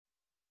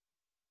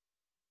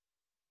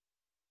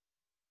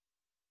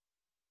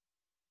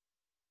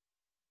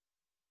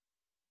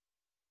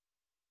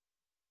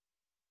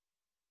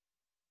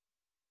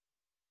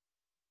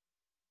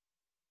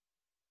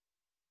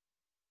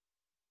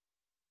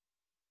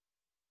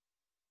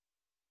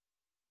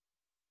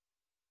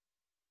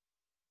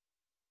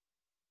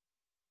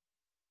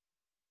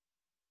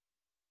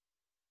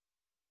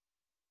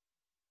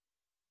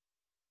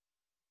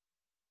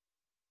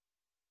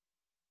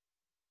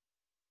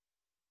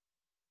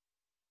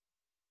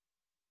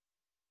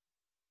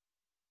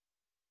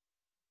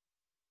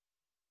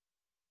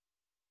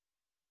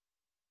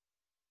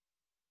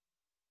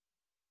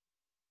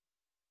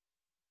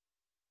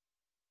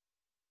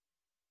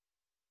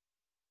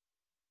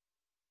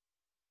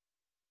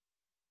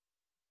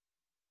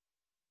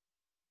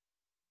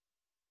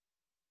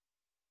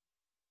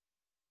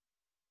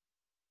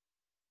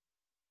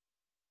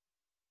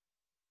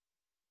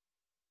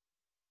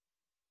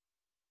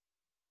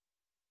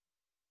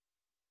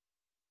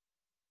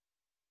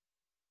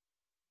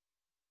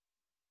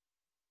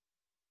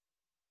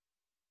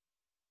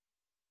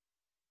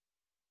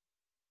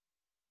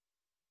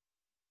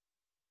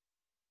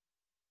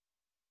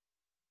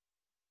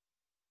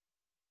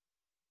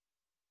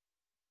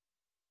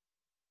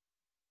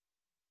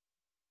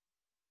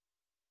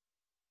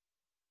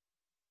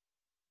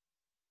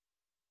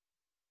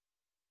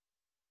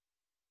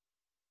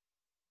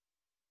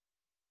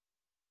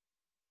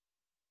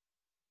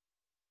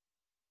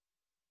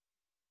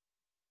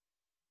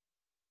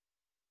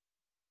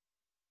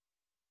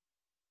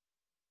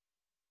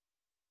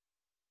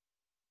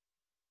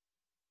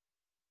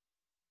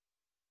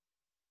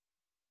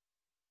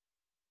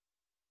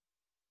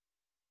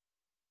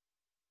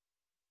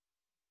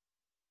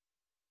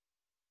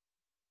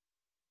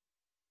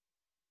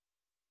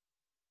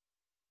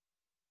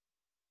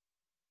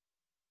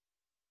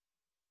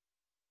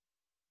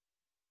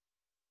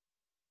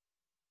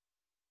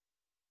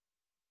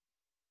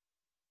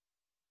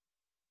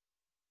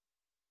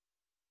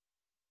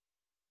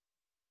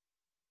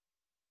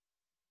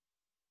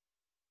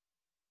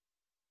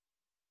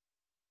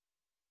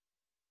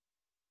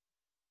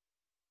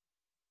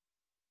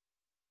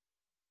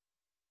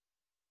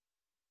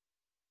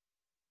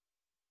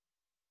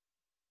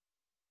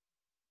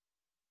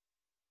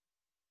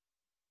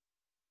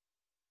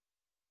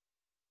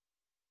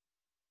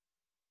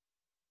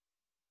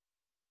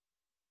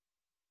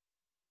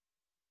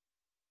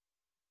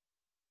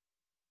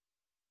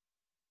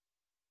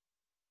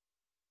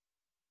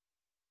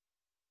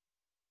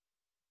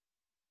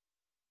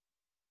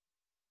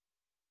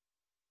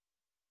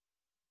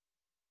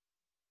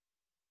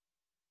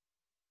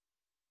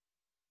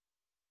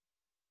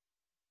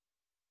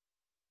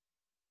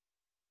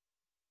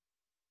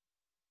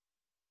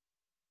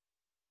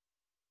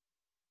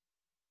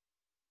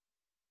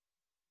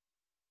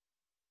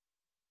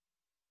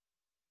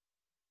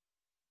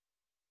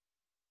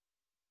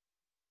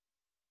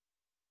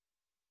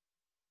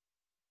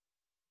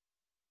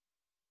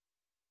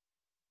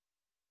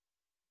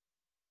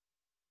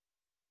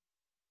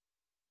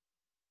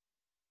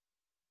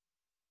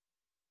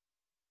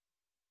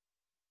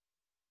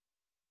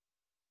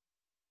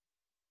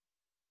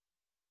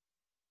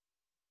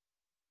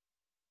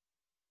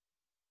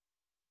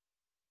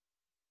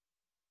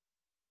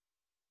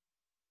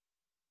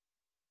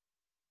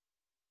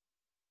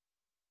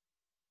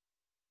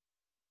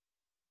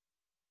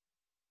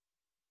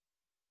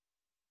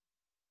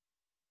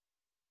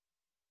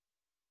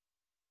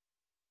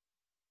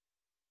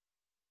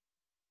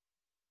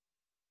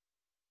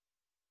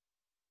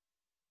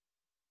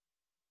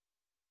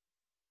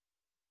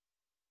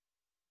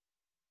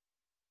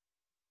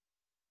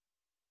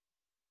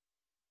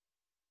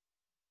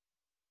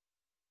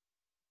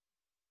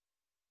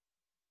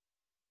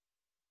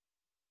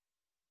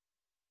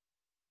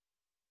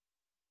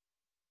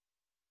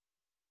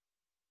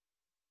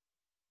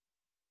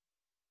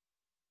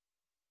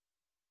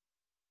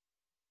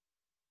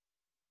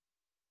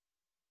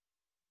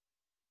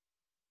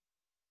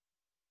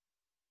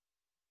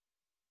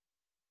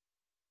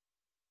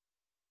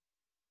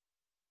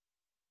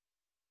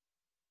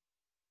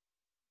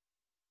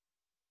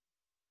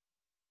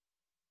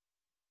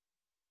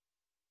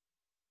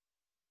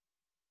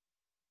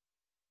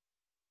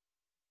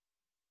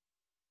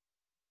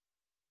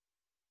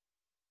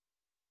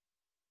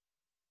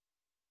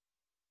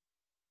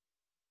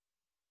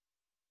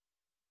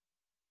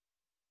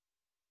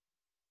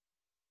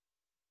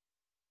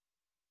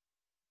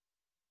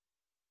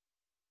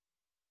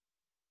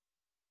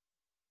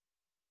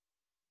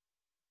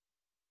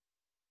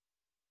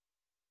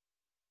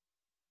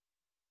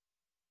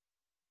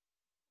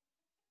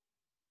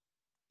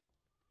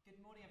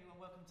morning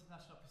everyone, welcome to the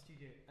National Opera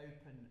Studio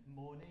Open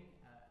Morning.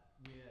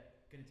 We're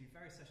going to do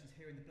various sessions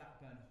here in the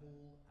Blackburn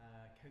Hall,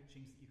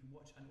 coachings that you can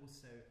watch, and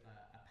also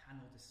a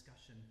panel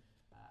discussion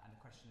and a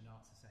question and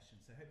answer session.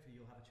 So hopefully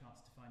you'll have a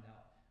chance to find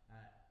out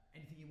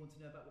anything you want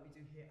to know about what we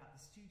do here at the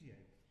studio.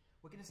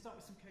 We're going to start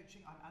with some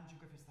coaching. I'm Andrew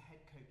Griffiths, the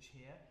head coach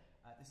here.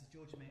 This is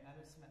Georgia May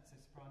Ellis,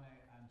 mezzo-soprano,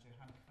 and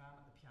Johanna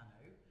Kvam at the piano.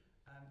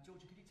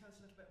 Georgia, could you tell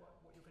us a little bit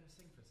what you're going to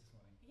sing for us this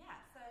morning?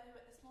 Yeah, so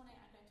this morning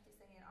I'm going to be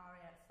singing an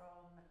aria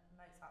from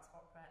Mozart's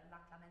opera La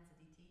Clemenza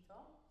di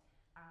Tito,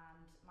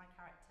 and my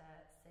character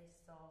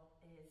Sesto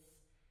is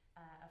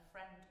a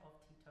friend of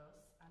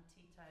Tito's, and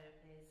Tito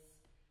is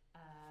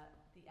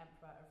the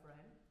Emperor of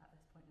Rome at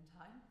this point in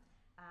time,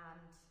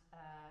 and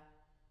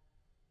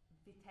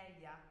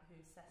Vitellia,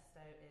 who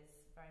Sesto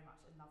is very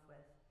much in love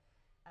with,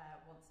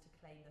 wants to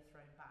claim the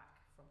throne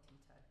back from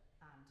Tito,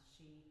 and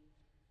she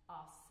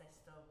asks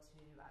Sesto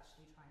to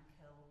actually try and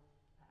kill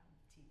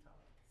Tito.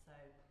 So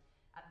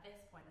at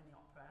this point in the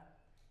opera,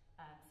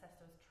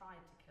 Sesto has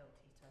tried to kill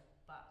Tito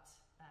but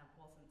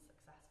wasn't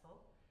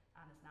successful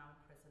and is now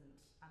imprisoned,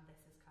 and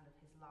this is kind of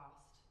his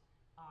last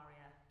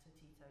aria to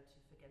Tito to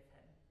forgive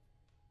him.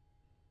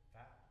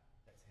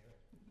 Let's hear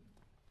it.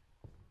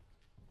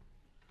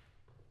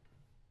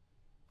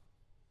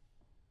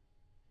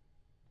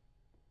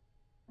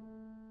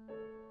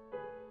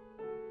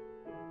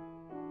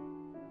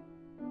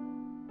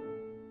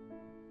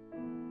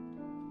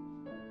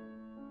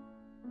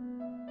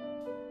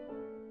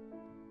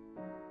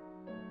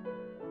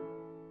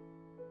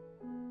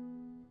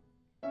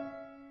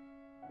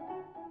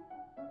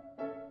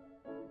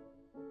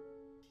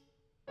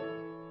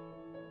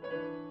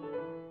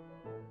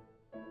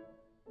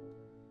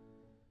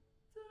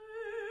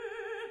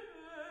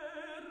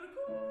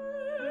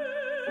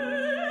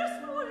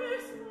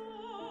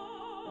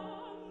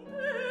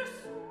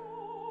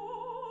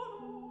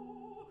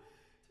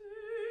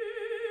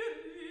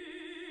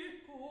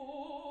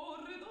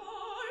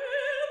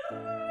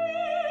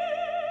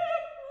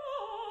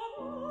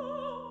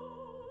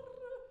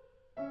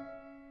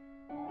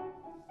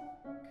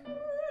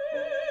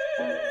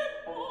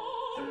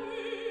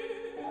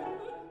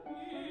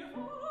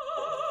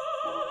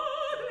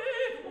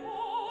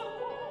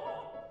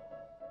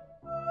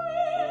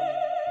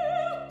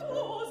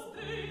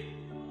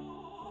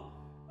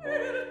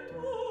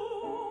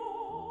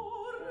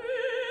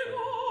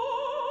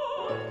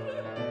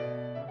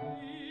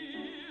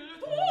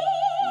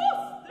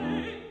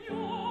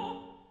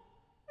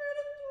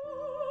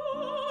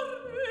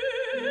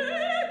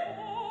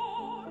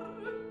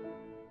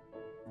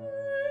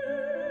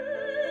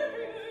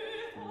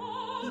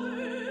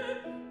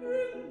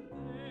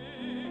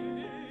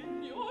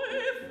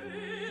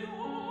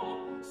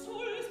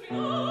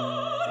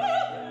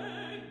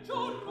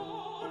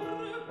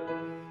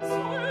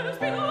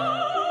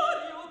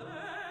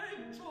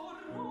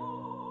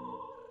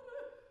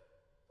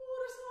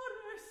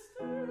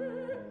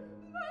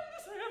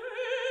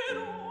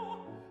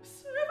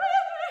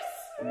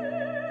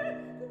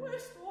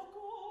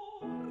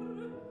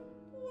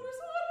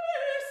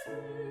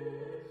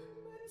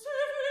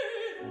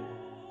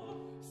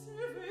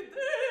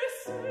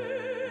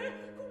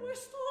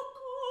 Questo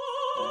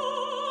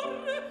cor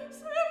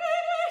se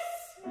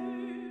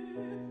vedesse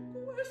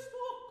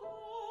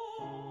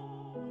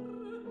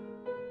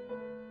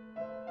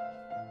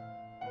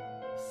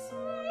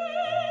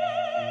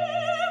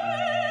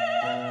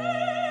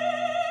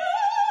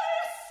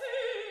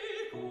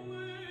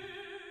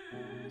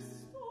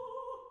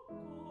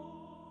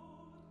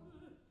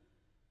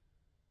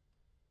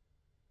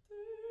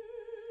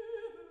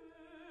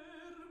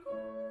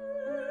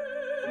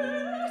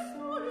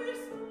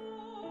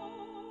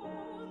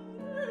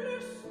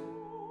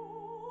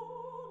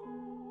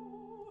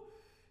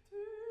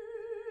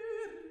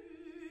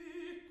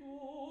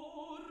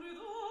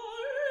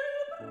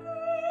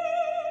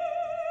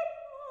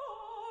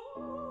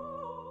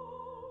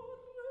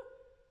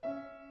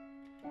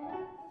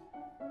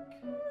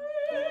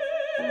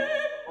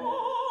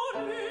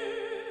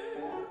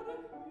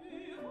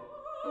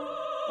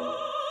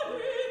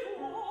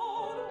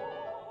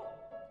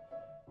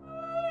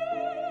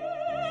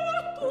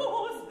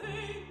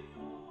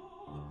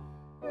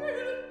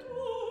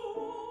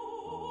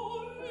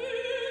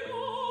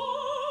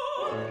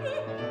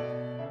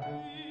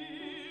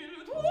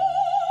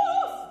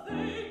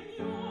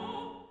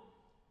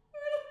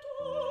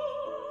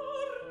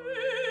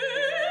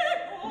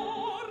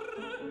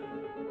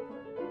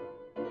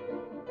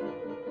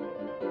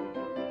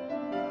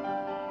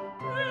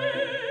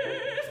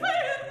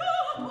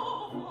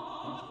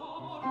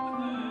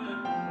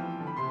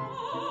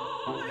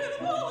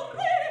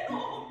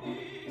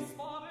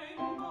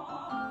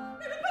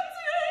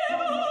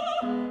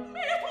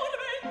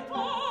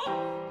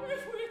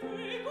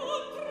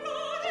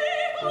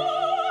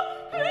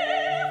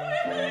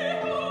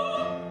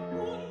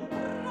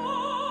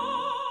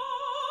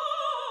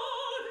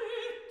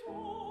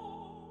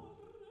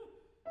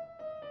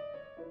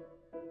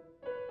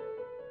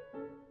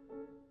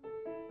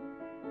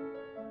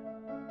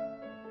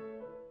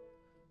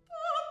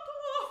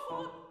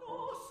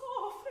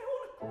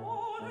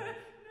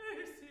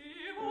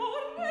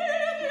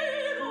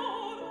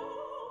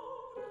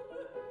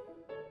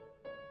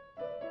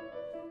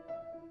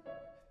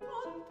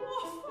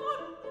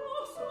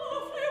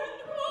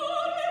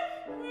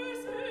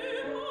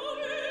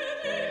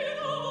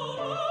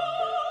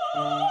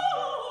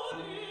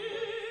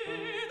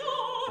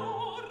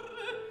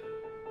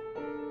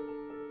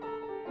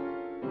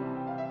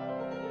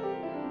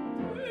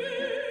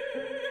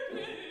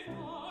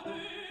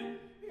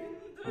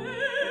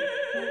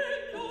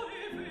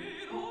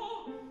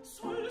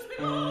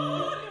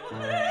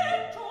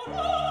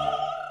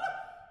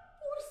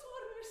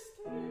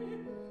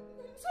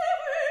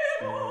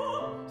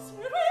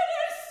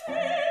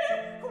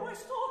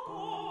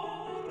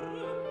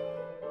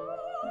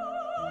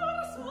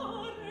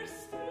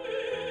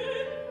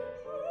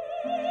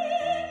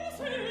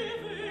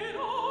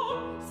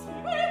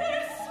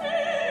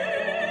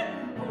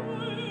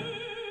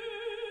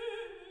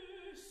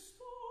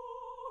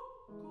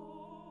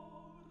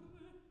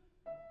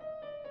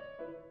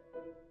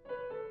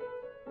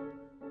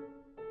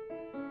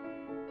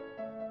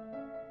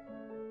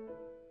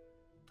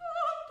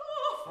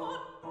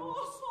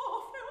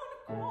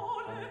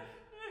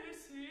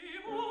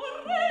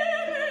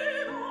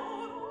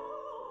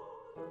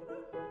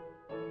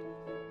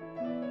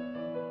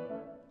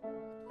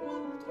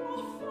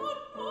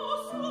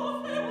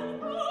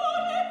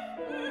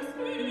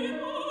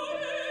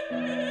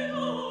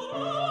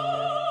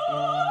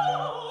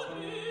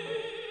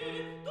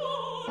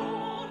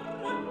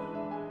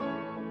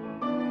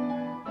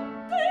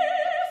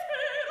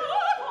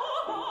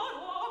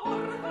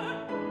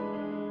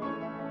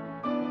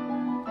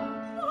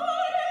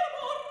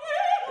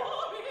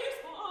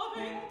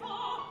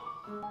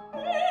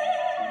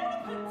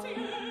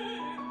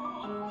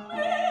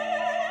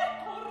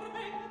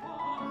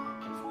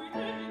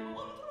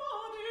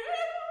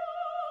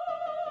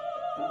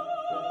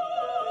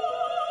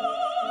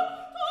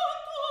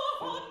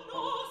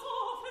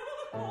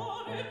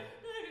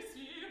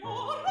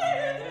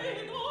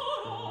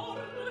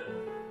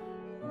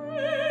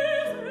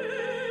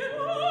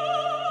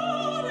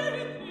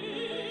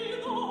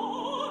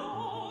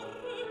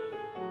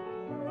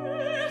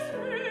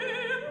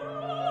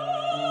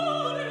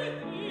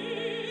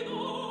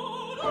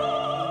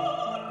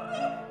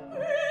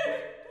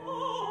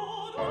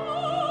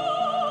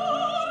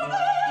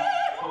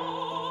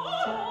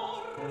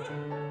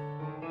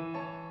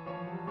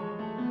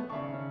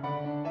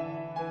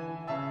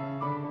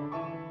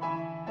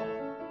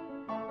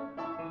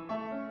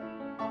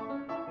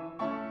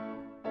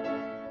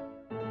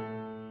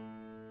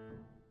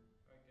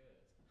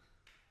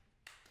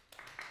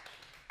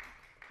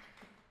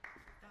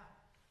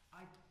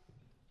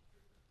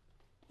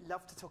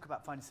love to talk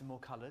about finding some more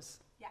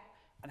colours. Yeah.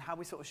 And how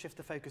we sort of shift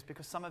the focus,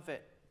 because some of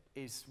it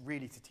is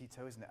really to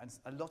Tito, isn't it? And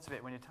a lot of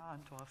it, when you're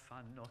trying to have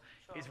fun,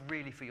 is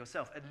really for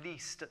yourself, at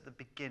least at the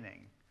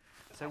beginning.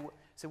 Okay.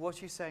 So what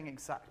are you saying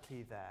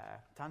exactly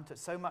there? Tanto,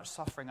 so much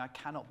suffering, I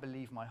cannot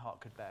believe my heart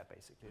could bear,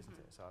 basically, isn't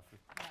it? So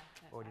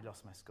I've already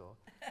lost my score.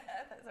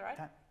 That's all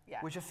right.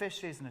 Which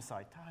officially is an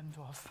aside.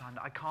 Tanto have fun.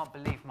 I can't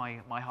believe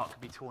my heart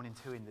could be torn in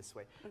two in this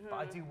way. But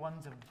I do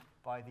wonder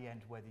by the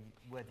end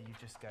whether you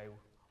just go,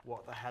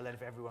 what the hell,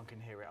 if everyone can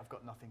hear it, I've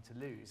got nothing to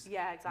lose.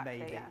 Yeah, exactly.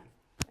 Maybe.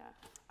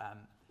 Yeah.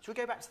 Shall we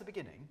go back to the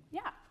beginning?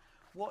 Yeah.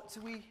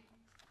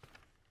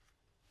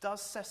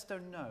 Does Sesto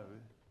know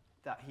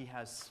that he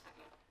has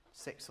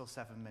 6 or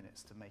 7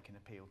 minutes to make an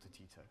appeal to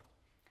Tito?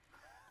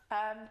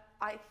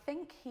 I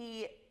think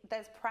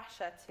there's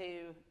pressure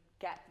to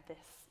get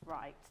this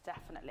right,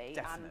 definitely.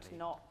 And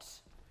not,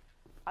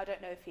 I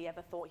don't know if he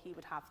ever thought he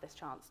would have this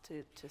chance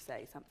to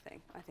say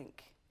something. I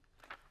think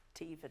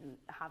to even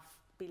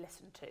be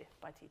listened to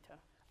by Tito.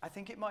 I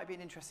think it might be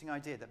an interesting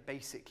idea that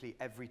basically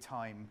every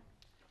time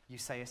you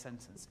say a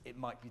sentence, it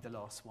might be the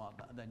last one,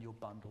 and then you're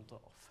bundled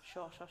off.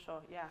 Sure,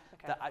 yeah,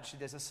 okay. That actually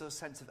there's a sort of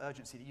sense of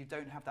urgency, that you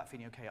don't have that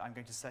feeling, okay, I'm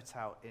going to set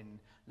out in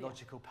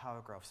logical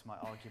paragraphs my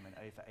argument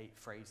over 8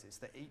 phrases,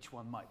 that each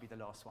one might be the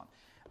last one.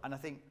 And I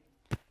think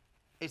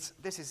it's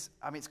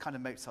kind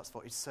of Mozart's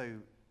fault. It's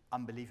so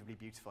unbelievably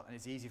beautiful, and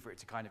it's easy for it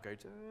to kind of go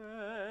to,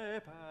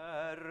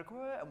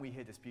 and we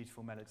hear this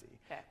beautiful melody.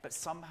 Okay. But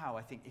somehow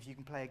I think if you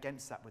can play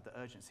against that with the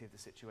urgency of the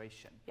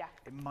situation,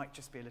 it might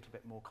just be a little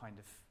bit more kind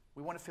of,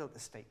 we want to feel that the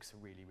stakes are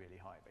really, really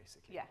high,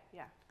 basically.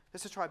 Yeah.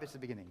 Let's just try a bit at the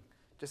beginning.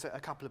 Just a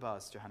couple of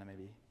bars, Johanna,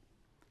 maybe.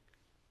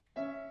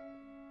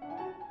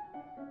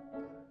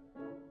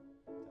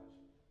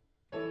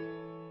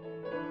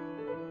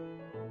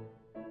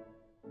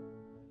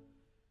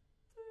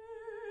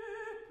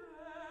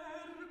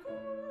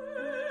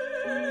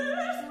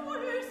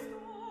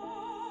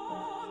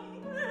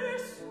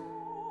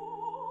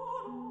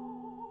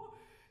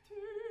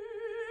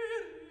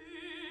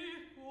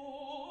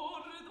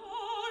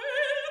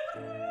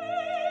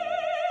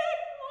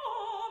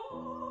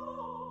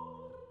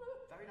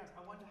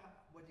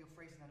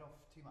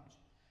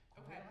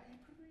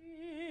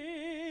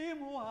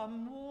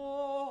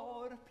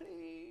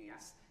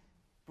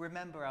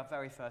 Remember our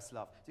very first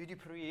love. Do you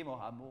primo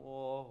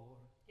amor?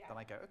 Yeah. Then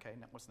I go, okay,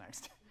 what's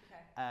next?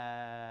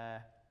 Okay.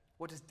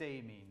 What does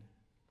de mean?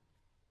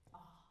 Oh.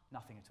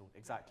 Nothing at all,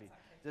 exactly.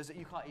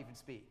 You can't even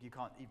speak, you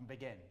can't even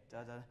begin. It's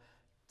just,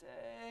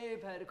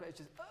 okay.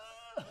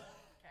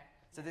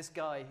 So this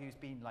guy who's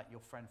been like your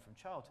friend from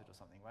childhood or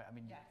something, right? I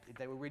mean,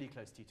 they were really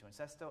close, Tito and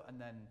Sesto,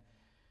 and then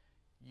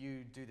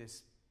you do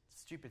this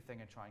stupid thing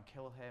and try and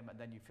kill him, and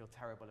then you feel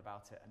terrible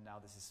about it, and now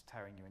this is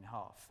tearing you in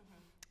half.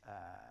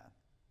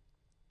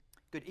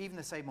 Good. Even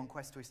the same on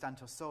Questo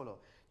istanto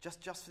solo,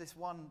 just for this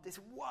one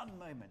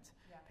moment.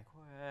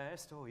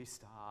 Questo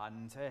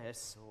istante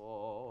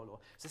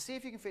solo. So see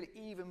if you can feel it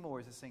even more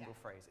as a single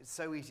phrase. It's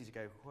so easy to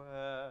go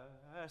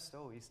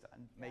questo istante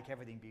and make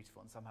everything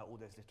beautiful, and somehow all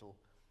those little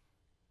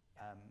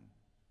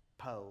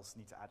pearls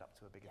need to add up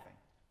to a bigger thing.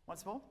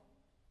 Once more.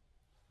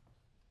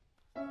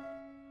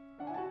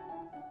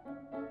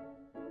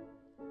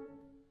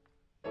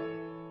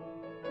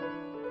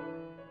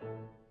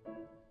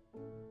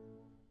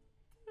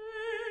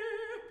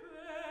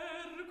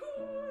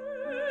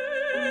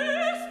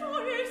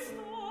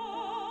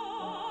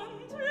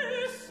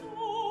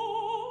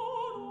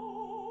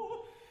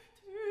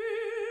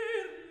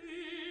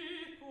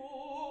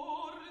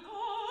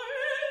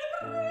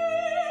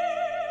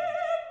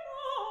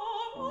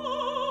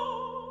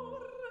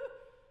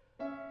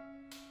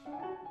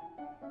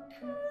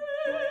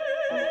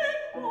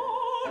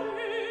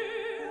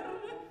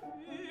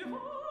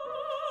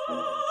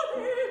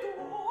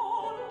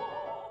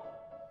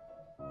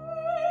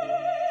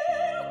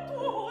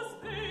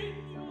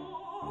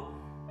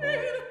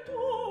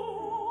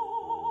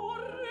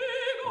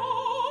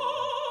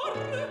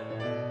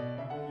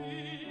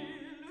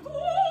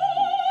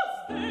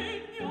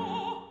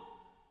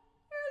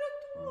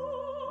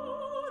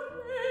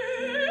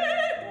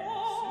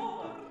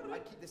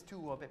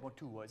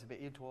 It's a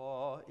bit il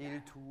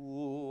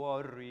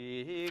tuo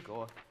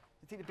rigo.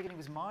 I think the beginning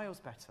was miles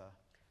better.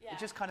 Yeah. It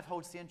just kind of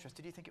holds the interest.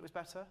 Did you think it was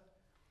better?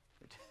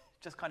 It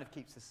just kind of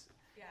keeps us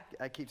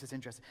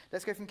interested.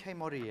 Let's go from Che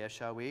Moria,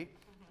 shall we?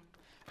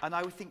 And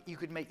I would think you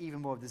could make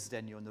even more of the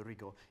sdegno and the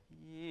rigo.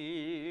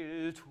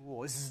 Il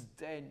tuo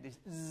sdegno. This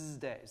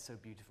zde is so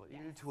beautiful.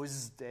 Yes. Il tuo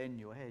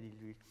sdegno.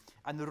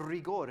 And the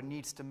rigor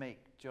needs to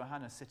make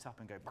Johanna sit up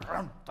and go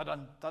ta-da,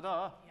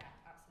 ta-da. Yeah.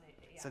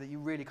 So that you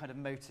really kind of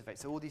motivate.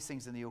 So all these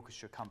things in the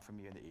orchestra come from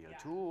you in the ear.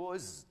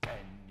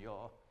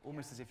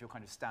 Almost as if you're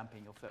kind of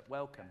stamping your foot.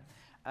 Welcome.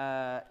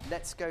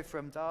 Let's go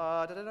from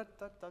da da da da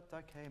da da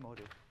da Che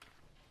Moria.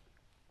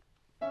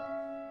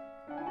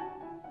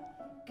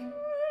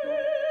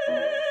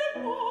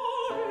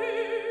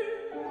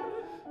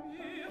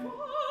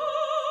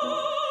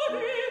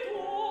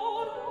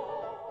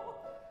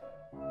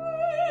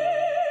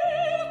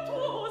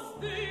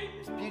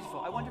 It's beautiful.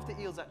 I wonder if the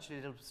il's actually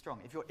a little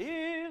strong. If you're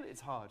il,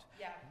 it's hard.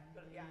 Yeah,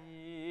 but yeah.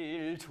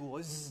 Il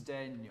tuo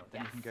sdegno.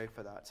 Then you can go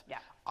for that. Yeah.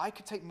 I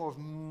could take more of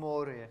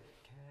more.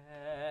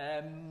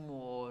 Che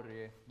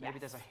more. Maybe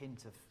there's a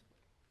hint of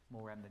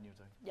more M than you're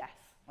doing. Yes.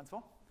 Once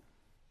more.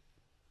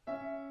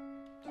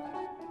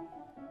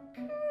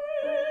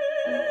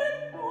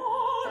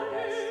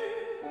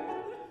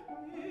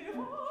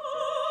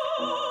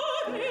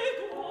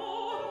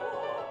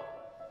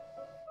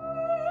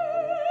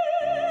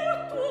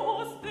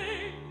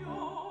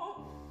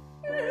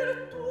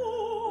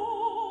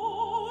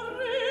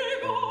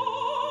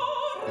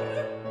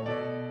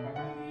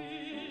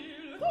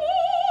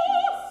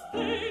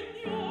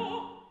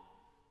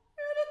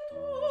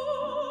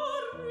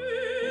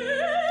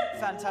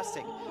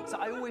 Fantastic. So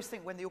I always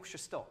think when the orchestra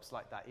stops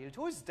like that, il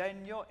tuo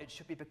sdegno, it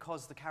should be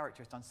because the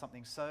character has done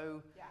something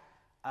so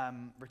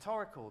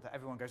rhetorical that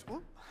everyone goes,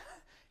 ooh,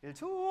 il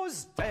tuo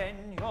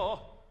sdegno.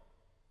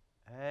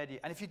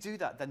 And if you do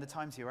that, then the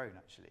time's your own,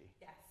 actually.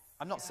 Yes.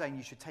 I'm not saying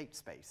you should take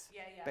space,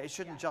 but it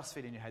shouldn't just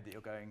feel in your head that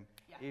you're going,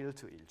 il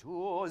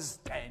tuo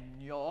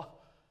sdegno.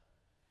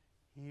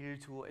 Il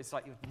tuo, it's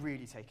like you're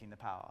really taking the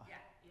power.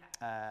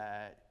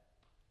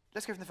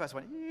 Let's go from the first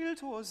one. Il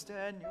tuo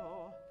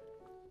sdegno.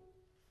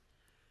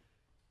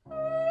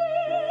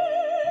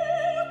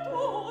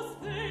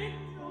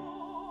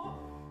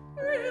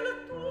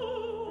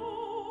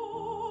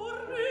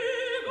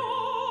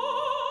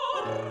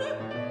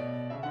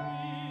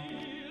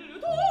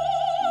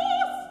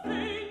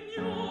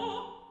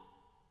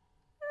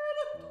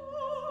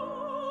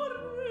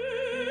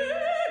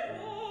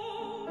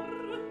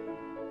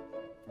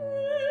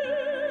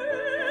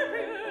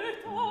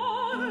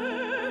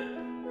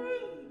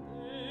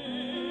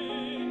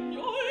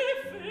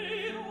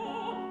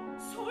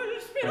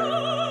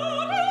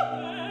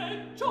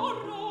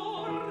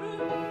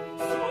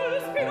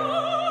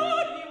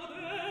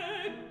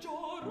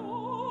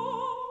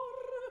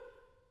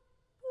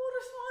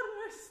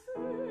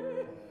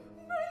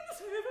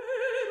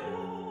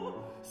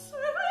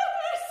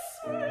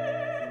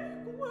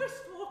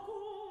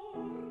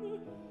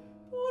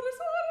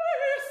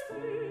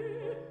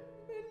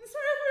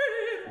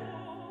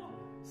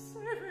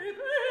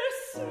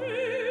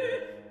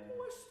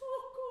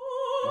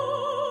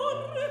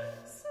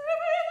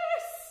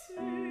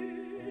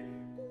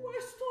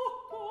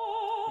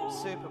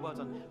 Super, well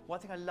done. One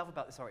thing I love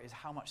about this art is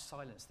how much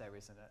silence there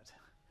is in it.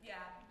 Yeah.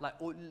 Like,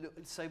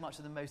 so much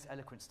of the most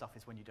eloquent stuff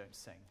is when you don't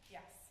sing.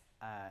 Yes.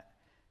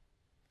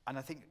 And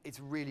I think it's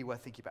really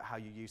worth thinking about how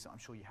you use it. I'm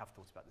sure you have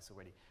thought about this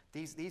already.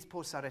 These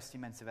Por saresti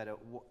men severo,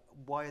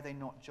 why are they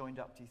not joined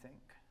up, do you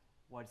think?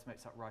 Why does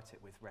Mozart write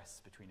it with rests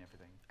between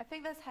everything? I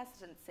think there's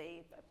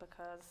hesitancy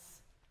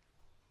because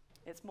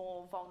it's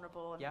more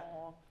vulnerable and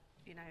more,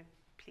 you know,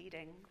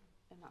 pleading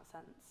in that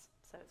sense.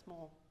 So it's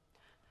more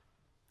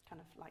kind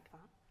of like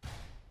that.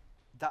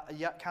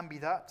 That can be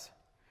that.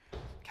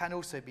 Can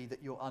also be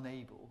that you're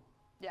unable,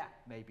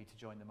 maybe, to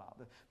join them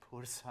up.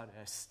 Por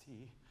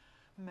saresti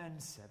men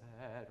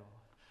severo.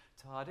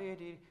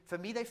 For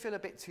me, they feel a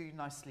bit too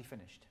nicely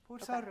finished. Por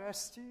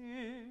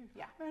saresti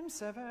men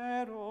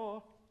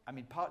severo. I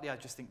mean, partly I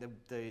just think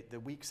the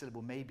weak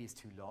syllable maybe is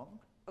too long.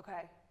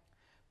 Okay.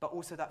 But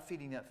also that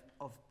feeling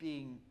of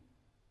being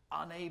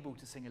unable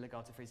to sing a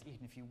legato phrase,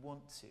 even if you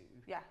want to,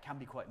 can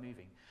be quite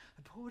moving.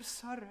 Por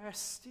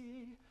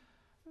saresti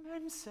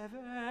men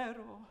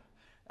severo.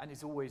 And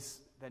it's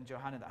always then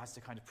Johanna that has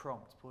to kind of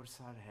prompt. Por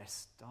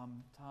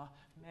sarestam ta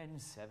men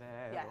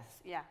severo.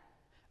 Yes, yeah.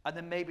 And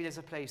then maybe there's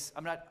a place,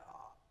 I mean,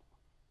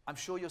 I'm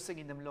sure you're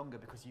singing them longer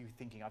because you're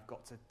thinking, I've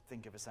got to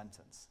think of a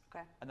sentence.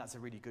 Okay. And that's a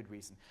really good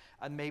reason.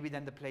 And maybe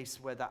then the place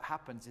where that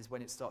happens is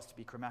when it starts to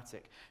be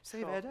chromatic.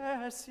 Se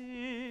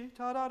vedessi,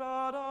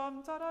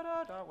 ta-da-da-dum,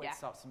 ta-da-da-da, when it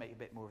starts to make a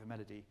bit more of a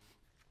melody.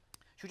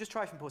 Should we just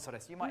try from Por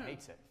saresti? You might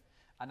hate it.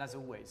 And as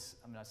always,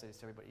 I mean, I say this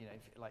to everybody, you know,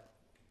 if, like,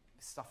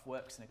 stuff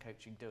works in a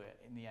coaching, do it.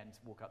 In the end,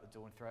 walk out the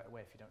door and throw it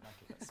away if you don't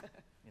like it. That's,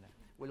 you know,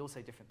 we'll all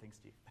say different things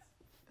to you.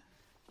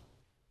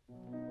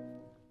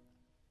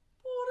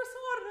 Por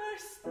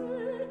saresti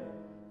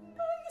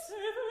men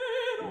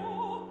severo,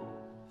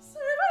 se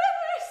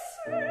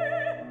vedessi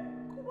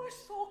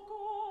questo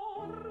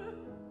cor.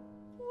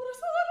 Por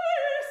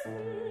saresti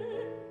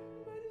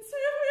men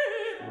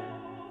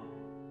severo,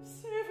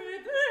 se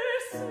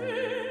vedessi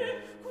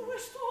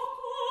questo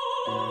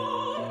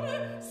cor.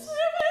 Se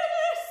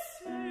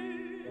vedessi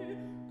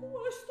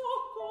questo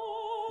cor.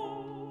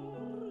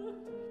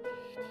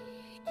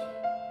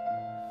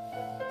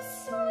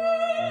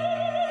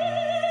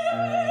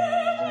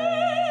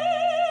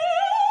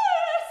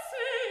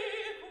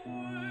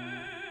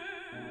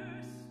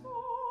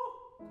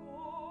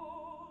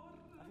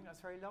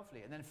 Very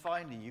lovely. And then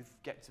finally you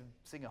get to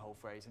sing a whole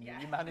phrase and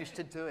you manage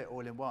to do it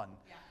all in one.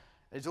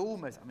 It's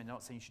almost, I mean, I'm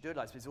not saying you should do it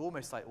like this, but it's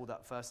almost like all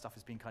that first stuff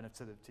has been kind of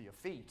to your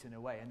feet in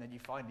a way, and then you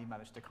finally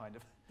manage to kind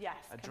of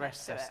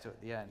address sesto at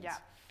the end. Yeah.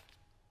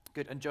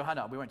 Good. And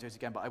Johanna, we won't do it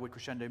again, but I would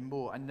crescendo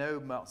more. I know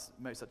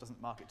Mozart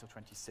doesn't mark it till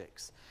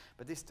 26,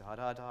 but this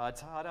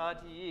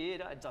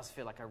da-da-da-da-da-dee-da, it does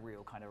feel like a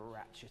real kind of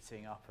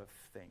ratcheting up of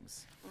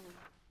things.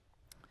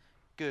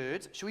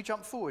 Good. Should we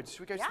jump forward? Should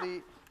we go to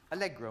the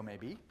Allegro,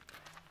 maybe?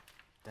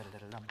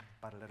 Da-da-da-da-dum,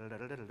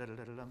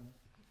 ba-da-da-da-da-da-da-da-dum.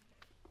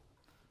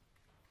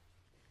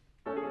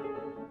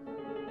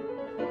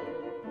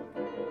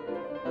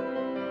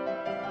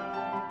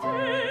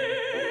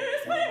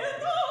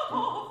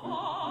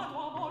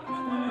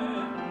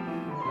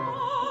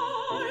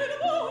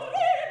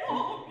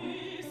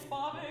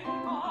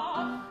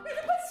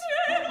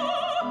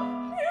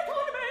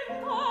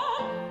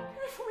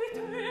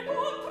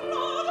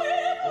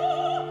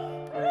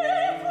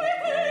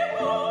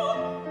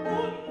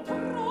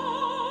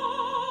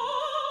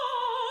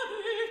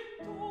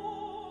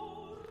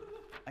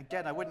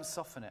 Again, I wouldn't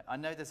soften it. I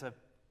know there's a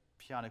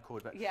piano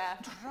chord, but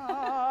traditor.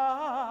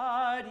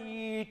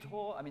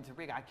 I mean, it's a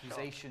big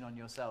accusation on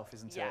yourself,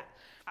 isn't it? Yeah,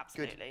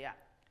 absolutely. Good. Yeah.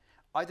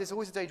 There's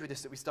always a danger with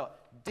this that we start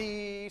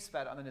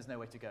disperato and then there's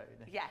nowhere to go.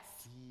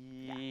 Yes.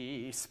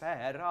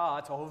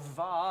 Disperato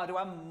vado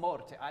a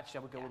morte. Actually,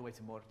 I would go all the way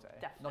to morte.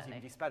 Definitely. Not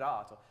even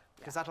disperato,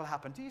 because that'll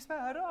happen.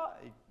 Disperato.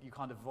 You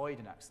can't avoid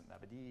an accent there,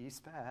 but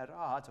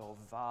disperato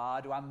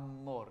vado a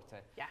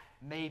morte. Yeah.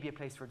 Maybe a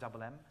place for a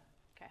double M.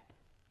 Okay.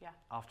 Yeah.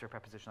 After a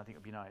preposition, I think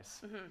would be nice.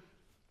 Mm-hmm.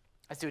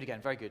 Let's do it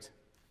again. Very good.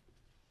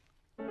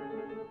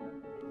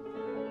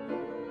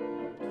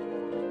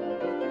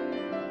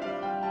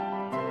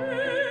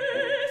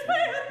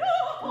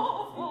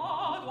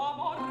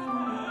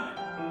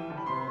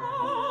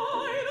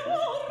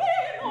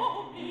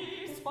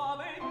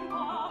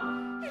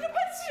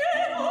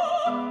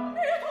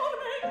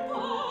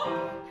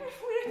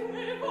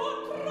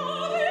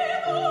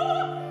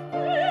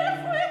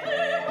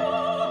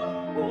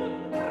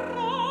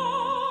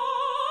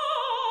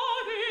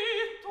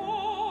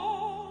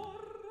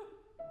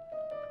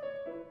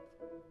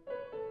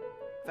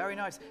 Very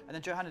nice. And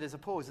then Johanna, there's a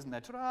pause, isn't there?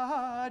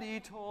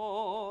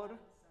 Traditor.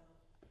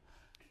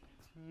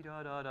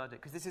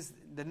 Because this is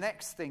the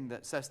next thing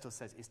that Sestos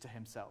says is to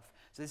himself.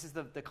 So this is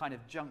the kind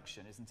of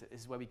junction, isn't it?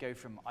 This is where we go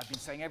from, I've been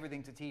saying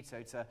everything to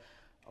Tito, to,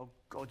 oh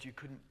God, you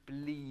couldn't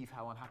believe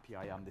how unhappy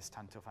I am, this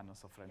tanto fanno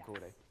soffro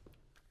ancora.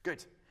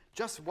 Good.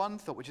 Just one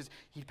thought, which is,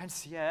 il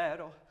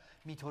pensiero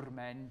mi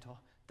tormento.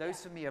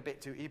 Those for me are a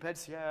bit too, il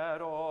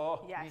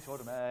pensiero mi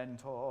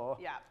tormento.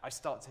 Yeah. I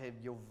start to hear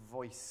your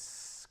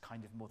voice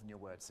kind of more than your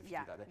words, if you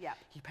do that there. Yeah.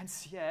 Il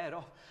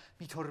pensiero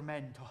mi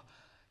tormento,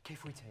 che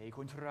fui te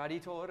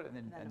contradditor, and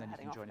then you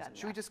can join us.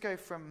 Should we just go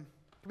from,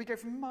 can we go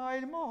from my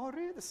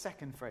amore, the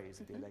second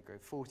phrase of the Allegro,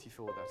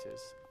 44 that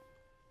is.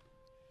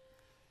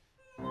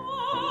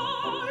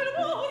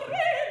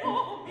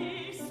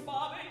 Mi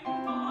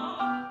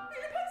spaventa,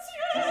 il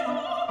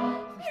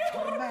pensiero mi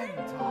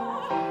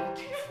tormenta,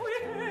 che fui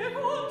te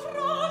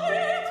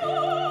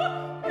contradditor,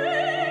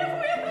 che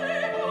fui te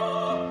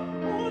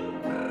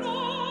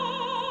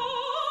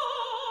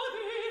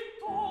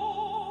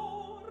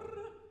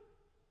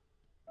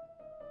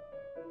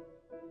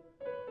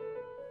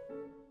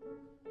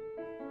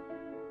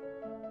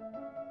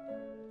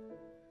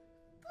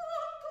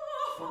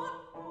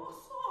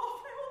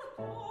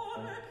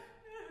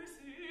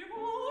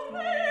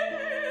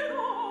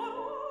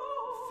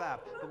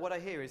But what I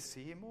hear is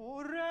si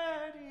more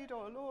di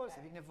dolor. So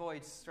if you can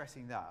avoid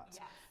stressing that.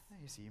 Yes.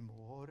 Si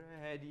more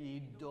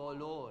di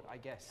dolor. I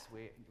guess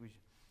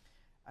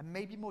and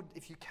maybe more,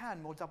 if you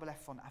can, more double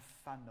F on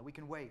affanno. We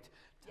can wait.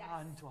 Yes.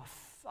 Tanto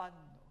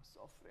affanno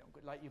soffre.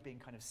 Like you're being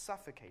kind of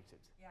suffocated.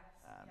 Yes.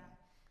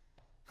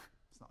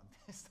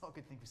 It's not a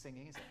good thing for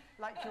singing, is it?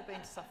 Like you're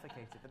being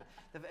suffocated,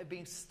 but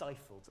being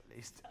stifled at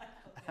least.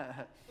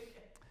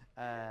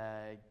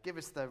 Give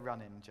us the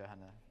run-in,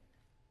 Johanna.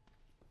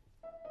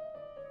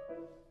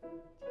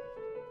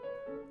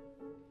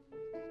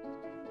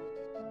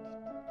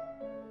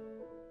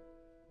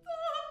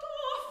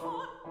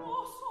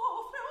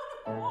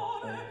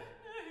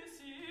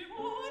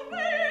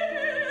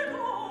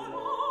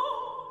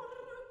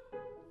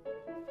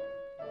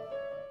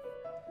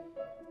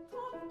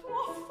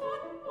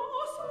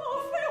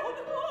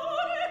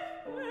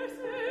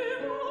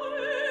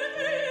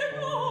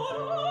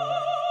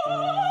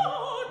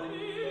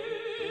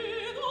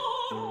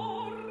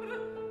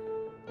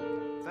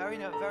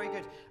 Very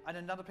good. And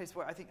another place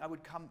where I think I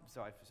would come,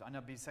 sorry, I know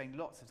I've been saying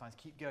lots of times,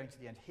 keep going to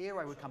the end. Here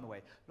I would come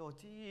away. Lord,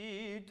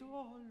 di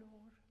dolor.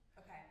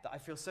 Okay. That I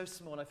feel so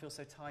small, I feel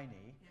so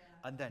tiny. Yeah.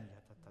 And then,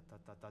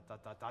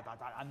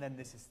 and then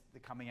this is the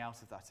coming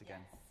out of that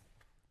again. Yes.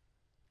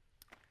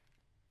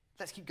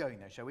 Let's keep going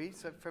though, shall we?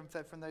 So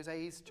from those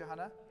A's,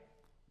 Johanna?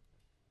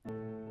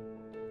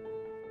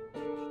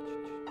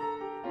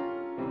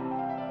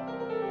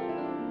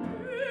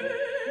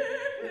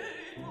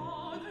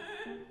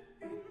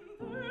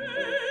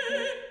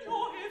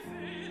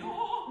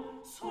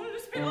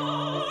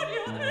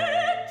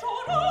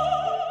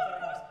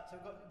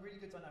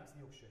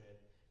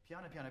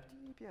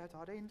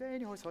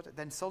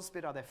 Then sol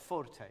spirare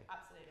forte.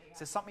 Absolutely. Yeah.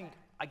 So something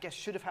I guess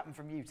should have happened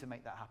from you to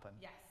make that happen.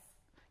 Yes.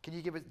 Can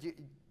you give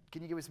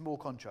us more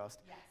contrast?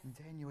 Yes.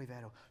 Indegno è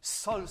vero.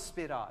 Sol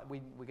spirare.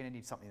 We're going to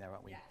need something there,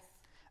 aren't we? Yes.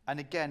 And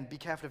again, be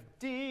careful of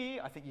D.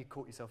 I think you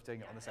caught yourself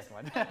doing it on the second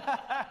one.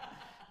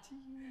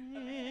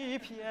 Abbi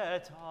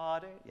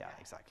pietà. Yeah,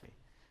 exactly.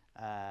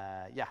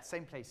 Yeah,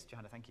 same place,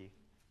 Johanna, thank you.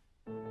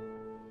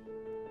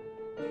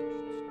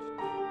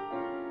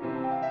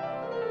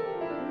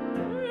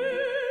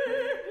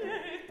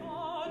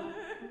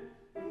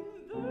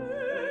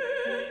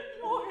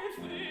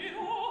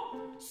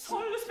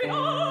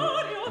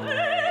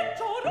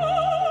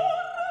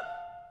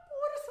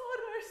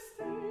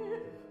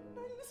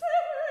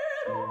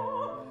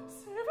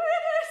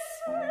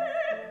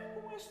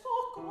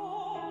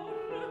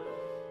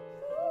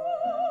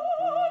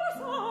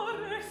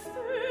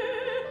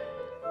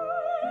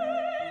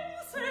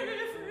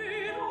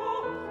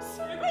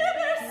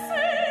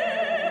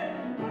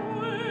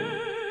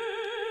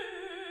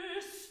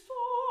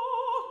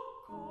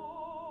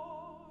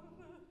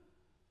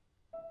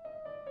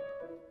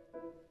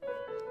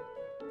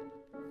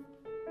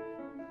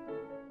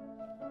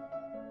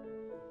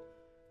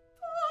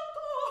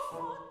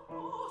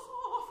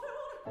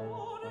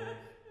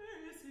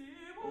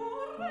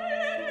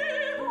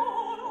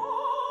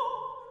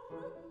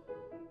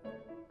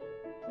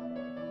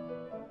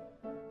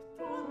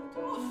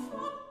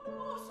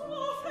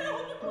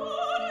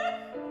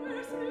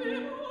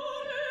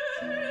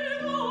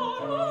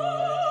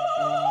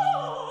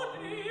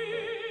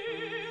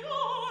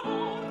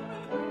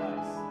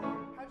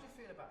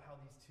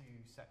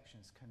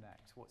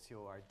 Connect. What's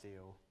your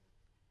ideal?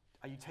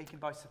 Are you taken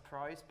by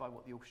surprise by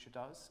what the orchestra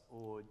does,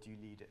 or do you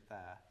lead it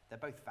there? They're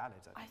both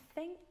valid, I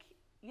think,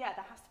 yeah,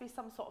 there has to be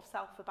some sort of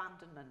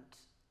self-abandonment.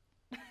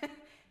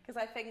 Because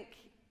I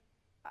think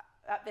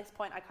at this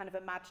point I kind of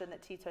imagine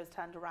that Tito's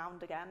turned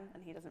around again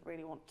and he doesn't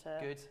really want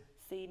to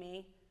see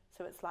me.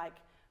 So it's like,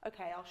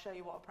 okay, I'll show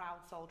you what a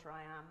proud soldier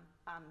I am,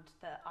 and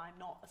that I'm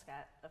not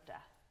scared of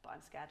death, but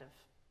I'm scared of,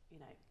 you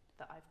know,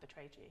 that I've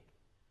betrayed you.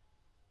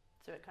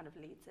 So it kind of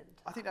leads into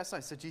I think that's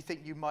nice. So do you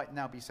think you might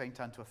now be saying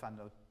turn to a fan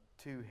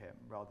to him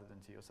rather than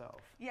to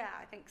yourself? Yeah,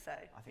 I think so.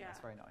 I think that's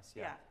very nice,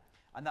 yeah.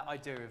 And that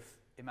idea of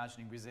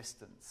imagining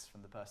resistance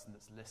from the person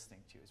that's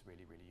listening to you is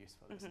really, really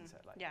useful, isn't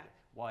it? Like,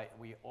 why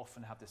we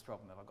often have this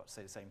problem of I've got to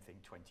say the same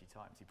thing 20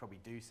 times. You probably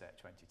do say it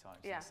 20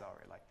 times in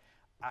Sorry. Like,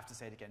 I have to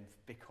say it again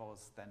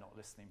because they're not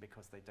listening,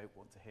 because they don't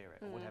want to hear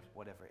it, or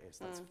whatever it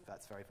is.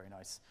 That's very, very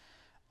nice.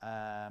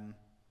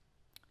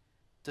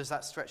 Does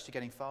that stretch to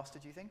getting faster,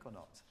 do you think, or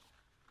not?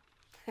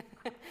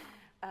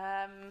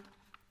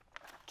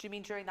 Do you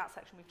mean during that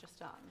section we've just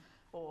done,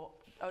 or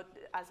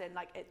as in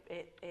like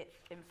it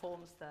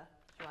informs the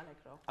più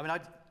allegro? I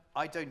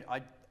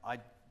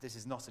mean, this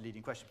is not a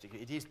leading question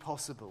particularly. It is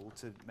possible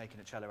to make an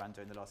acceleranto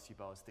in the last few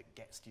bars that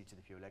gets you to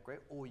the più allegro,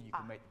 or you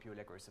can make the più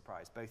allegro a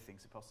surprise. Both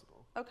things are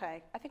possible.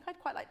 Okay, I think I'd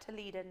quite like to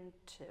lead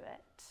into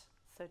it,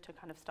 so to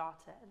kind of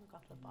start it in the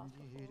Gottlieb bars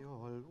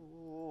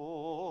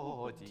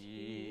before.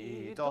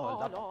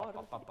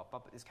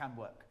 This can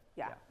work.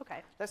 Yeah,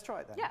 okay. Let's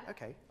try it then. Yeah.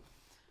 Okay.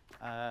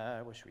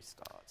 Where should we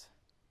start?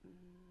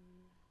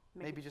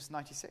 Maybe just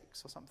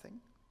 96 or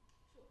something?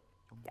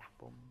 Yeah.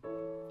 Boom.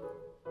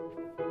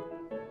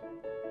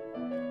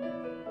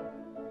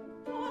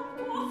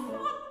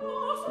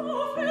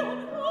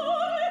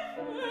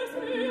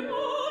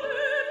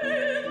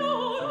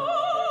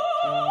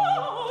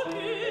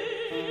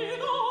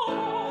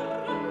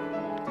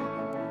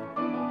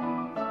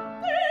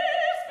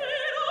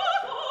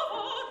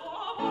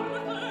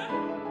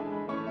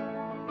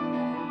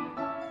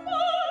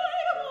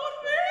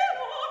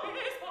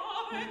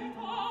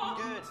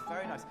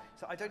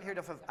 I don't hear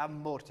enough of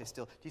amorte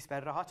still.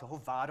 Disperato,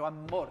 vado a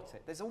morte.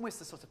 There's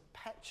almost a sort of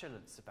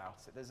petulance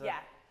about it. There's a,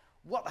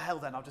 what the hell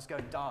then, I'll just go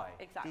and die.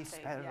 Exactly.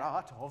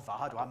 Disperato,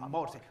 vado a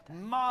morte.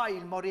 Ma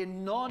il morire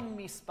non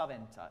mi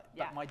spaventa.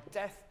 But my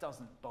death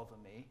doesn't bother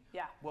me.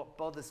 What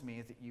bothers me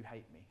is that you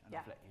hate me and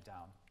I've let you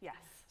down.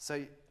 Yes. So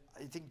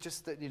I think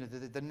just that, you know,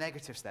 the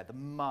negatives there, the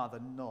ma, the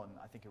non,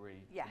 I think are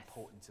really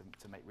important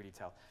to make really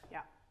tell.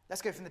 Yeah.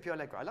 Let's go from the più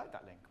allegro. I like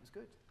that link. It was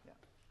good. Yeah.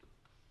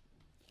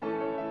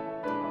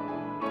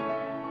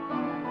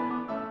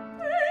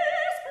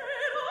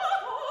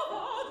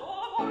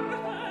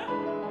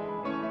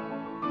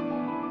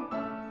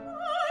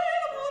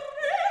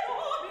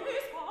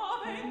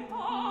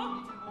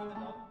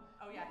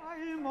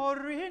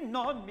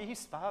 Non mi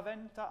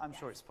spaventa. I'm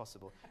sure it's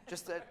possible.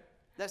 Just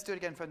let's do it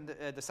again from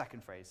the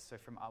second phrase. So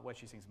from where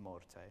she sings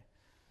morte.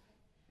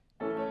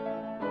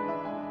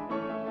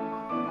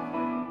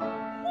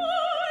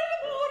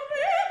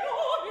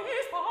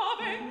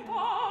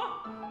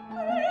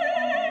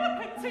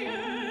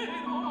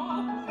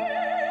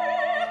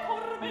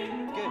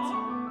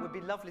 Good. Would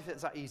be lovely if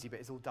it's that easy, but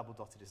it's all double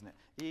dotted, isn't it?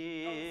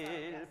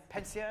 Il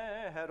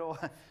pensiero.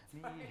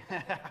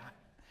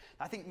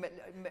 I think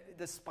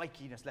the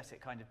spikiness, let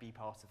it kind of be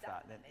part of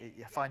that. Then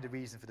you find a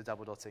reason for the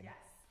double dotting. Yes.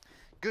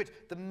 Good.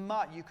 The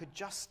ma, you could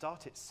just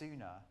start it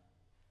sooner.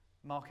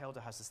 Mark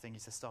Elder has this thing, he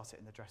says start it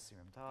in the dressing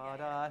room. Da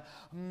da,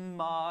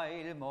 ma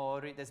il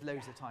mori. There's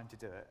loads of time to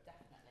do it.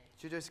 Definitely.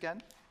 Should we do this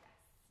again?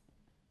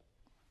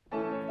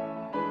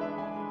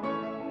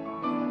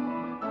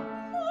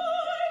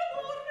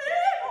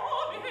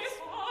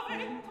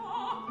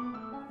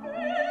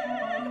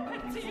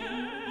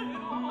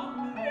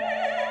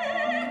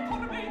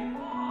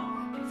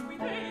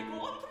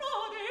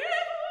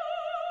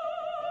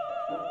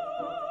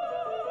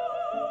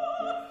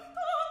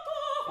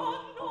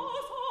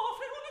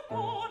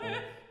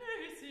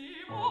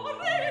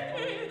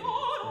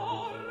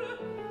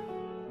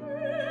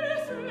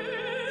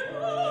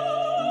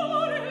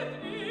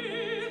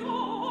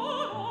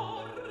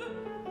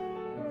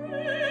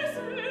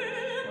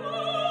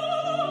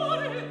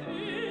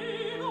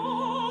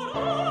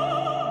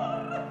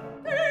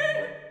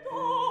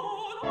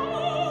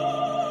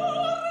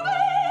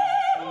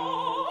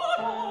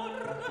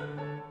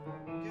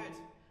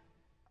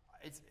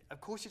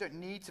 course, you don't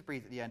need to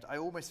breathe at the end. I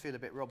almost feel a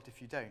bit robbed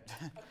if you don't.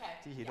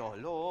 Okay. Di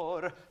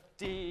dolor,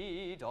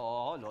 di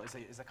dolor.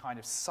 It's a kind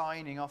of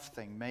signing off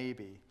thing,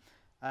 maybe.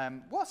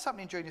 What's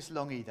happening during this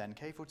long E then?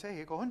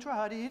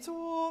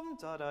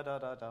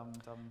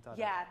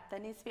 Yeah, there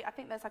needs to be, I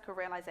think there's like a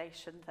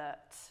realisation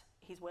that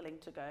he's willing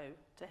to go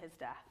to his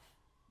death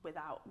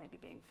without maybe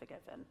being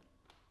forgiven.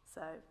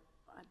 So,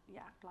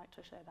 yeah, I'd like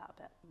to show that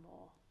a bit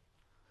more.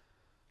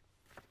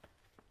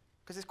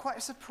 Because it's quite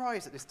a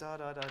surprise that this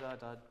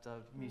da-da-da-da-da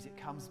music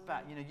comes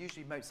back. You know,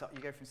 usually Mozart,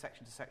 you go from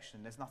section to section,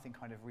 and there's nothing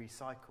kind of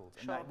recycled.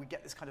 Sure. And we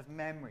get this kind of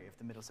memory of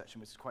the middle section,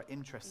 which is quite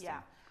interesting.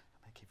 Yeah.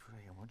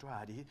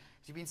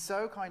 You've been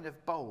so kind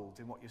of bold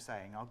in what you're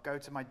saying. I'll go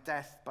to my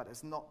death, but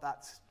it's not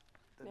that,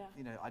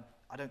 you know,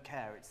 I don't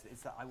care.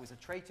 It's that I was a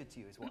traitor to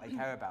you is what I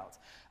care about.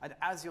 And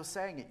as you're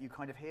saying it, you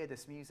kind of hear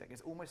this music.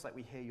 It's almost like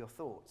we hear your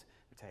thought.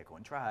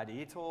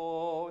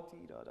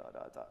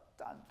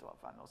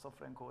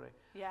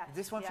 Yes,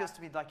 this one feels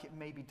to me like it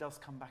maybe does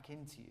come back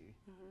into you.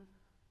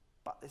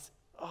 But this,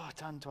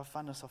 tanto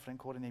affanno soffre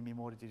ancora nei miei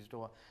mori di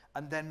dolore.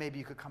 And then maybe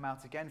you could come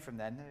out again from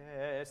there.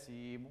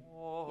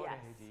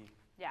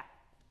 Yeah.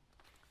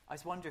 I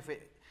just wonder if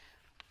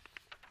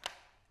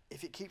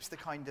it keeps the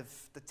kind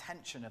of the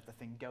tension of the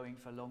thing going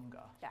for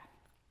longer. Yeah.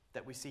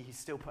 That we see he's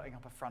still putting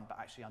up a front, but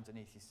actually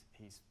underneath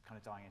he's kind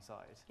of dying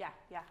inside. Yeah,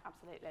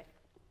 absolutely.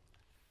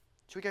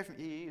 Should we go from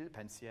Il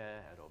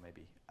Pensiero, or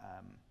maybe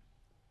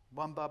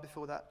one bar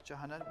before that,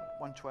 Johanna,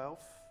 112?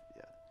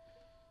 Yeah.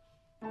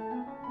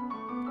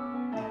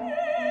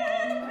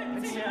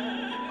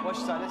 Pensiero.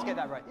 Watch that, let's get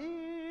that right.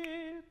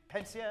 Il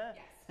Pensiero.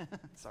 Yes.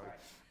 Sorry.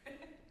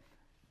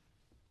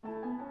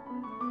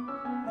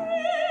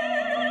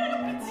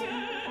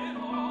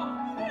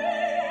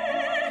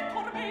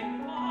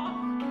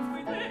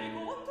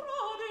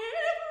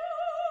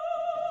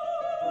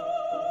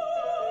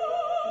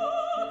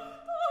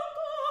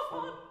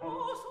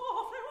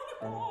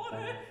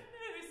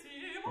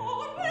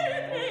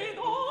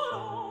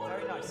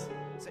 Very nice.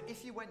 So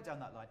if you went down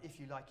that line, if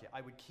you like it,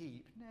 I would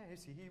keep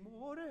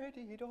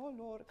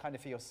kind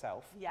of for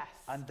yourself. Yes.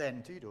 And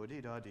then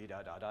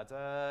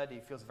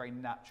it feels a very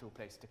natural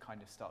place to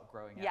kind of start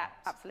growing out. Yeah,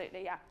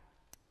 absolutely, yeah.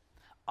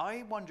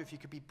 I wonder if you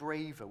could be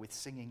braver with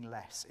singing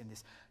less in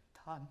this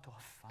tanto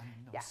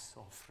affanno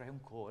soffre un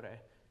cuore.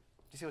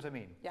 Do you see what I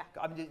mean? Yeah.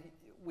 I mean,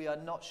 we are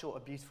not short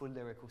of beautiful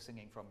lyrical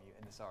singing from you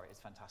in this aria. It's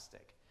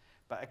fantastic.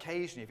 But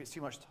occasionally, if it's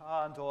too much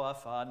tanto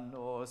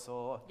affanno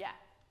so, yeah,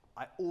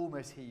 I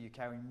almost hear you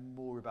caring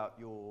more about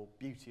your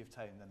beauty of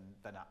tone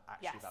than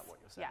actually about what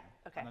you're saying.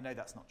 Yeah, okay. And I know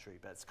that's not true,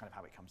 but it's kind of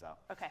how it comes out.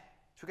 Okay.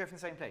 Should we go from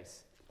the same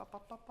place?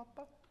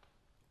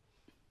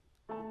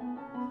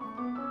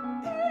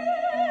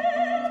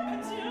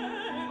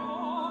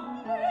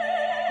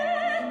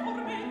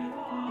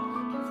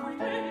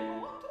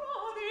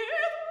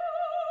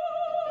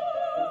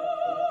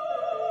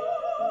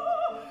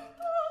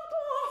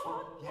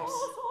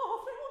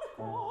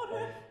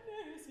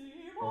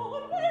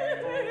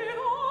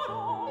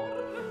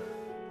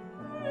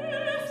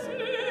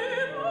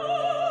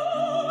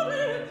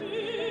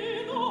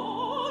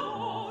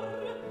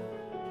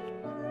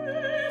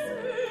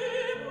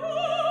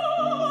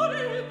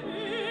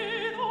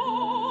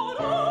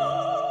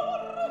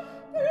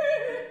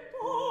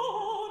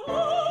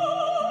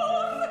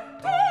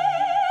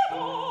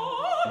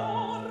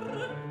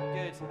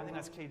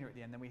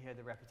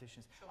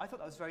 I thought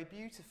that was very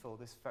beautiful,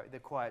 the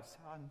quiet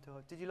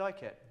tanto. Did you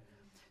like it?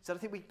 So I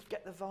think we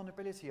get the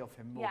vulnerability of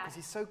him more because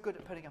he's so good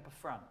at putting up a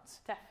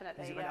front.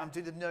 Definitely, I'm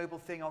doing the noble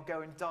thing, I'll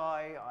go and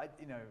die.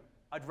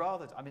 I'd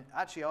rather,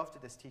 actually after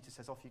this, Tito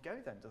says, off you go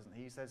then, doesn't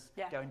he? He says,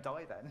 go and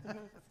die then.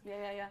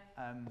 Yeah.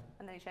 And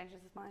then he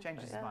changes his mind.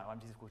 Changes his mind. I'm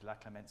just called La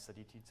Clemenza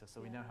di Tito,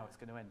 so we know how it's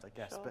going to end, I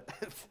guess. Sure. But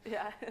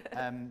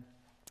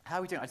how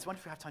are we doing? I just wonder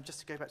if we have time just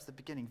to go back to the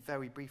beginning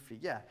very briefly.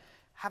 Yeah.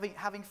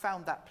 Having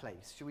found that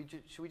place, should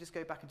we just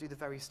go back and do the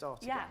very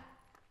start again?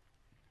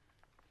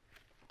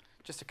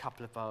 Just a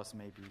couple of bars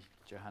maybe,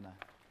 Johanna.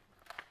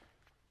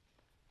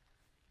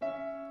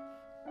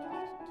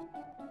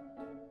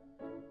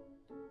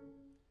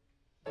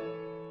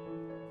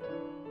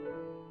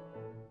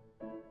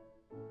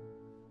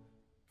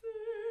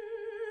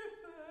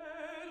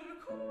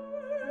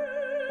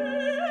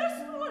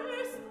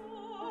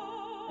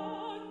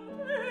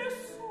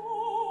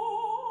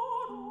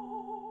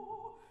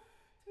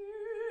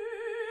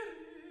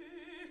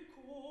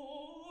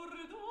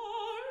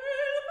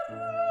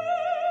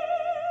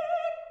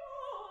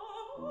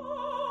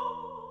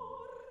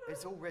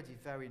 It's already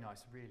very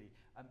nice, really.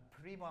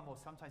 Primo amor,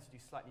 sometimes you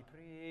do slightly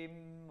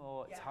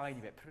primo, tiny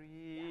bit.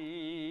 Primo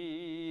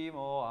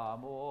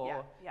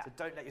amor. Yeah. So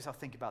don't let yourself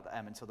think about the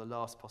M until the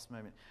last post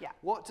moment. Yeah.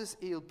 What does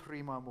il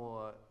primo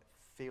amor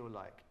feel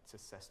like to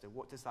Sesto?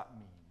 What does that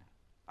mean?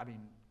 I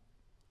mean,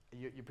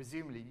 you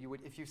presumably, you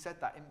would, if you said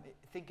that,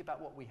 think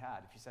about what we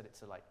had. If you said it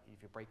to, like,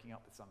 if you're breaking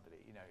up with somebody,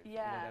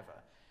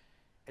 whatever.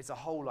 It's a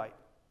whole, like,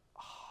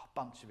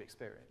 bunch of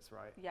experience,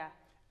 right? Yeah.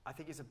 I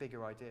think it's a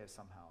bigger idea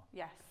somehow.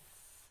 Yes.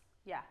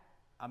 Yeah.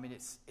 I mean,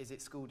 is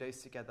it school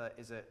days together?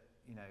 Is it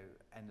you know,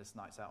 endless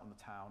nights out on the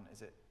town?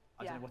 Is it?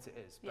 I Yeah. don't know what it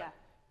is. But Yeah.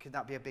 could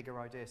that be a bigger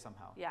idea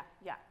somehow? Yeah,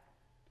 yeah.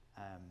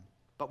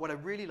 But what I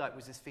really liked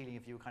was this feeling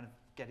of you kind of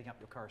getting up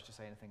your courage to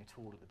say anything at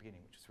all at the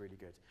beginning, which was really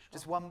good. Sure.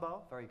 Just one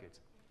bar, very good.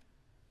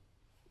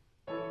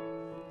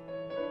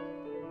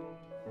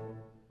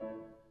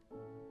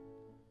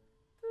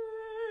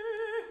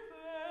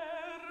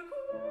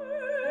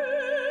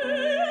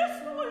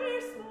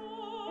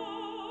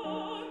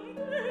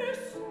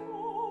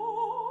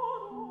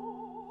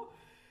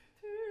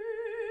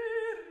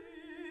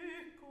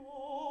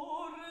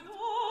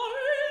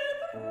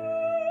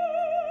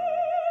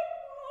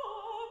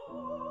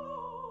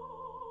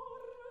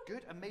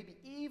 Good, and maybe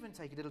even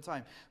take a little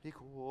time.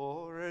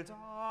 Ricorda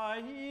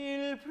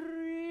il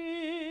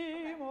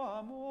primo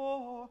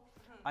amor.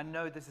 I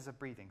know this is a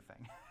breathing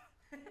thing,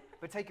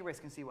 but take a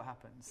risk and see what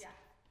happens.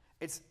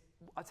 Yeah.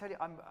 I tell you,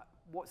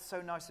 what's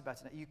so nice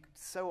about it, you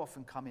so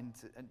often come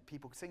into, and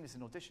people sing this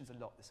in auditions a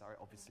lot, this aria,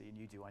 obviously, and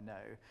you do, I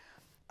know.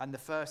 And the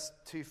first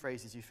two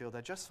phrases you feel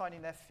they're just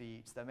finding their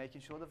feet, they're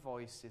making sure the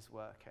voice is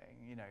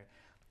working, you know,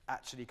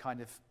 actually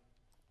kind of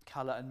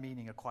colour and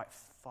meaning are quite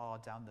far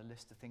down the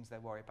list of things they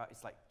worry about.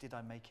 It's like, did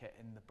I make it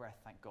in the breath?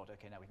 Thank God.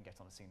 Okay, now we can get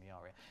on and sing the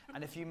aria.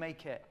 And if you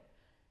make it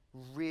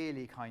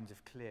really kind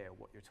of clear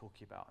what you're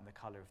talking about and the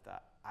colour of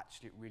that,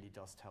 actually it really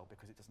does tell,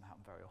 because it doesn't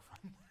happen very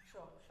often.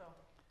 Sure, sure.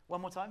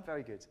 One more time,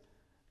 very good.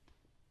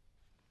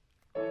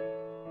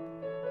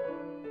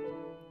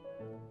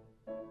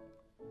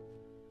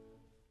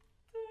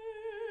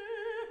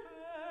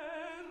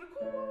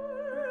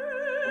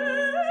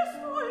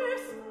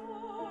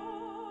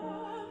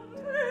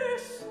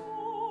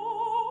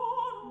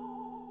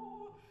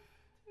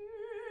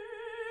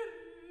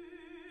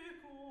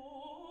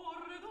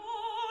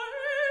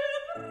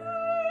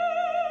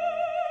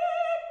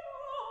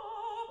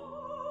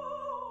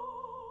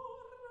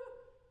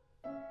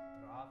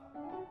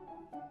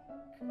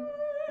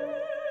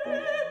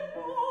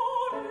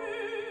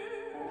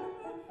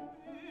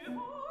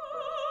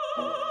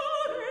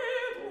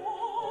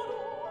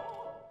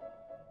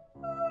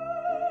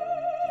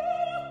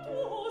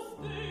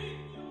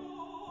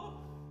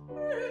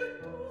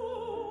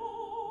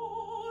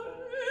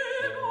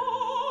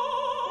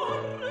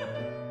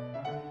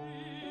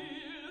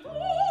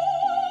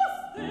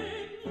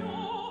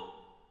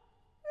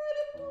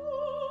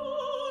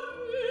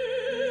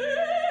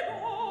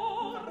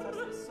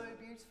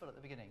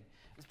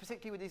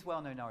 Particularly with these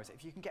well-known arias,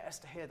 if you can get us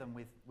to hear them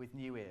with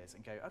new ears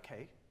and go,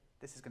 okay,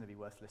 this is going to be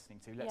worth listening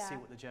to, let's see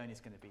what the journey is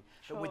going to be.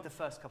 Sure. But with the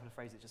first couple of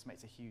phrases, it just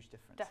makes a huge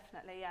difference.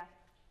 Definitely, yeah.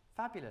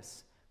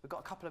 Fabulous. We've got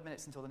a couple of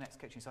minutes until the next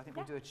coaching, so I think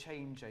we'll do a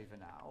changeover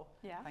now.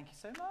 Yeah. Thank you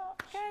so much.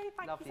 Okay,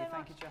 thank Lovely. you so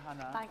much. Thank you,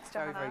 Johanna. Thanks,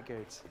 Johanna. Very,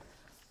 very good.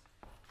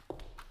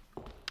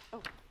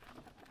 Oh.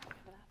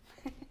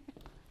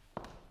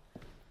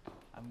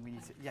 And we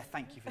need to, yeah,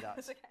 thank you for that.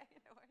 It's okay.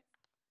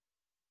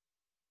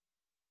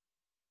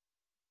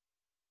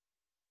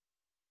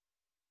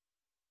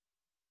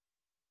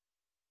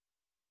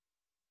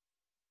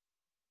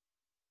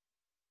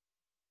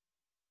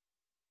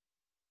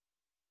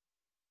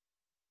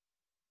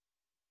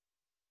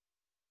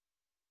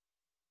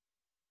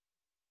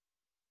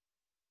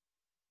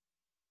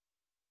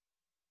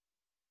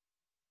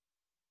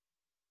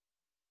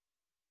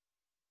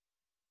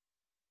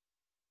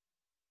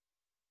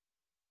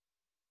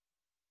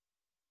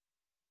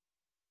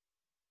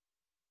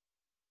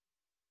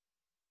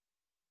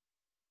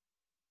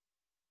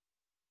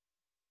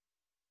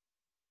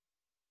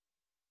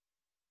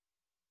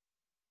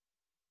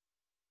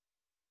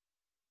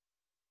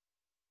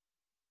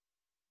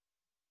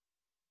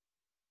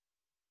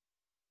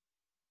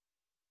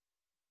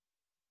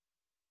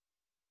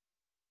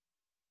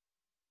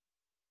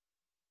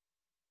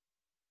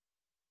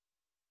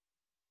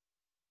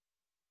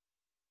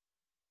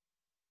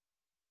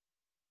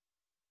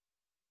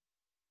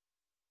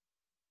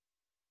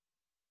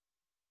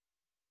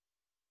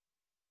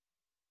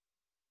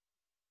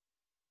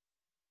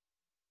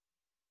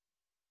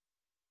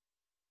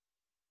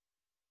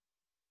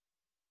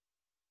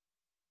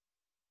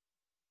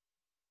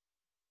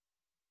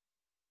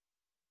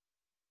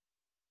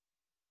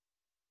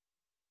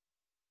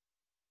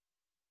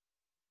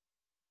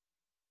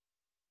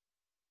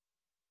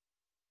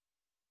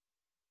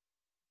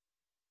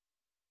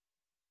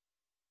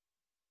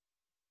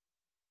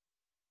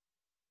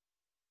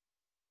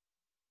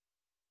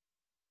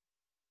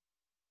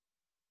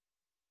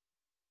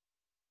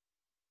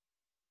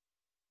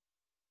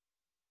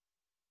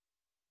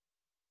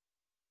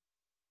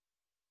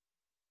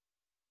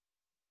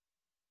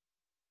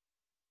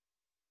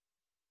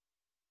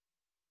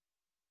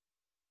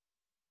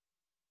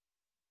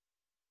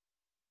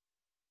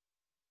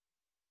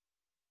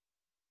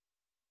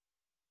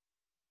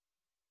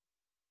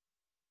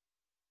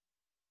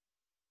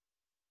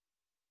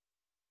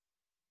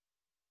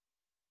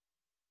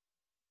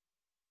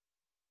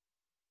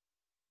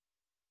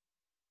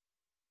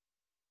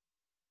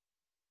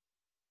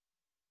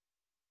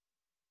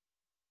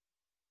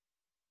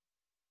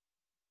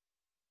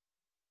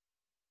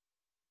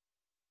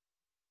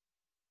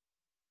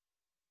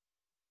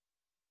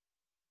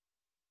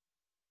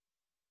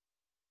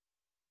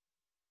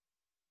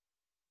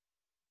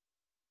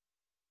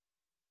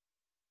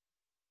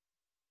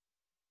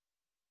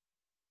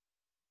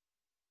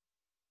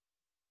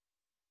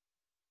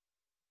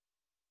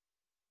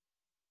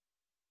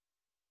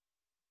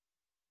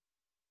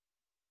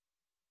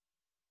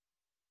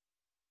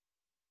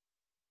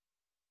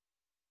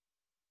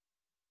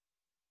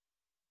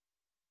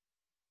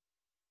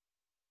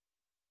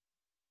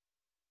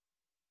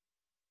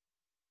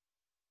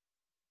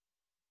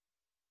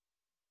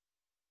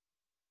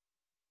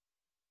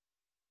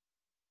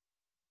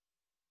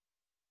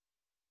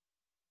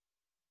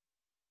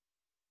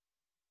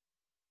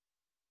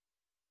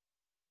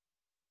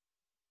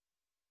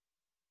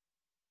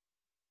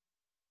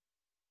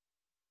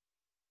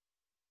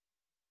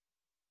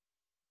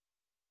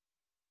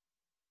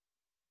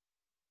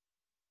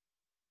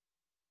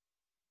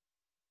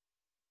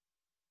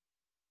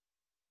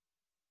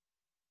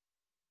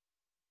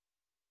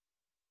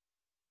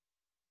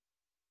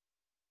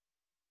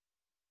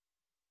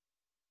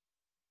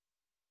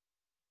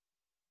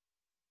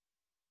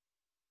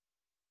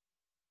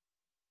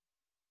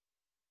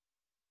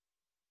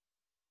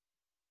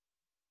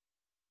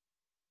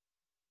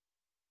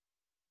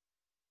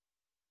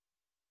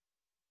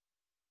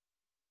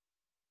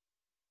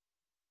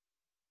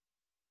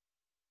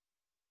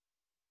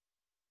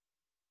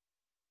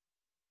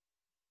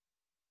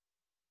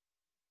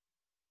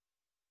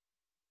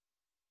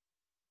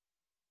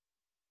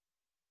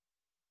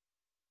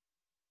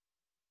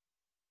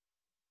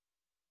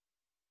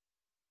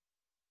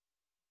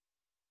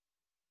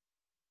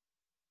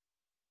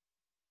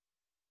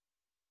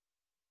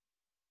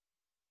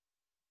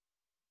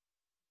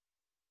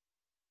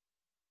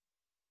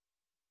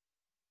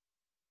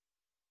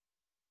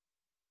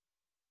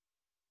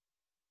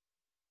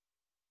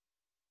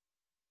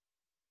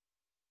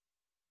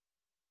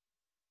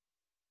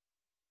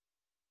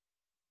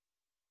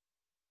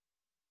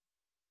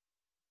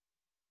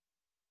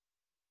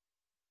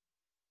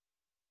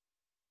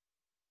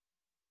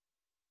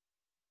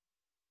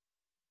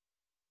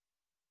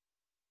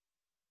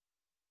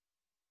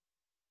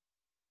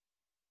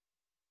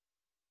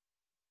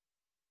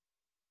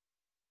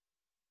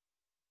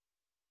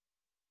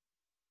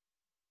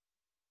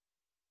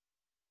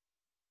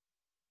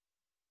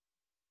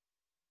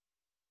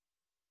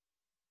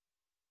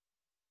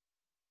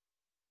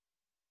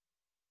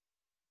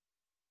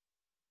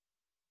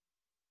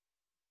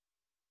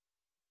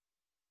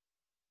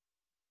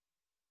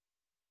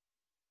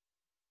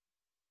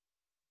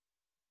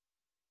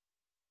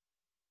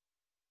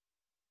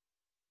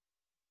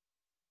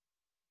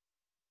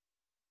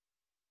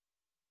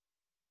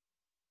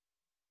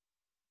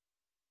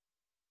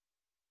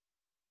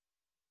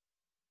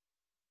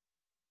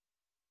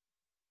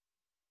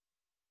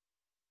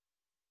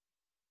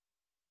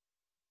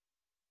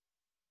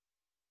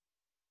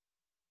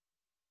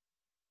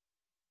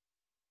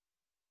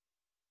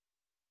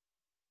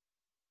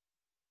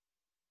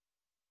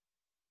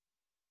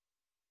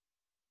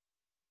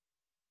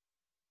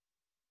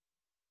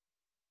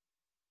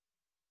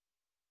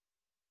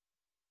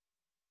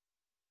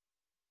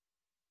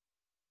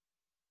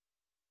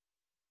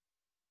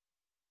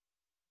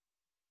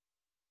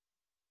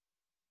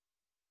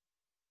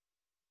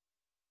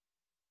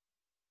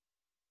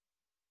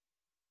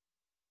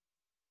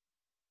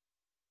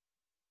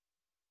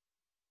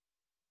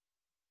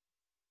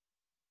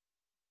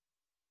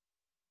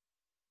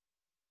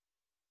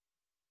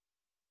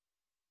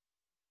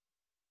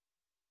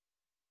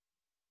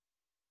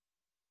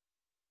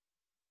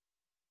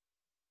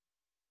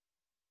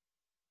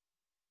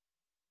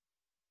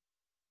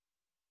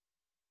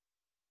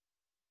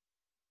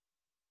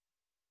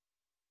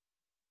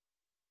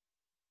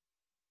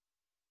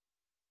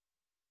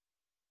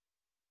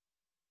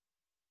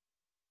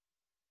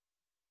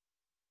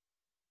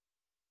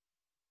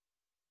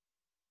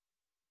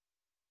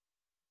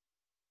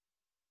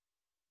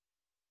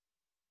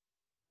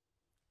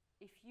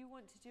 if you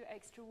want to do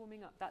extra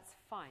warming up, that's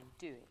fine,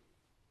 do it.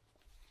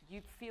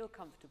 You feel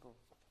comfortable.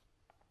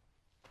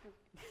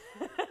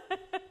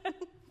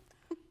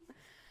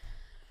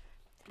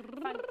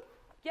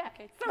 Yeah,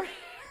 okay, sorry.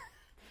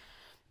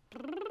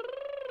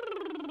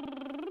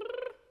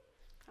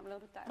 I'm a little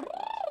bit tired.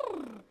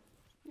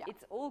 Yeah.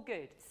 It's all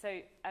good.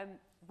 So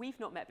we've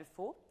not met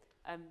before.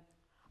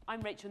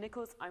 I'm Rachel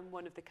Nicholls. I'm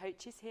one of the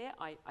coaches here.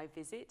 I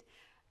visit.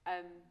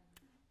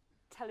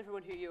 Tell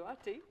everyone who you are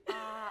too.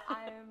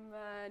 I'm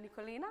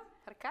Nicolina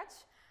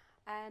Herkac,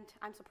 and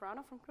I'm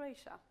soprano from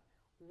Croatia.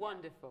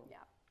 Wonderful. Yeah.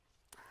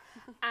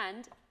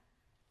 And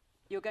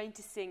you're going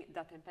to sing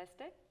Da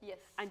Tempeste. Yes.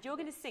 And you're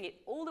going to sing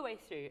it all the way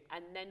through,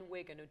 and then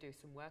we're going to do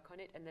some work on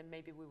it, and then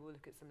maybe we will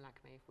look at some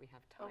Lakme if we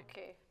have time.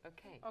 Okay.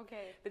 Okay.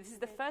 Okay. But this is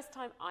the first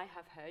time I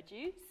have heard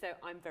you, so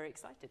I'm very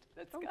excited.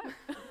 Let's go.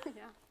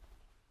 Yeah.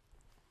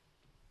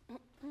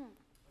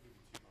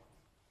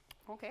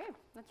 Okay,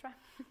 let's try.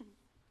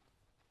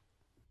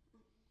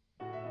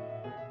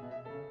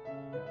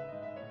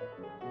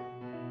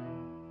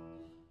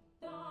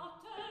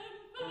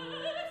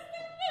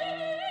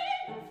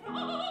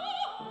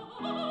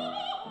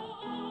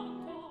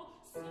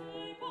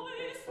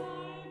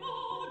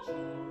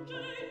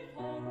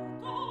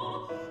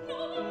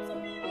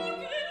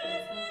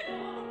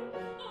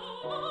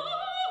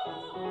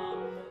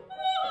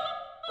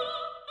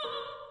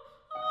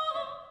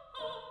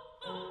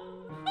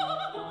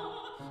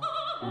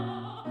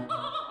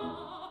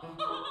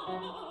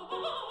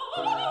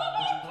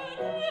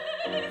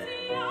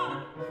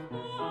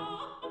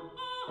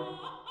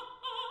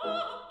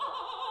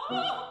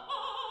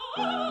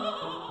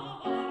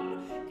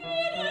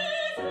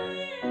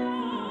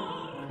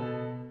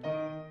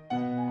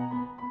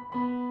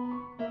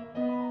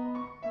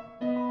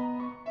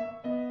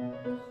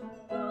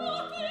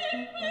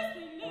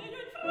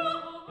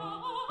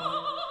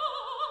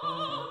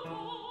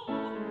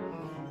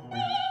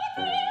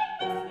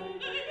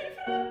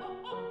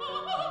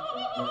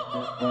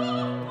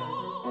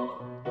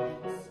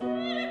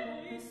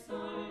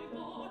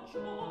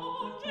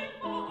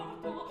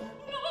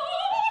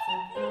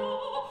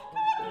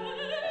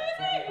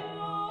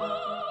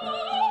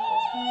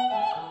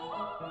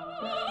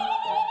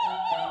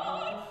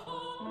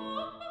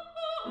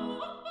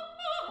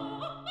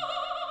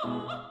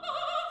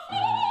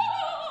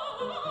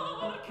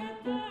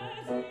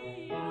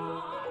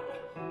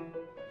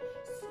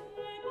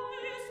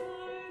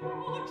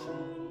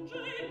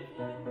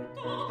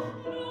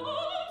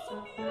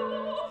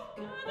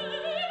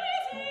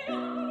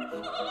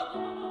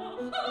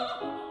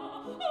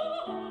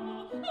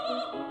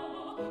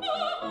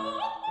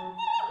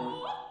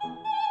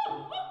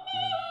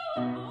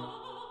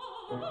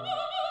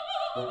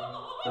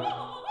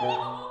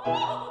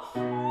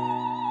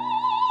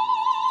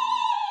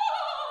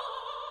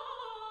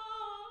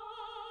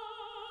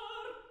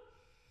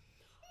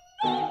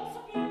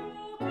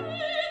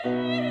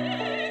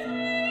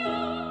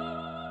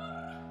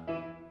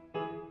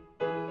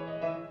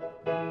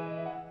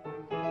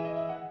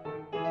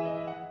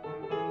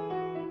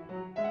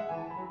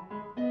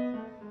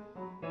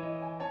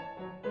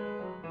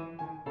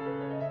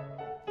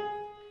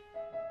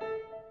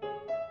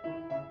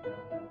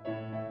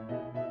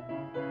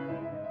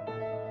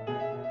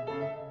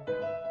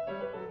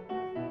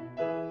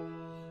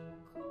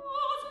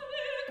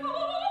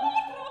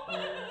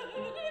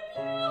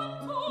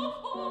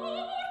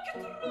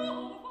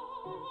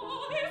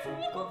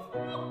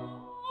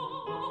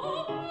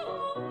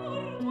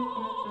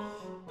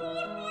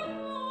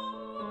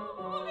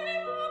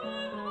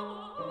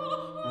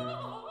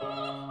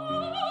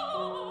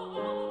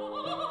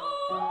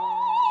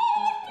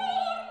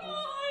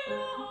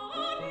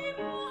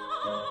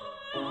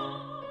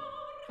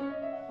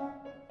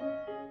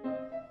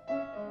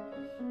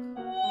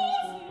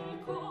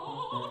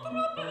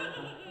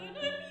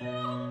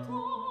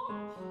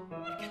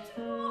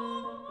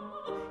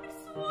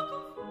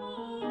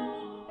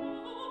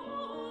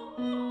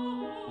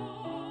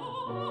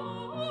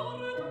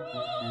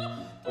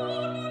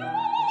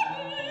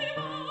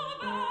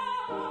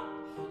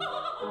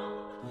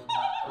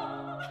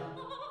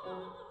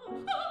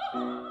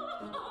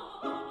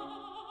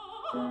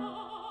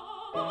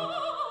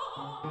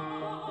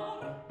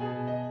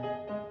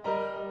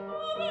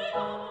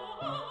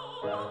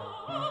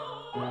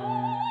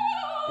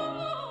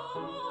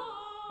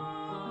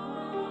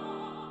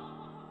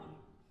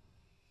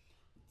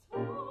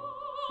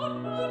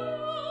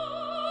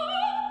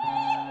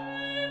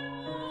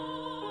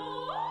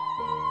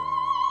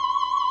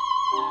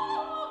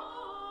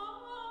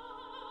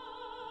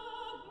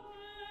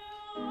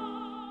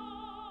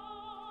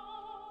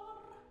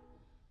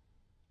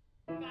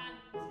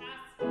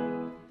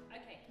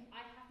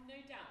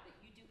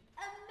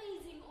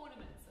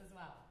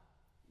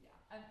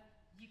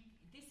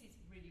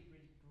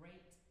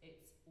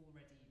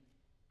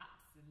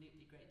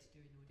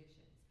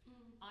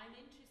 I'm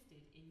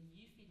interested in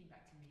you feeding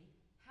back to me,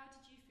 how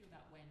did you feel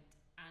that went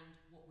and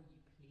what were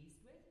you pleased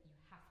with? You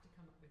have to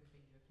come up with a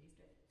thing you were pleased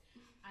with.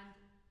 And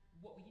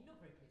what were you not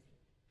very pleased with?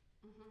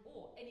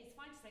 And it's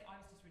fine to say, I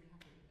was just really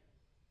happy with it.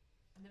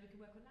 And then we can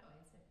work on that way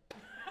instead.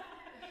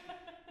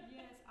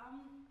 Yes,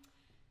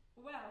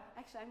 well,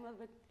 actually, I'm a little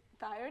bit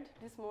tired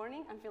this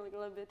morning. I'm feeling a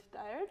little bit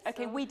tired.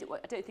 Okay, so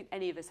I don't think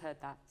any of us heard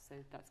that, so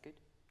that's good.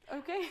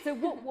 Okay. So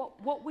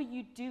what were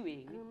you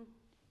doing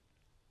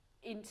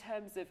in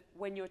terms of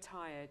when you're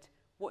tired?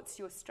 What's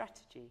your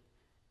strategy?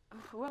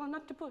 Well,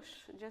 not to push,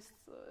 just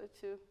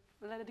to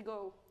let it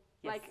go.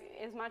 Yes. Like,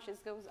 as much as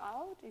goes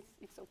out,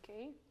 it's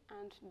okay.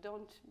 And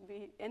don't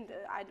be,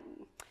 I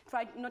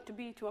try not to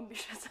be too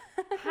ambitious.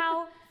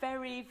 How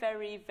very,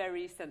 very,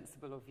 very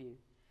sensible of you.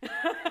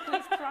 At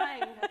least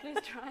trying,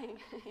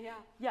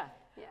 yeah. Yeah.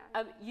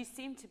 Yeah. You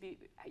seem to be,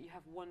 you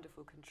have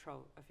wonderful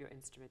control of your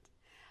instrument.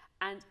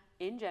 And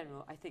in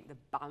general, I think the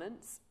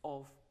balance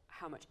of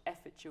how much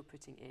effort you're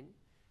putting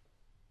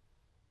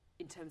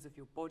in terms of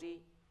your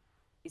body,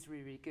 is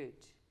really, really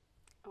good.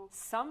 Oh.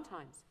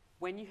 Sometimes,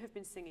 when you have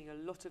been singing a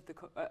lot of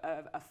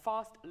a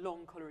fast,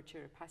 long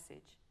coloratura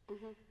passage,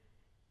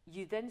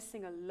 you then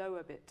sing a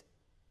lower bit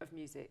of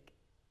music,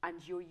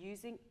 and you're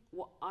using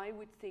what I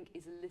would think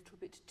is a little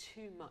bit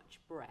too much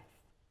breath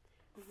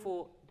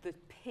for the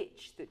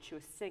pitch that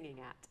you're singing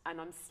at. And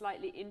I'm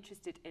slightly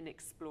interested in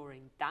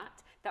exploring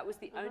that. That was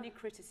the only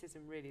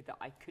criticism, really, that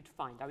I could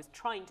find. I was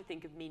trying to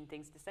think of mean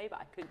things to say, but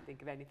I couldn't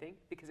think of anything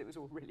because it was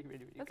all really,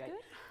 really, really That's good.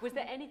 Good. Was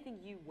there anything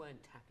you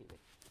weren't happy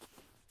with?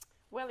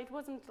 Well, it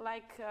wasn't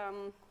like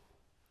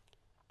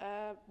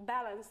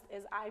balanced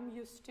as I'm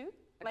used to.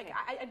 Okay. Like,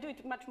 I do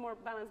it much more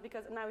balanced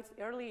because now it's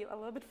early a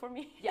little bit for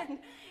me. Yeah.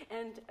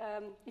 and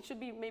it should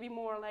be maybe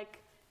more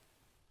like,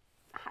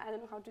 I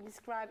don't know how to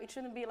describe. It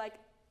shouldn't be like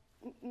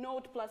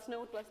note plus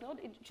note plus note.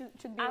 It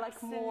should be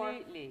like more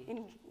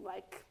in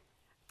like.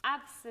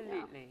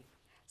 Absolutely. Yeah.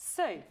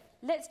 So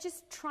let's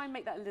just try and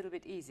make that a little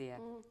bit easier.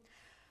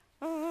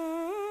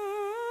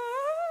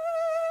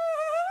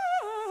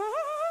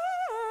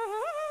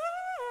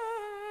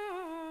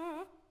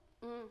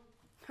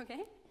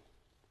 Okay.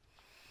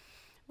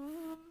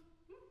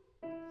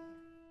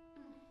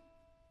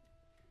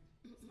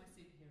 It's my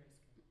superhero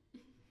skill.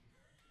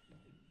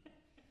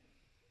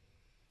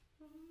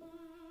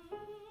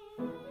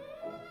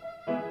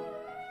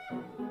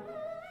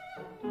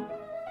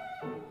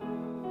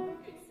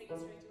 Good, sing it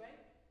straight away.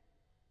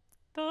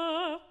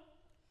 Da.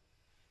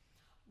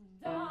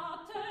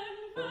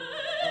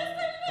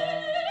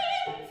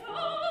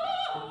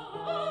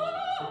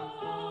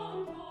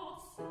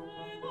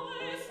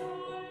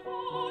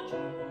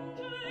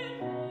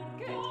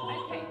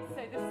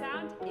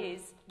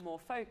 More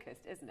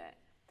focused, isn't it?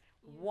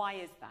 Why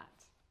is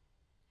that?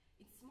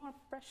 It's more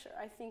pressure.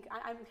 I think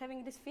I'm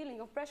having this feeling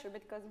of pressure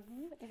because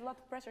there's a lot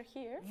of pressure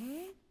here.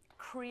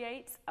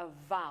 Creates a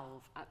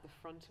valve at the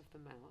front of the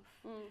mouth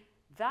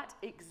that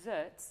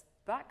exerts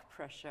back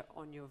pressure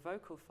on your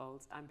vocal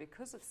folds, and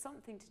because of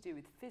something to do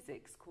with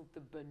physics called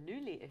the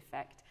Bernoulli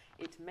effect,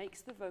 it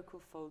makes the vocal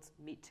folds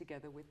meet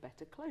together with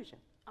better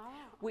closure,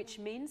 which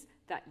means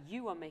that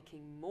you are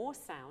making more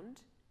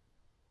sound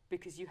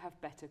because you have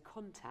better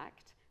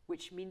contact,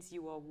 which means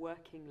you are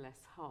working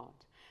less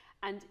hard.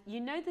 And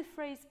you know the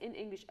phrase in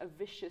English, a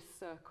vicious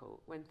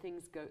circle, when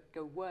things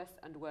go worse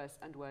and worse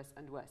and worse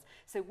and worse.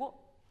 So what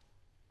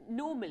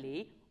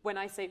normally, when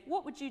I say,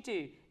 what would you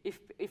do if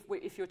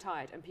you're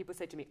tired? And people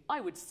say to me, I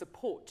would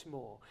support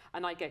more.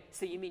 And I go,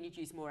 so you mean you'd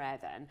use more air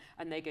then?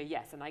 And they go,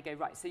 yes. And I go,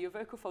 right, so your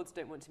vocal folds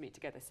don't want to meet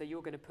together, so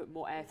you're going to put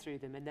more air through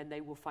them, and then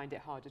they will find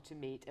it harder to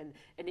meet, and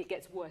it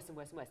gets worse and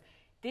worse and worse.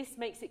 This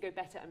makes it go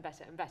better and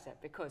better and better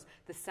because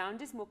the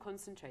sound is more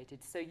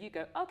concentrated. So you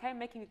go, okay, I'm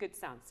making a good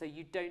sound. So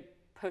you don't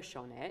push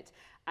on it.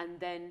 And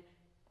then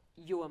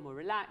you are more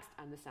relaxed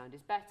and the sound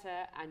is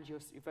better and your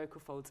vocal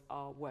folds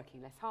are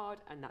working less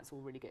hard, and that's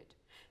all really good.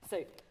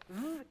 So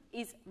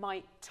is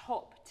my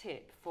top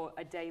tip for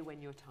a day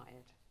when you're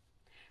tired,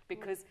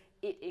 because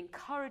it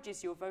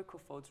encourages your vocal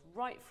folds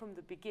right from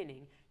the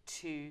beginning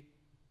to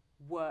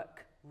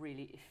work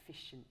really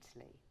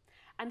efficiently.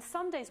 And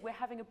some days we're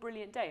having a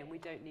brilliant day and we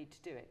don't need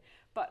to do it.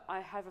 But I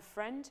have a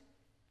friend,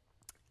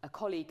 a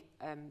colleague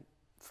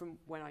from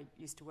when I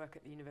used to work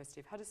at the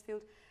University of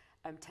Huddersfield,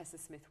 Tessa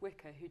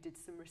Smith-Wicker, who did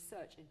some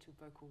research into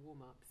vocal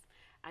warm-ups.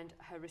 And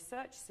her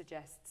research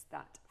suggests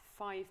that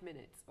 5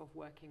 minutes of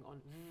working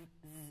on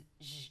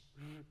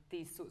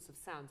these sorts of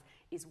sounds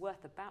is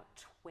worth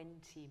about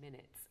 20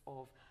 minutes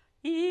of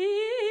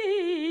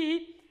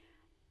in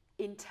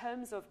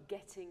terms of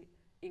getting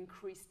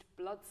increased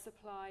blood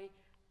supply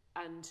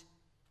and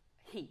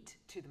heat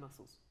to the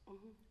muscles.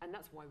 And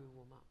that's why we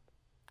warm up.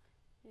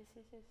 Yes,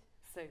 yes, yes.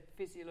 So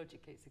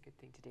physiologically it's a good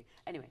thing to do.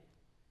 Anyway,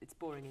 it's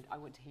boring and I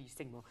want to hear you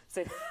sing more.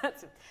 So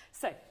that's it.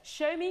 So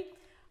show me.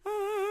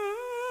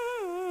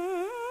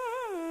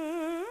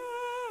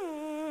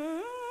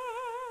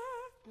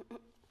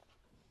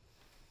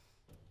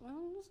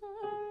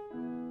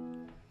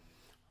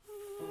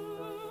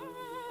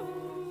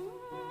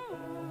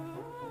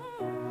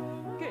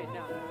 Good,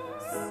 now.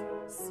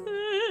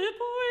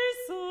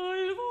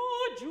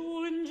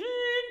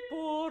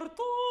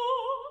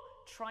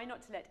 Try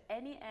not to let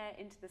any air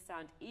into the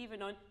sound,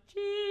 even on G,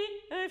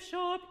 F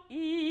sharp,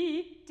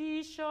 E,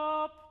 D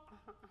sharp.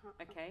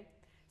 Okay?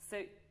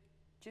 So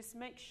just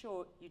make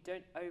sure you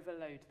don't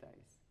overload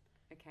those.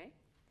 Okay?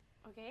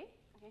 Okay.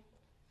 Okay.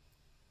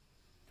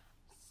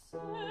 Good. There's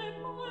one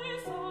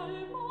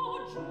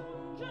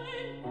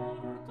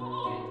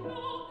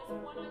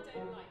I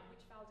don't like.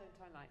 Which vowel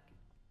don't I like?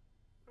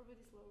 Probably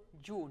slower.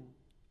 June.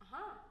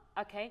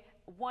 Uh-huh. Okay?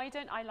 Why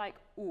don't I like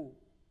oo?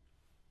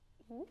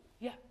 Ooh?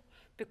 Yeah,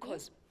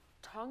 because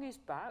tongue is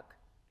back,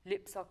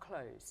 lips are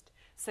closed.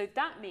 So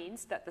that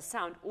means that the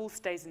sound all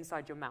stays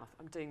inside your mouth.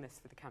 I'm doing this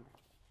for the camera.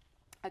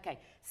 Okay,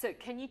 so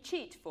can you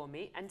cheat for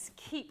me and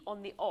keep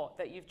on the O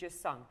that you've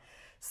just sung?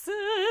 Se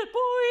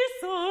poi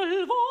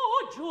salvo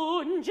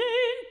giunge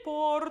in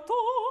porto.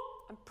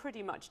 I'm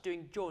pretty much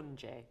doing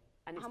giunge.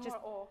 And it's just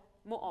more O.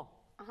 More O.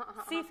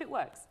 See if it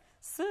works.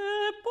 Se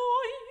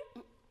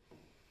poi...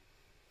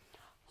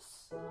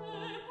 Se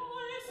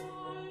poi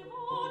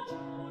salvo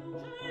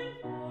giunge in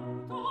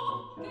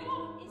porto.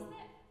 Good. Is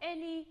there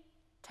any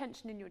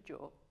tension in your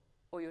jaw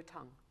or your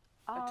tongue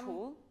at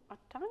all? A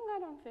tongue, I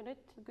don't feel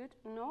it. Good.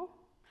 No.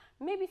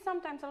 Maybe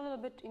sometimes a little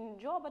bit in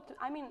jaw, but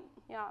I mean,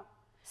 yeah.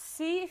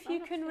 See if you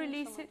can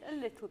release it a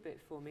little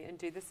bit for me and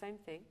do the same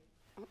thing.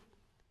 Good.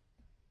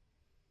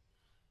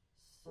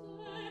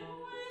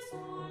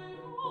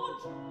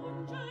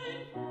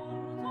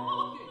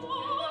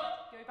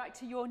 Go back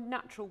to your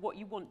natural, what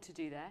you want to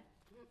do there.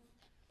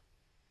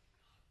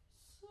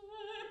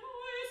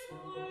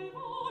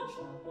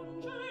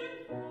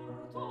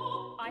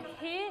 I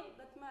hear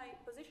that my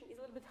position is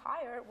a little bit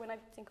higher when I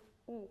think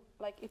ooh,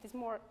 like it is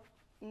more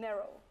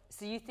narrow.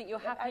 So you think you're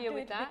happier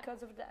with that? I do it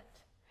because of that.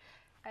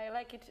 I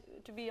like it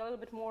to be a little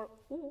bit more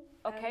ooh.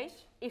 Okay,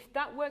 if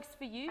that works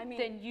for you,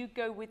 then you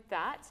go with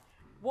that.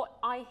 What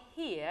I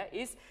hear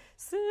is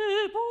se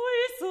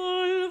poi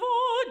salvo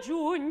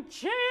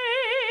giunge,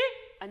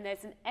 and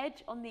there's an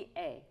edge on the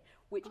E,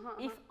 which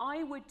if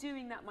I were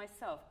doing that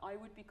myself, I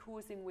would be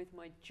causing with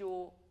my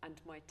jaw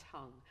and my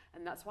tongue.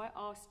 And that's why I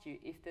asked you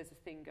if there's a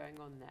thing going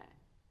on there.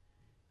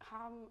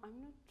 I'm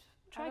not...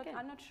 Try again.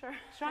 I'm not sure.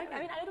 Try again. I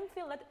mean, I don't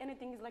feel that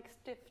anything is like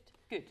stiffed.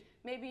 Good.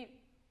 Maybe,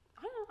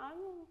 I don't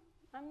know,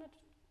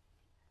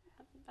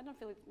 I don't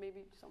feel it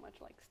maybe so much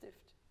like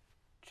stiffed.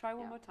 Try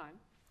one more time.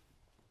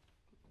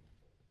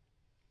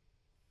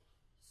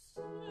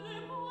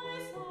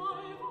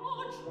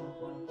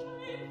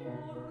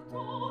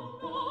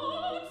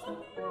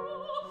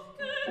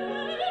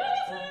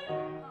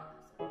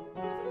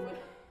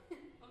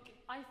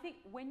 I think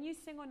when you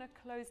sing on a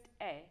closed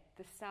E,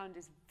 the sound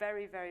is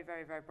very, very,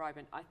 very, very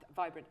vibrant. I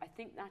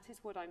think that is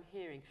what I'm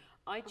hearing.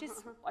 I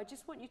just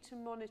want you to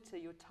monitor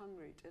your tongue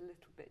root a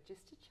little bit,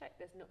 just to check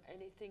there's not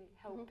anything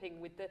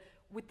helping with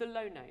the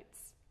low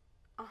notes.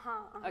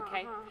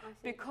 Okay,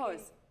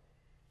 because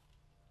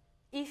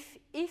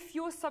if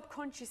you're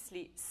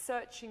subconsciously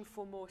searching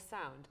for more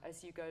sound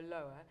as you go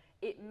lower,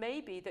 it may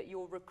be that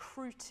you're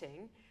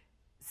recruiting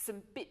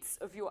some bits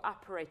of your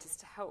apparatus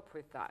to help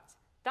with that.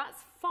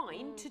 That's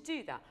fine to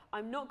do that.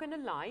 I'm not going to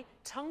lie,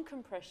 tongue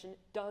compression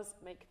does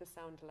make the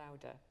sound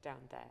louder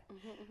down there.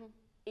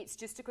 It's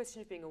just a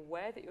question of being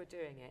aware that you're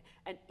doing it.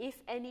 And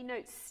if any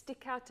notes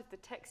stick out of the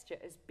texture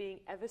as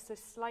being ever so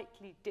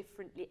slightly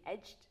differently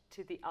edged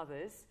to the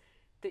others,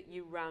 that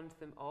you round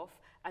them off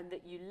and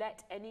that you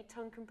let any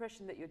tongue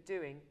compression that you're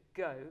doing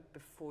go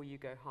before you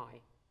go high.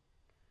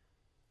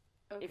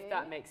 Okay, if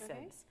that makes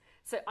sense.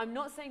 So I'm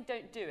not saying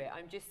don't do it,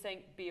 I'm just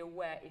saying be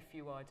aware if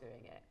you are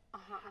doing it.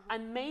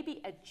 And maybe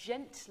a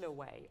gentler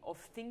way of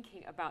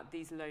thinking about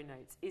these low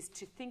notes is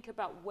to think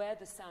about where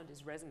the sound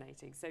is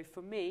resonating. So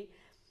for me,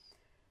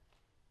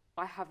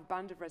 I have a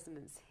band of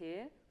resonance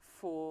here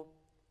for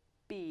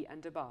B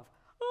and above.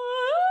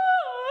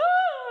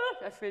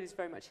 I feel it's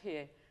very much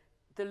here.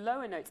 The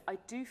lower notes I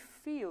do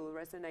feel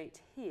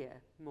resonate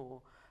here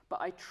more,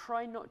 but I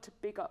try not to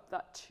big up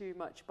that too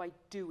much by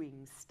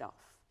doing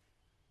stuff.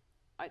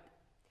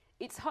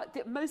 It's hard.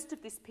 Most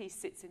of this piece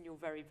sits in your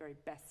very, very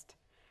best.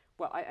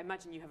 Well, I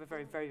imagine you have a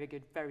very, very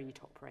good, very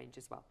top range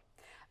as well.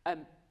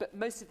 But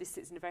most of this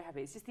sits in a very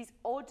happy. It's just these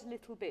odd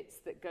little bits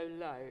that go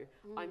low.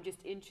 I'm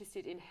just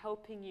interested in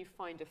helping you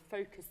find a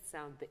focused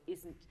sound that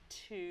isn't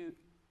too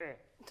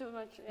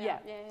much. Yeah.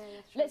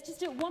 Let's just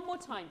do it one more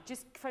time.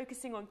 Just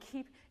focusing on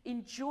keep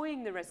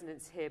enjoying the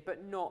resonance here,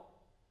 but not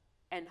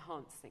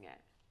enhancing it.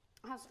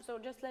 So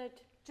just let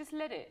it. Just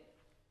let it.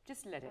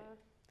 Just let it.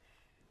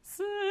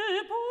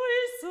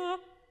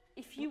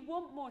 If you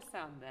want more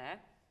sound there,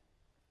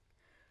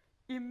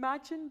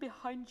 imagine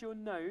behind your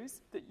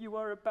nose that you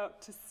are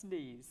about to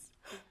sneeze.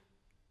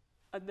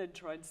 And then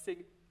try and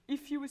sing.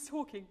 If you were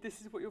talking,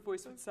 this is what your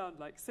voice would sound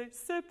like. Say,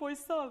 se poi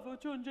salvo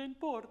giunge in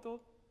porto.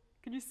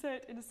 Can you say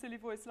it in a silly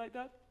voice like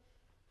that?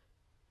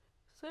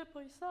 Se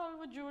poi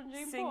salvo giunge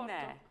in porto. Sing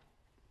there.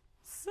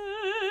 Se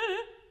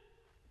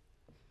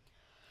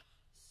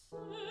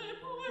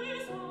poi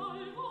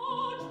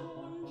salvo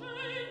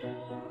giunge in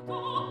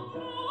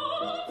porto.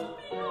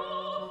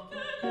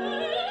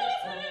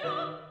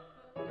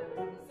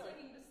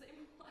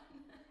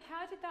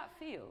 How did that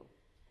feel?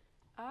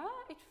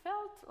 it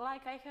felt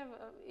like I have,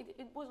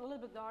 it was a little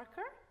bit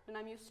darker than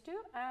I'm used to,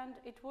 and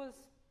it was,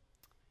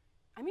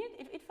 I mean,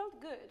 it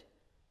felt good.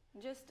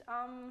 Just,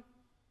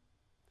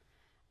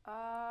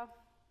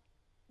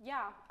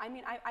 yeah, I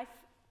mean,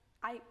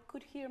 I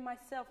could hear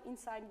myself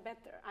inside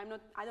better.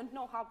 I don't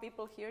know how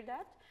people hear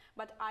that,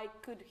 but I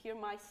could hear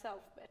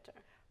myself better.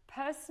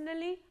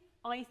 Personally,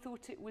 I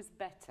thought it was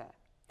better.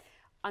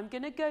 I'm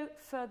going to go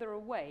further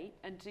away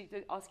and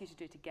ask you to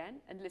do it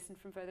again and listen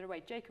from further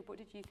away. Jacob, what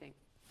did you think?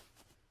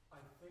 I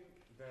think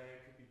there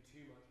could be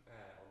too much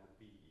air on the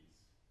B's.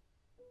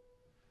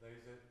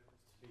 Those are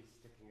to be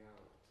sticking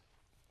out.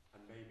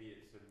 And maybe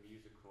it's a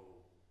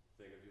musical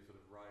thing of you're sort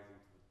of rising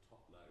to the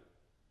top note.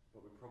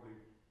 But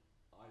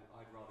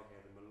I'd rather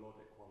hear the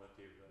melodic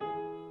quality of the...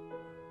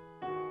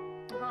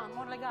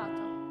 More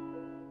legato.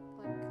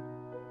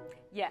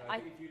 Yeah, so I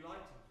think if you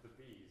lightened the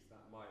B's,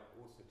 that might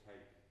also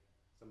take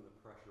some of the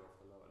pressure off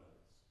the lower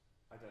notes.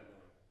 I don't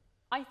know.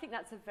 I think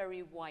that's a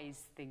very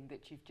wise thing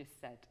that you've just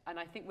said. And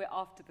I think we're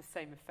after the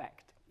same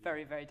effect.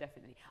 Very, very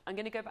definitely. I'm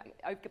going to go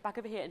back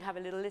over here and have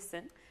a little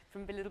listen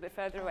from a little bit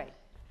further away.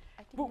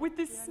 But with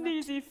this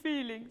sneezy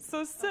feeling,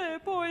 so se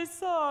poi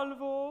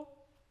salvo.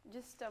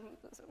 Just,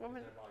 where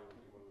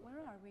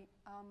are we?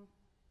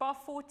 Bar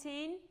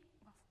 14.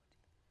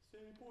 Se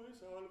poi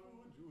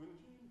salvo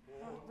giungi in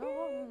porto.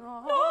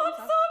 No.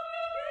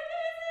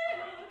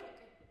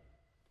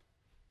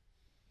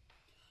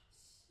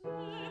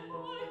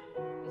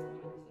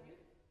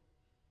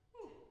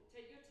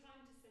 Take your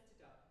time to set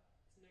it up.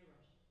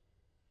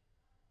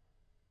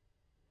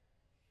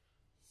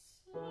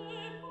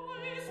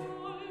 There's no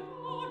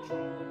rush.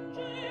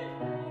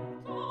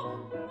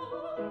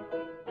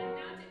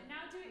 And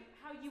now do it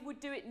how you would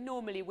do it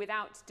normally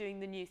without doing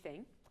the new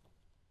thing.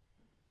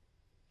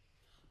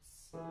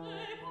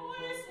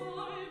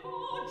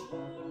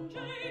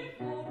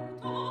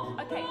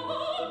 Okay,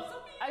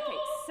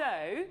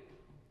 so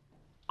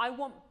I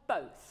want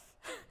both.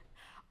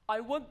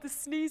 I want the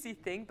sneezy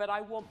thing, but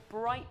I want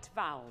bright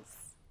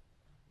vowels.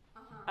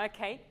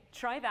 Okay,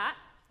 try that.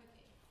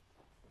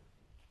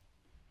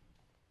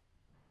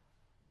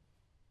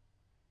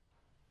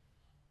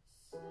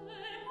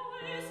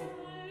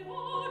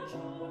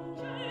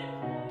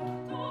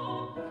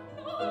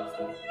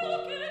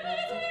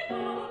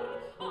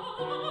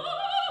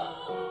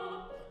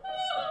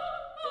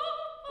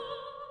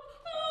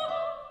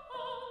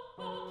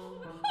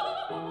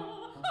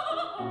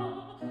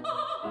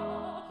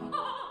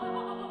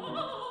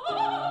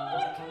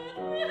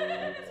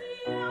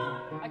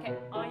 Okay,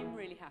 I'm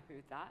really happy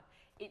with that.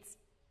 It's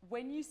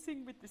when you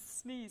sing with the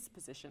sneeze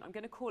position, I'm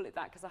going to call it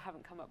that because I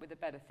haven't come up with a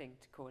better thing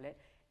to call it.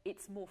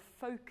 It's more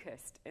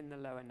focused in the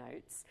lower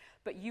notes.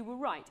 But you were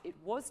right, it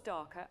was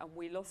darker and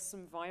we lost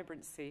some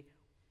vibrancy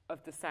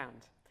of the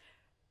sound.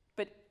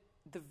 But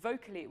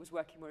vocally it was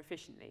working more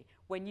efficiently.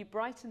 When you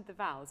brightened the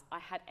vowels, I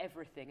had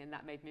everything and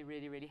that made me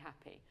really, really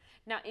happy.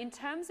 Now, in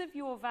terms of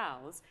your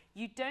vowels,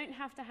 you don't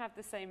have to have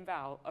the same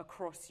vowel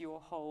across your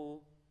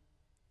whole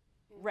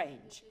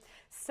range.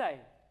 So,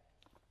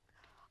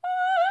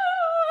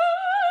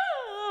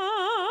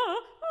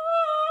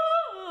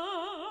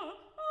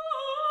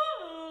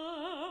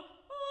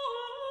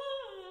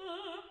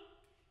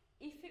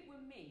 if it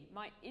were me,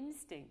 my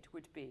instinct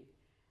would be,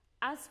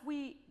 as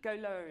we go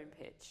lower in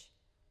pitch,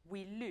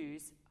 we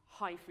lose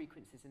high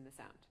frequencies in the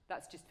sound.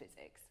 That's just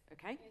physics,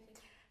 okay?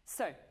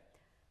 So,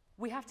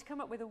 we have to come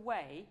up with a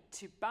way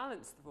to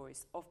balance the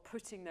voice of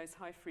putting those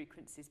high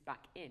frequencies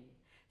back in.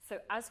 So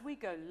as we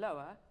go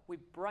lower, we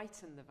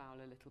brighten the vowel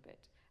a little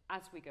bit.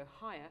 As we go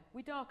higher,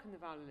 we darken the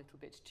vowel a little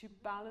bit to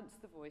balance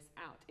the voice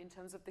out in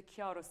terms of the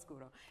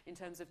chiaroscuro, in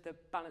terms of the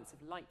balance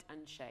of light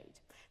and shade.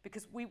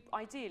 Because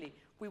ideally,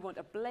 we want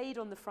a blade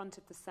on the front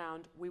of the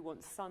sound, we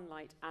want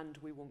sunlight, and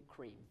we want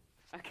cream.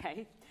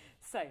 Okay?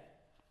 So,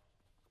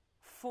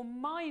 for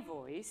my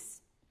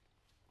voice,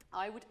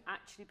 I would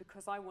actually,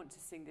 because I want to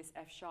sing this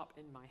F sharp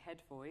in my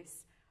head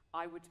voice,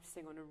 I would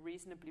sing on a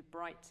reasonably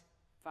bright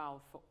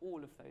vowel for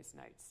all of those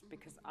notes,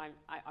 because I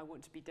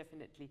want to be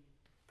definitely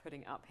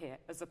putting it up here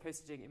as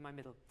opposed to doing it in my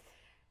middle.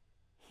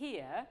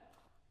 Here,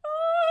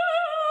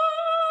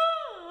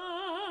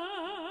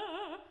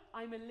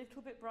 I'm a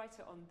little bit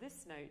brighter on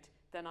this note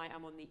than I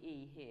am on the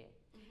E here.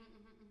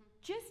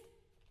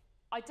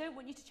 I don't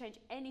want you to change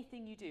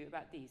anything you do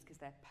about these because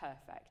they're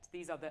perfect.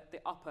 These are the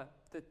upper,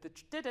 the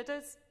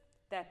da-da-das,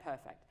 they're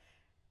perfect.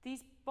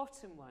 These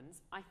bottom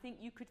ones, I think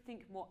you could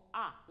think more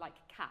like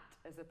cat,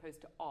 as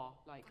opposed to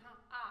like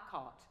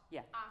cart.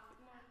 Yeah.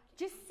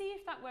 Just see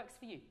if that works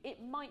for you.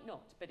 It might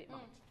not, but it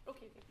might.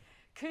 Okay.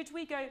 Could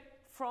we go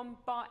from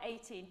bar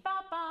 18? Ba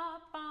ba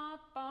ba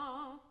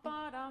ba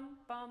ba dum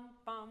bum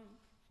bum.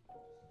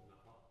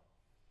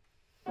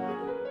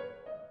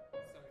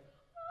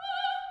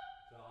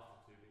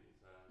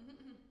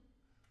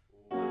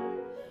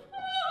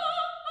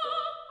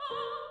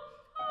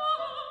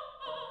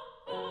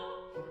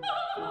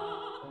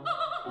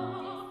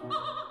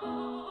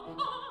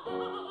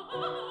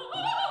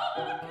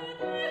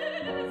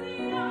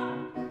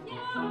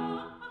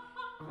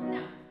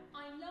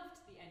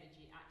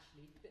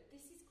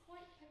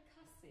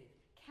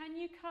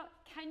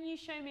 you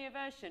show me a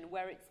version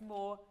where it's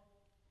more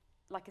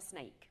like a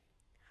snake?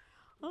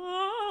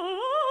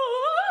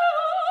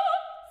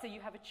 So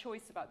you have a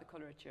choice about the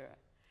coloratura.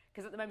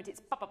 Because at the moment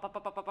it's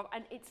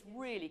and it's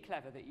really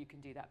clever that you can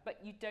do that. But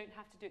you don't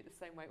have to do it the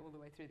same way all the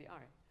way through the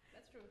aria.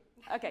 That's true.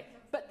 Okay,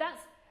 but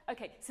that's...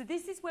 Okay, so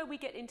this is where we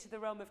get into the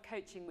realm of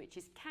coaching, which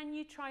is, can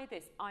you try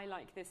this? I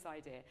like this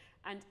idea.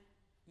 And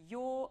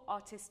your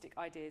artistic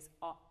ideas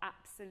are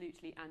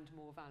absolutely and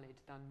more valid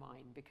than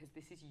mine, because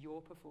this is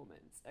your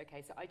performance.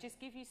 Okay, so I just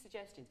give you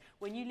suggestions.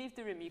 When you leave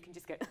the room, you can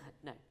just go,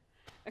 no.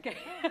 Okay.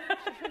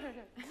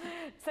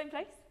 Same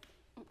place?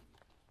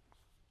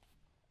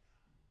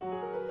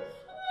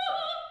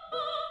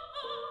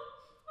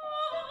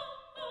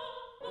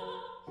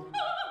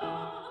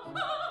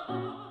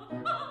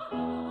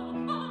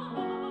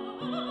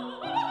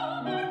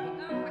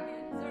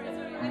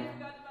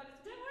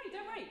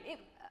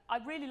 I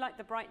really like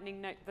the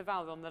brightening note, the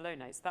vowel on the low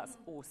notes. That's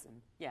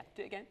awesome. Yeah,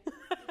 do it again.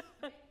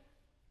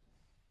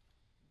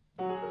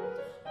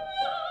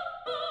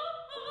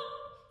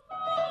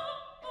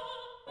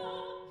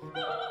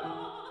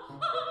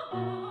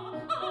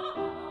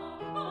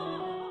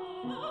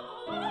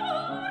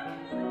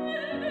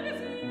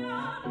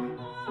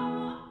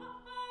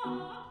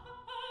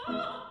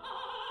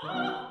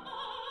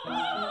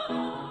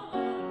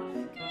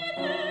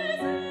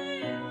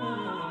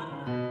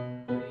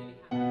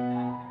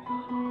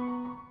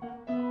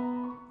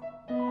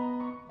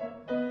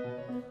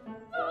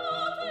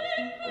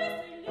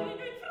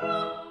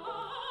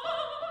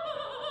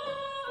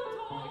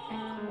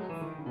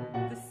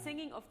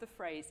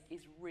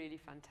 Is really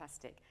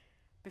fantastic.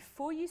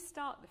 Before you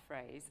start the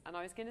phrase, and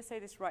I was going to say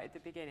this right at the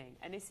beginning,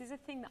 and this is a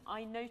thing that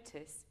I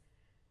notice,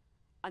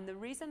 and the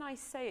reason I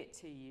say it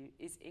to you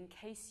is in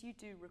case you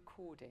do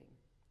recording,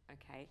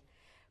 okay?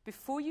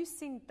 Before you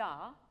sing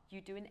da, you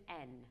do an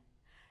N.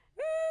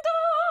 Da!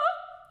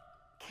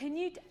 Can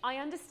you, I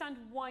understand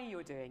why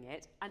you're doing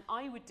it, and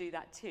I would do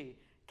that too.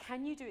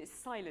 Can you do it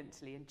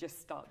silently and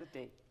just start the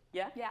D?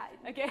 Yeah? Yeah,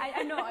 okay.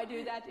 I know I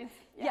do that.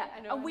 Yeah,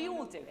 I know, and we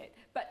all do it,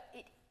 but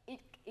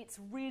it's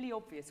really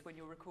obvious when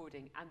you're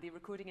recording, and the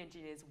recording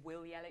engineers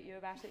will yell at you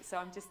about it. So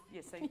I'm just,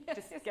 just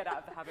get out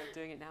of the habit of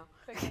doing it now.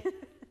 Okay.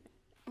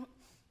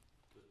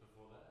 Just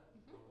before that.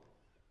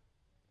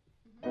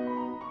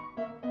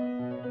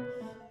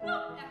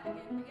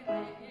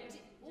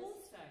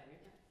 Also,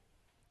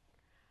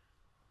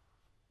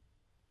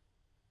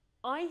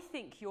 I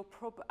think you're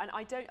probably, and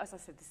I don't, as I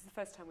said, this is the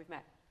first time we've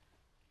met.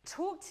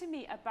 Talk to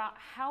me about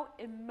how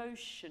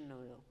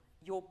emotional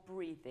your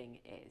breathing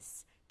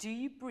is. Do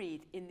you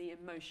breathe in the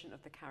emotion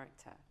of the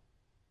character?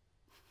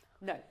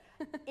 No.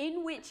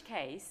 In which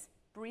case,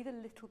 breathe a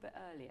little bit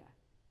earlier.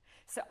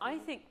 So I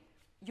think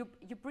your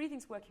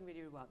breathing's working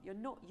really, really well. You're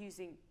not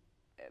using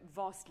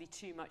vastly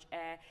too much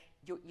air.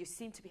 You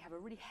seem to have a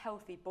really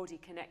healthy body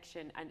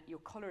connection, and your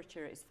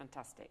coloratura is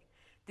fantastic.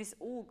 This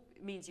all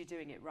means you're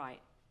doing it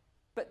right.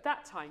 But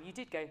that time, you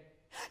did go...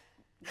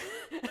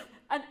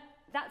 and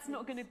that's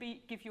not going to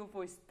give your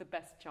voice the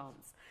best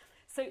chance.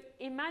 So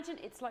imagine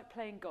it's like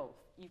playing golf.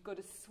 You've got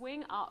to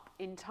swing up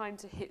in time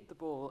to hit the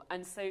ball.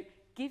 And so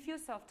give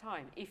yourself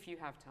time if you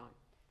have time.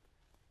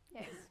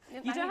 Yes.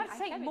 You don't have to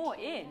take more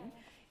in.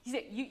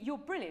 You're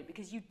brilliant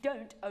because you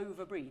don't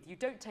overbreathe. You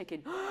don't take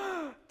in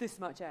this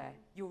much air.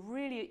 You're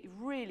really,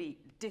 really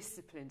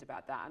disciplined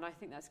about that. And I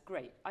think that's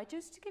great.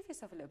 Just give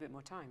yourself a little bit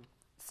more time.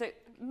 So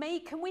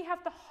can we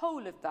have the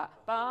whole of that?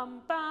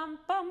 Bum, bum,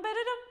 bum,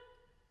 ba-da-dum.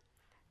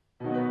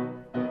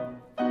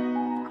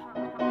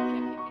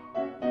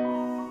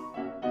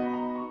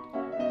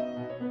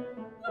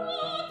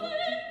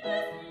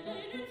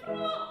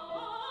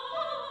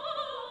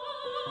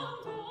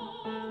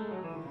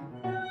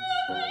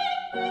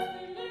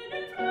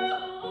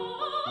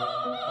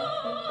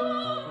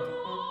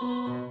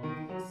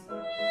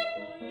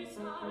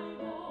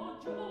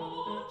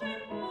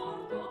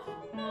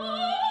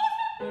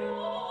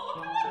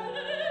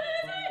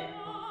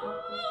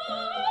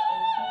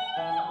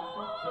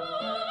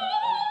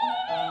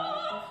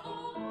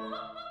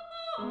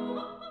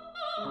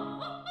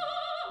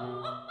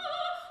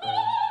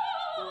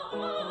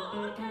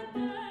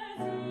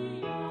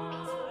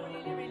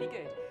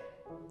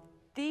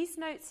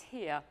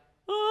 Here,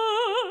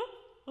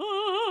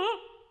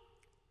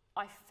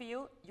 I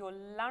feel your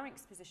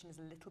larynx position is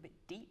a little bit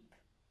deep,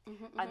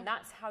 and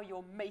that's how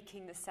you're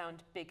making the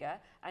sound bigger.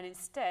 And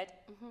instead,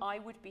 I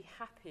would be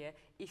happier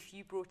if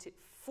you brought it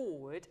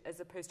forward as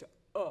opposed to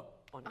on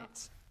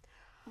it.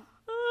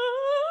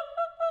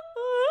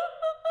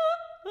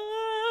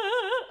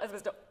 As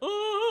opposed to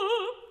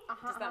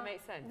Does that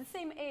make sense? The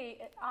same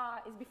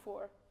is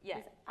before.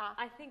 Yeah,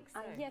 I think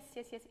so. Yes.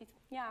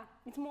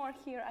 It's more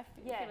here. I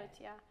feel it.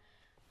 Yeah.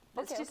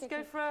 Let's just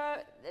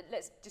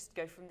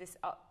go from this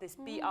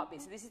B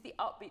upbeat. So this is the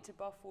upbeat to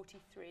bar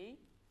 43.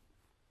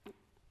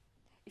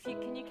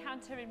 Can you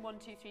counter in 1,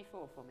 2, 3,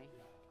 4 for me?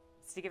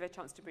 Just to give her a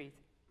chance to breathe.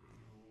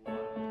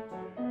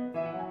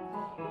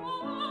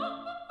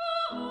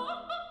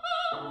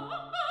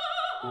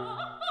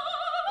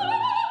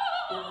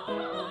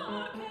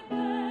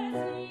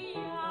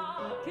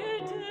 Good.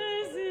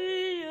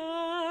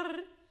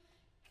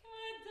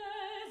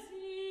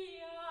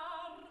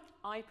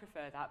 I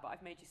prefer that, but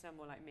I've made you sound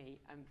more like me,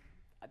 and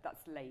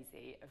that's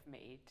lazy of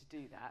me to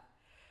do that.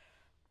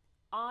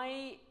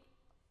 I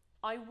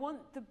want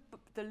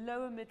the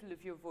lower middle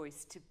of your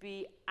voice to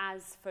be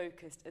as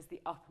focused as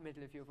the upper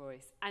middle of your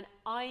voice. And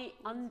I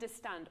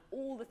understand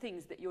all the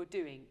things that you're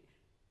doing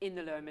in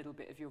the lower middle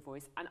bit of your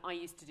voice, and I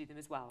used to do them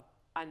as well.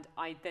 And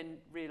I then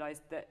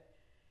realised that,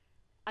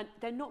 and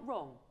they're not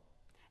wrong.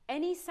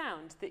 Any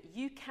sound that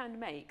you can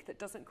make that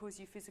doesn't cause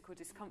you physical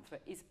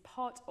discomfort is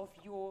part of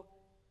your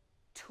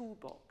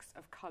toolbox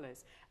of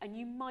colours. And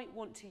you might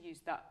want to use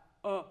that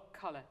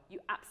colour. You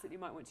absolutely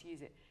might want to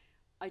use it.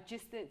 I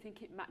just don't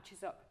think it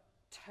matches up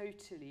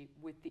totally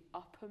with the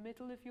upper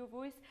middle of your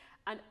voice,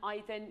 and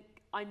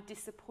I'm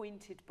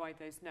disappointed by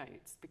those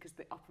notes because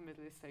the upper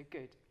middle is so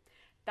good.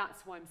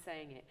 That's why I'm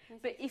saying it.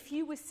 But if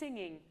you were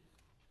singing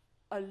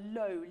a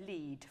low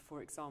lead,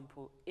 for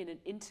example, in an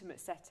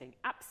intimate setting,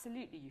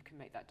 absolutely you can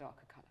make that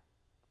darker colour.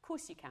 Of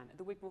course you can, at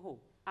the Wigmore Hall,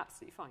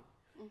 absolutely fine.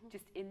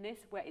 Just in this,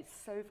 where it's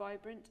so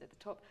vibrant at the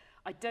top,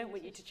 I don't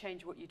want you to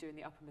change what you do in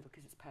the upper middle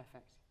because it's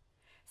perfect.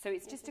 So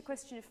it's just a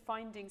question of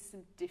finding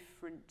some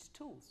different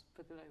tools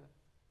for the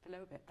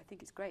lower bit. I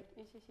think it's great.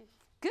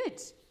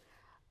 Good.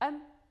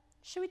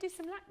 Shall we do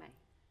some Lakme?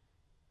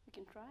 We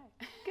can try.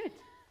 Good.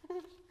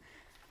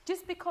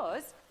 Just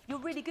because you're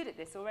really good at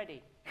this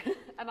already.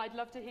 And I'd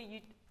love to hear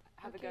you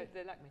have a go at the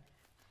Lakme.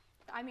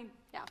 I mean,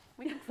 yeah,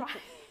 we can try.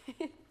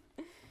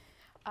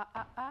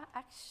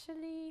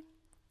 Actually,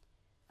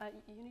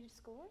 you need a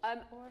score?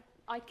 Or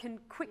I can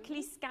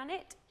quickly scan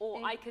it,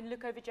 or I can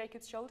look over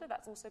Jacob's shoulder.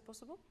 That's also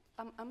possible.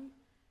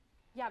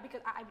 Yeah,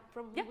 because I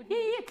probably would.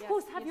 Yeah, of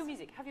course. Have your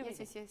music. Have your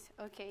music. Yes.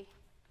 Okay.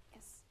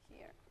 Yes,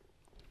 here.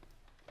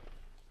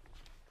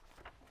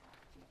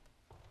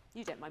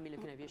 You don't mind me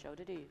looking over your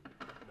shoulder, do you?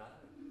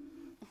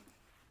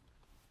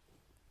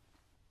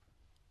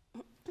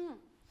 No.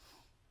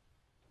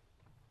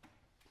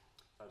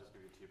 I'll just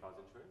give you 2 bars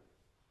intro.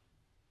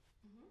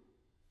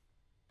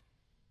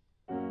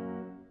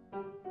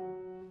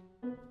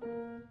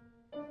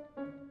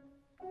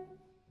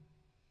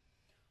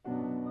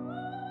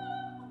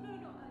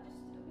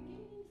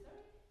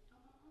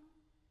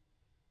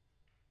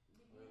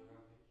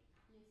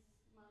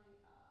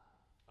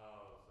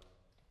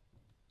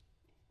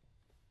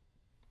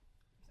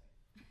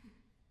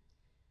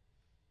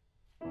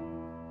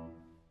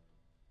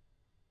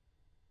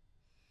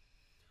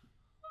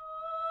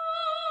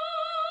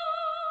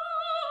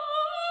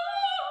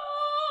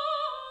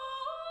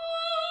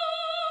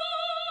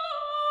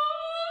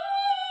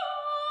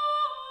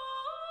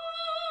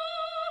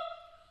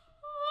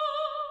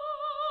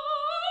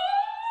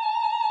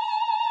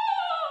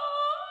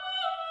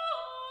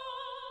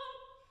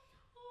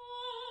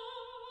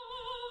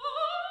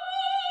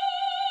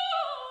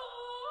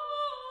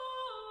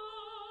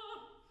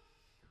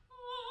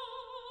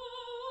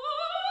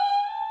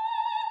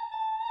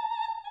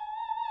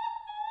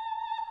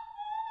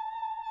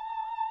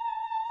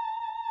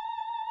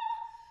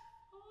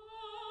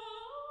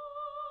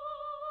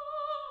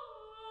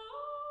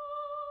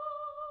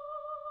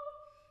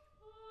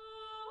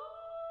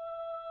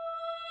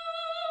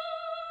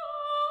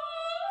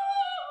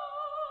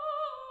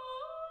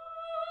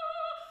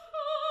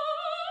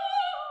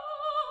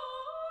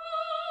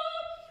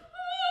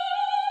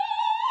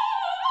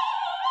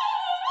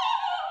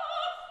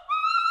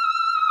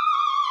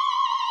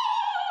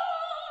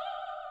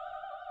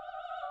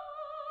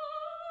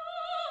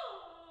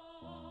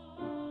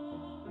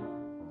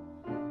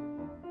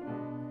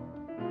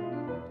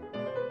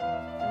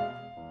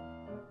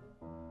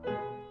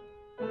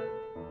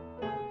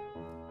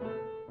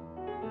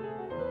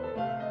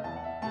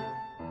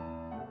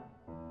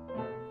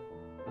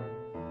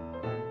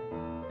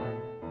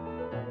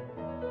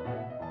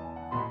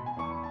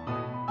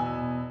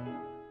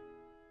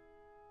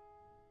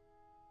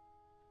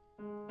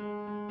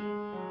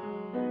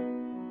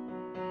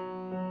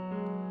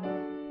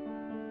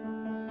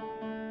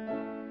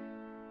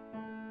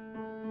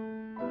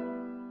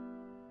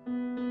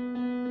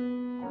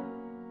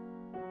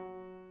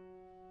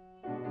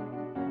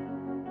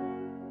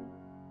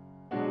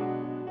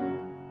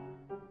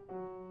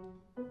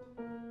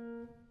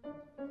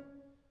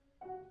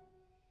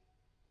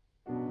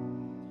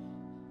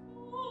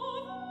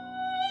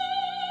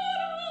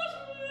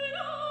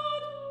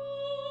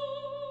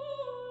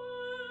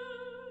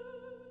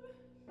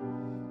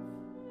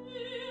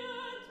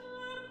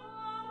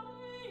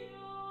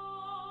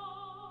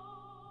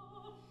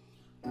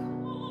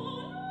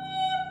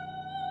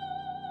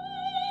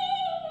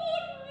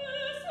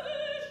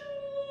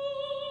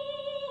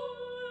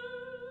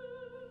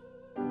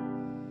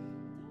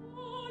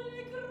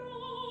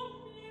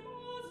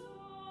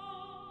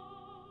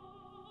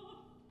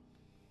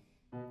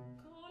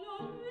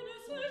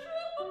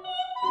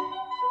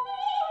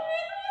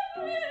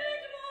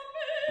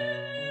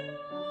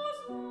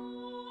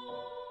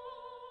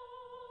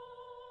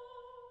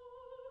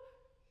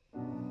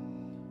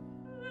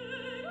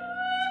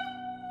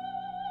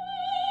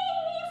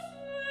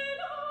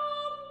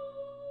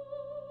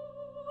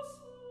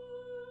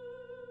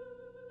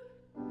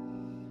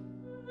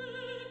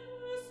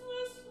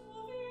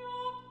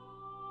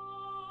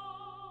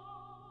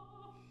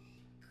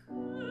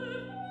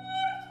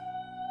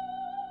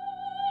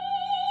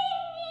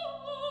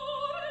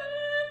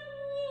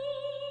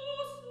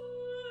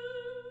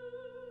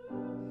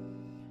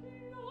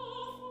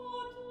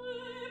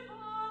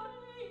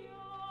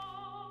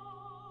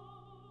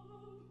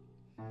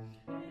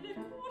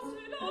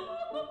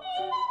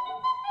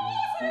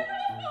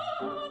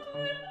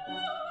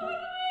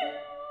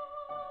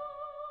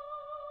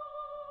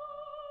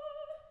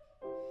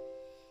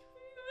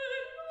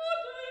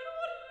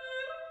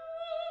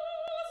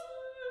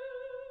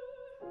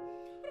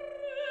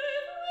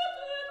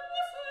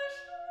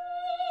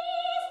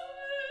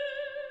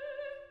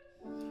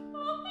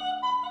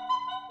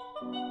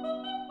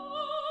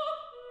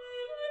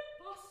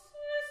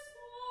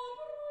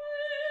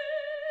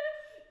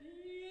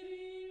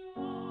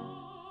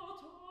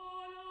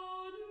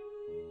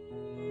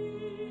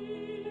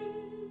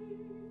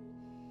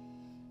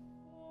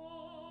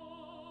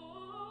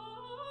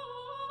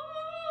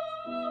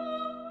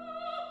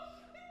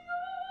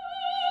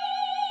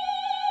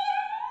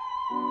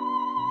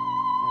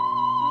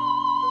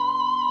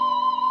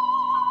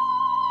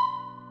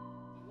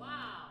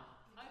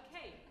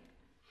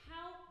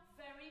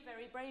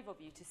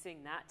 to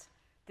sing that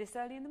this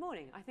early in the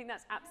morning. I think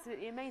that's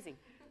absolutely amazing.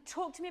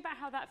 Talk to me about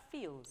how that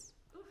feels.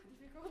 Ooh,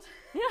 difficult.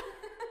 Yeah.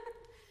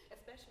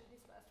 Especially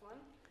this last one.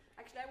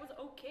 Actually, I was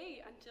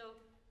okay until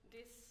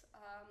this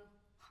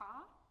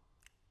ha.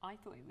 I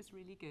thought it was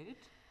really good.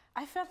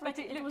 I felt like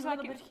it was a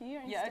little bit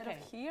here instead of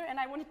here, and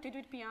I wanted to do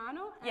it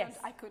piano, and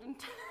I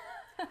couldn't.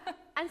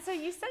 And so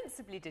you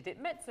sensibly did it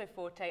mezzo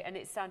forte, and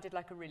it sounded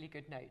like a really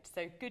good note.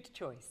 So good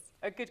choice.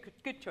 A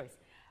good choice.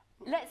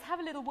 Let's have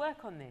a little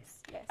work on this.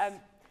 Yes.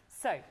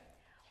 So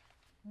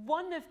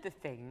one of the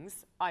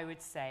things I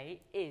would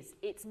say is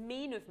it's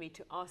mean of me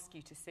to ask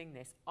you to sing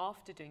this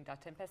after doing Da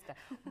Tempesta.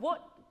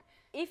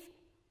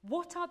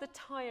 What are the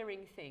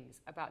tiring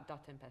things about Da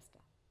Tempesta?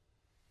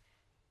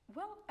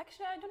 Well,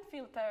 actually, I don't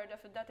feel tired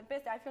after Da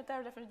Tempesta. I feel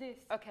tired after this.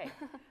 Okay.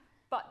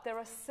 But there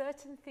are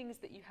certain things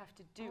that you have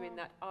to do in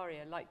that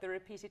aria, like the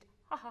repeated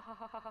ha ha ha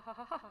ha ha ha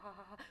ha ha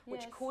ha,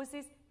 which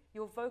causes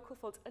your vocal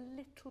folds a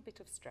little bit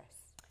of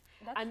stress.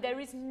 And there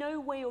is no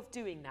way of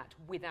doing that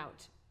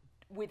without.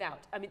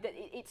 I mean,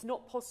 it's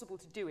not possible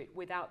to do it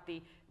without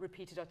the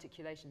repeated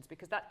articulations,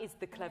 because that is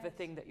the clever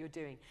thing that you're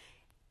doing.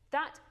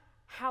 That,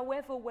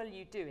 however well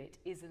you do it,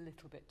 is a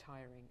little bit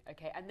tiring,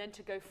 okay? And then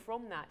to go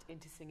from that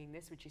into singing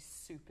this, which is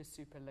super,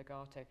 super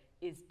legato,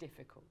 is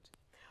difficult.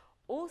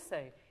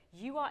 Also,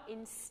 you are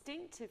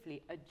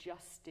instinctively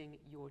adjusting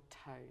your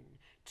tone.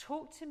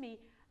 Talk to me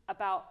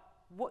about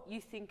what you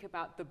think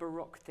about the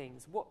Baroque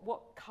things.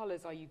 What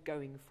colours are you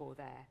going for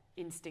there,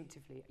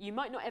 instinctively? You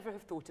might not ever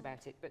have thought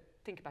about it, but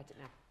think about it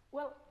now.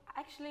 Well,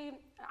 actually,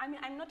 I mean,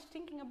 I'm not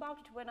thinking about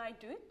it when I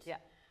do it. Yeah.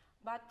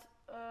 But,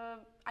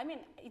 I mean,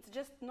 it's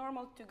just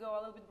normal to go a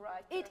little bit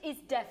brighter. It is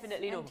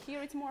definitely normal. And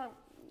here it's more,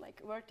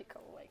 like,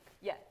 vertical, like...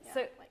 Yeah,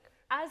 so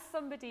as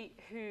somebody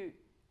who...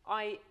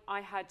 I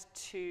had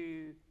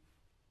two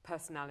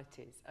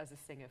personalities as a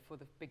singer for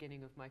the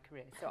beginning of my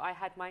career. So I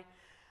had my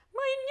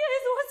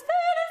Jesus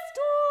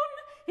Felestone,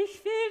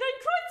 ich will dein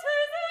Kreuz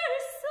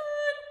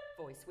versetzen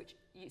voice, which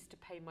used to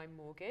pay my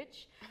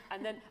mortgage.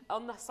 And then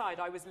on the side,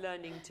 I was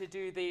learning to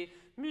do the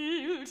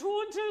mild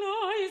und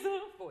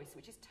leise voice,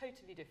 which is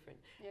totally different.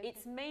 Yeah.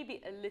 It's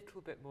maybe a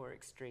little bit more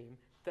extreme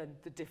than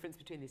the difference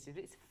between these two,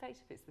 but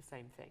it's the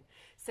same thing.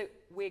 So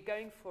we're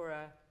going for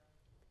a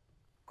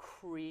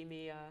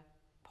creamier,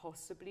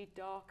 possibly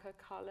darker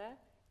colour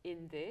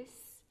in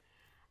this,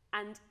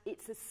 and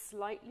it's a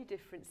slightly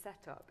different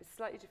setup, a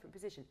slightly different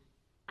position,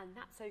 and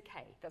that's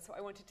okay. That's what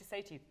I wanted to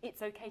say to you.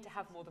 It's okay to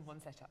have more than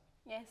one setup.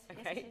 Yes,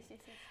 okay? yes.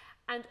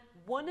 And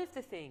one of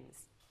the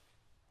things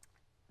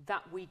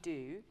that we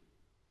do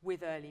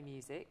with early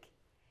music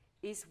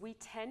is we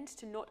tend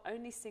to not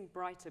only sing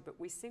brighter, but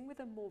we sing with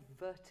a more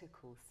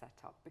vertical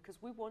setup,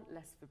 because we want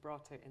less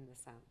vibrato in the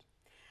sound.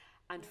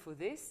 And for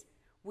this,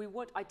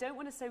 I don't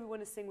want to say we want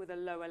to sing with a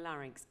lower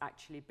larynx,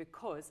 actually,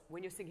 because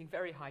when you're singing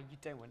very high, you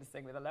don't want to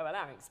sing with a lower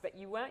larynx, but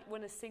you might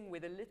want to sing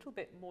with a little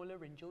bit more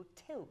laryngeal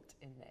tilt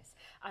in this.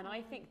 And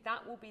I think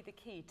that will be the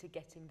key to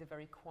getting the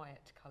very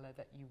quiet colour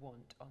that you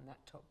want on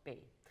that top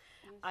B.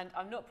 And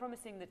I'm not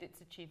promising that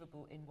it's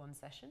achievable in one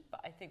session,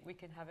 but I think we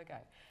can have a go.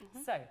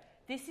 So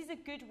this is a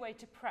good way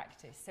to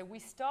practice. So we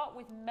start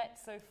with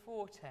mezzo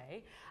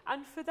forte,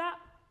 and for that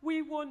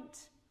we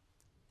want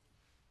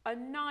a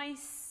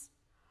nice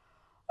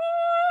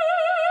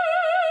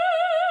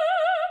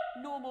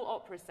normal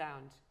opera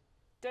sound.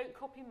 Don't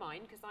copy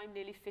mine, because I'm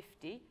nearly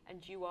 50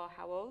 and you are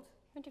how old?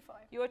 25.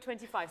 You are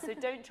 25, so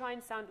don't try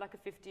and sound like a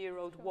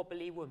 50-year-old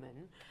wobbly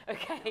woman,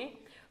 okay?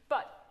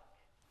 But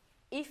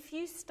if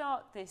you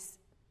start this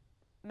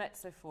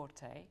mezzo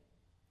forte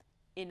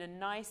in a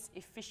nice,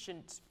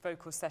 efficient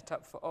vocal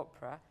setup for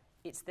opera,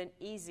 it's then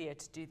easier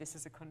to do this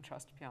as a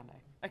contrast piano,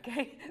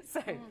 okay?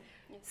 So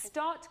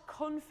start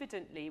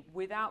confidently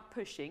without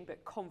pushing,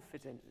 but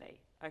confidently,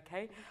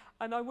 okay?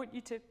 And I want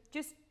you to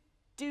just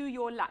do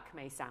your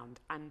Lacme sound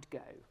and go.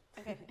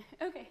 Okay.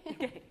 Okay.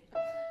 Okay.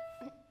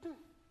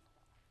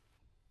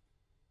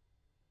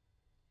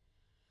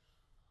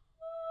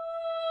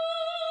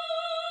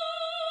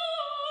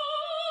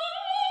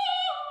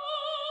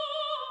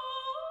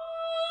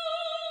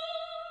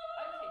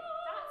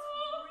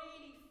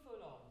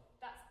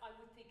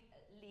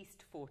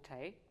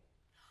 Forte.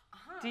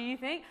 Do you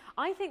think?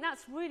 I think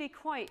that's really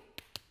quite...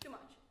 Too much?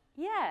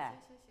 Yeah. Yes.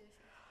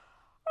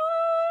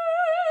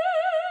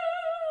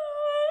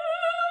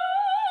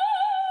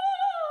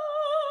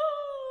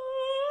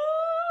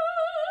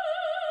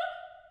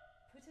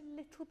 Put a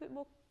little bit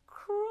more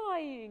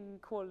crying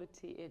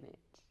quality in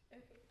it.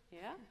 Okay.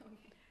 Yeah?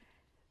 Okay.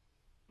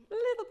 A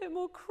little bit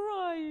more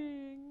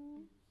crying.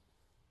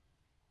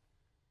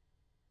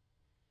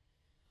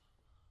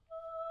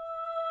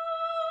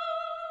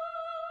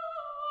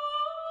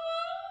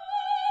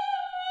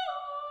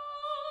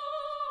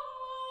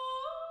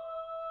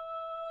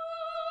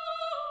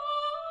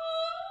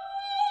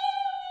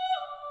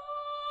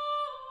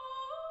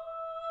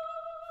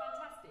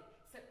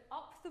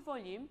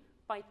 Volume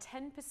by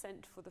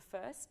 10% for the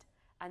first,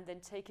 and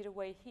then take it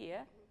away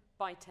here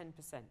by 10%.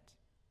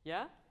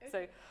 Yeah? Okay.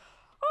 So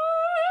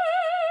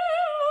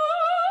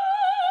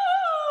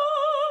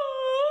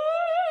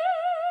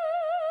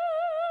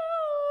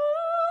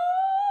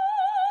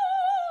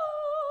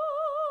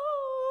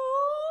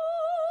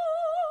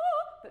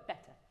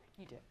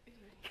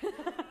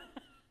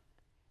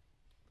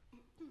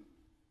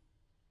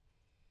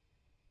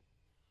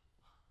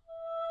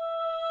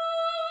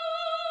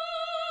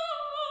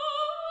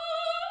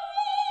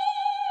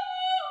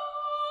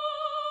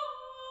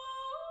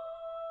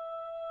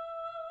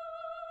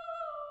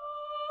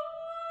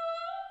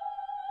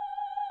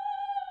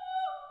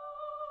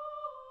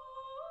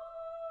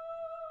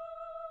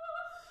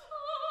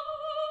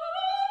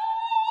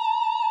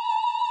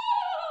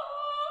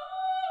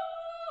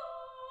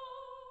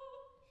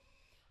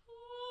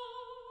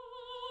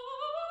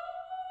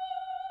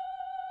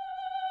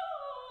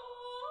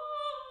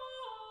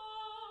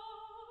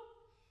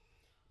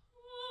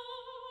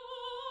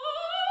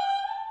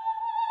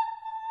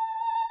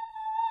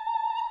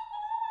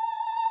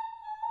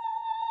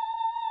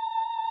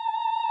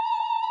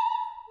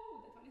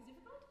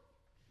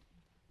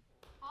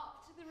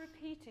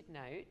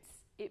notes,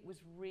 it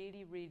was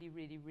really, really,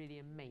 really, really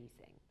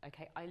amazing.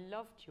 Okay, I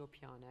loved your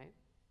piano.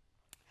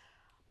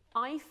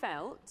 I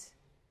felt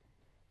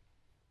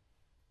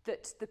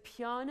that the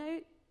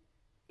piano,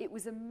 it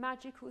was a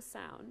magical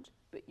sound,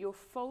 but your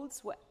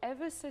folds were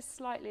ever so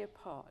slightly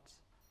apart.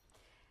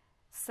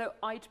 So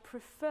I'd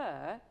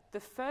prefer the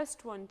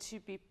first one to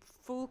be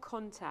full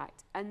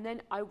contact, and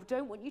then I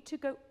don't want you to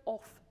go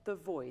off the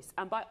voice.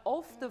 And by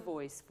off the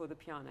voice for the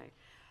piano,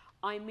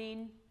 I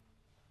mean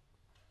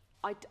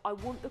I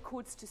want the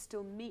chords to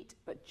still meet,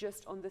 but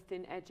just on the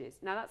thin edges.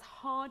 Now that's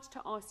hard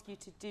to ask you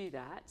to do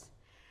that,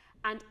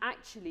 and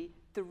actually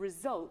the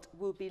result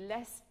will be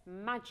less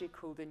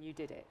magical than you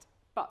did it.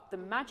 But the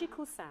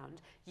magical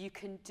sound you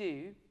can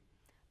do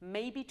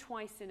maybe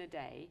twice in a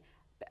day,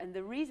 and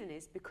the reason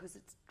is because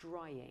it's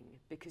drying,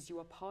 because you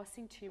are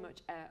passing too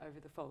much air over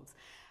the folds.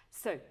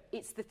 So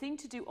it's the thing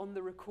to do on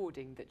the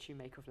recording that you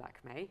make of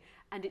Lakme,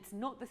 and it's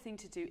not the thing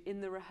to do in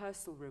the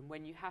rehearsal room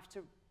when you have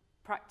to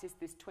practice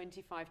this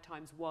 25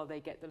 times while they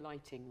get the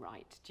lighting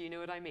right. Do you know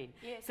what I mean?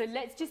 Yes. So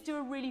let's just do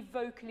a really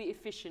vocally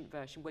efficient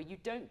version where you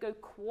don't go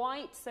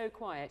quite so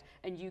quiet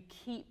and you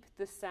keep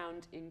the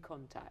sound in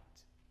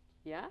contact.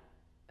 Yeah?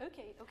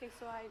 Okay,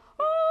 so I...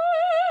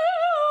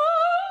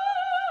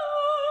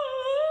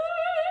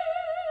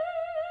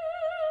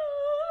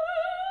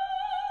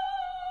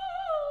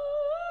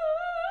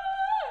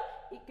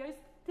 It goes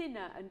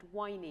thinner and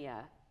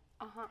whinier,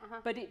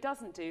 but it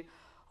doesn't do...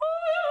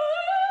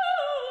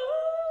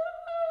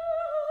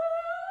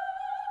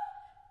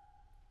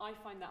 I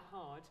find that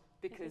hard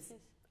because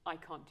I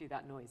can't do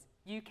that noise.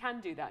 You can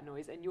do that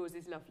noise and yours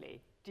is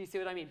lovely. Do you see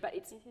what I mean? But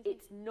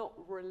it's not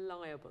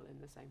reliable in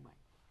the same way.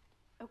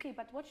 Okay,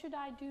 but what should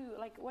I do?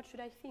 Like, what should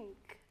I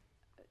think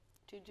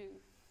to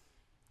do?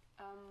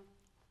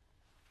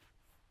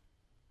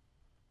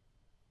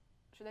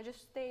 Should I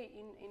just stay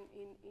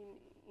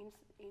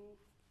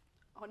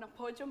on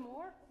appoggio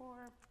more,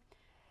 or?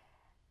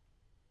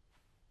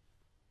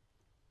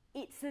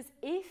 It's as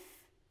if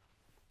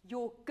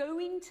you're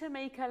going to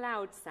make a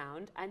loud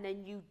sound and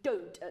then you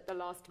don't at the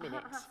last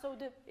minute. So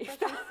if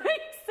that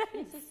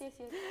makes sense. Yes.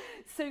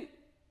 So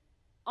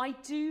I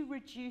do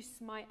reduce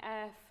my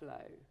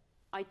airflow.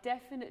 I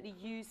definitely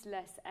use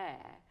less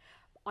air.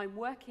 I'm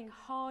working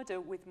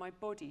harder with my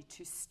body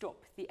to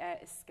stop the air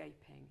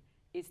escaping,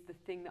 is the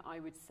thing that I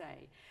would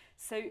say.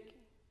 So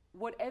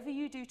whatever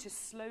you do to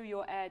slow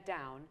your air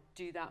down,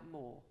 do that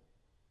more.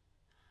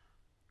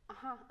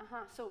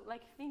 So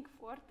like think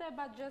forte,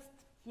 but just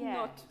yeah.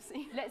 not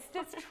sing. Let's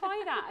just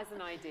try that as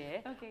an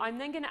idea. Okay. I'm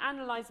then going to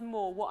analyse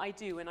more what I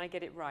do when I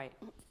get it right.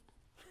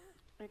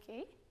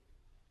 Okay.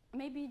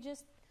 Maybe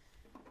just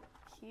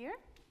here,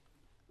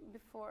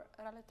 before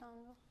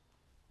rallettando.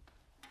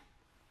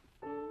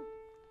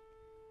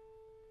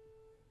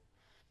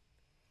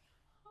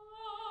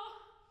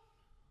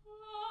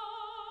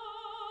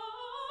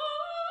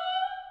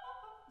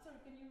 Sorry,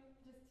 can you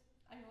just...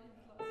 I'm a little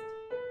bit lost.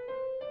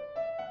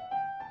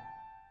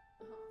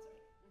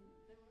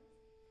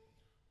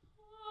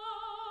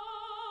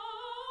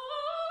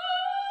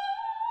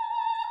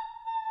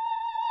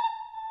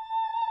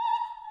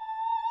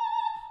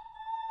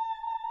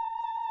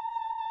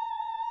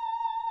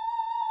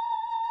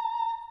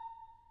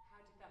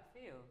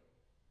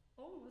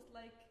 Almost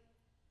like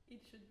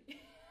it should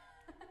be.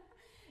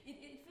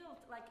 it felt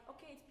like,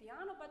 okay, it's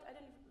piano, but I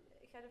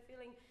had a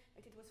feeling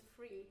that it was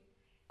free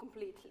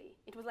completely.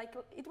 It was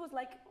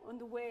like on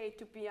the way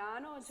to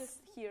piano, just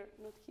here,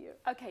 not here.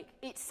 Okay,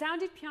 it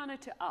sounded piano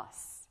to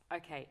us.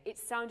 Okay, it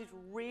sounded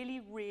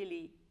really,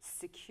 really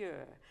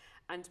secure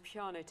and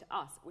piano to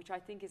us, which I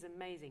think is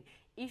amazing.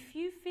 If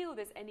you feel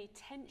there's any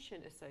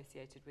tension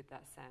associated with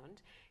that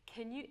sound,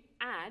 can you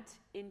add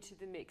into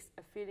the mix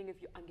a feeling of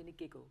I'm going to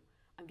giggle,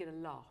 I'm going to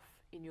laugh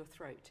in your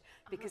throat,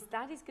 because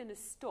that is going to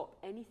stop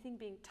anything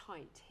being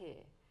tight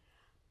here.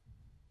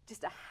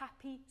 Just a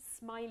happy,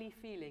 smiley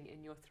feeling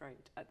in your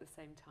throat at the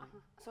same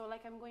time. So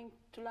like I'm going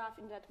to laugh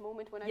in that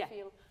moment when I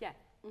feel... Yeah,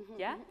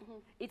 yeah.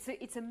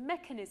 It's a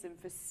mechanism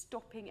for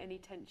stopping any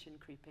tension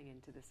creeping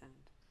into the sound.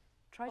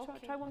 Try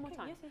one more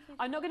time. Yes.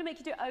 I'm not going to make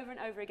you do it over and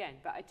over again,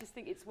 but I just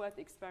think it's worth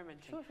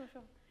experimenting. Sure.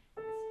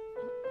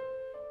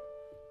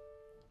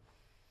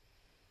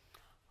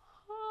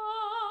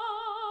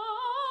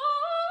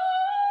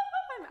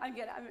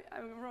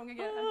 I'm wrong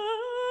again.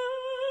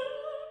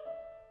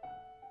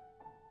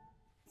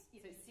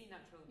 So it's C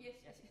natural. Yes.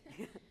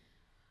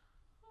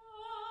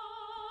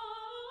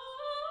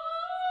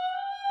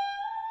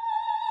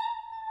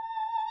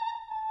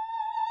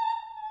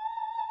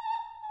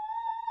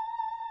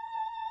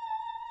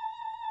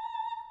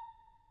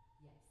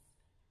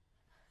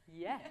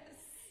 Yes.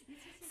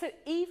 So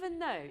even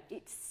though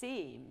it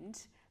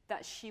seemed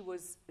that she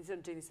was,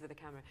 I'm doing this for the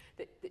camera,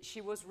 that she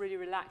was really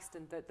relaxed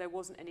and that there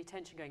wasn't any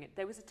tension going in,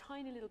 there was a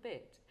tiny little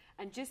bit.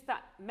 And just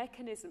that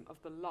mechanism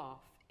of the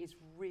laugh is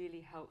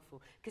really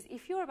helpful. Because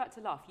if you're about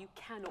to laugh, you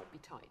cannot be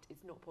tight.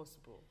 It's not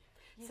possible.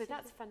 So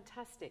that's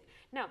fantastic.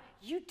 Now,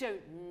 you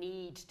don't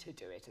need to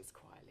do it as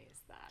quietly as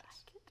that.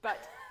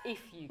 But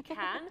if you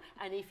can,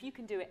 and if you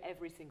can do it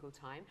every single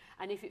time,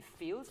 and if it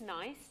feels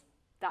nice,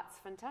 that's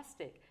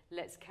fantastic.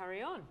 Let's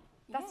carry on.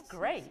 That's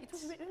great. Yes. It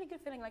was a really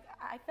good feeling. Like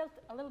I felt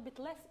a little bit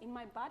less in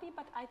my body,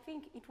 but I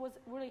think it was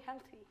really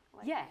healthy.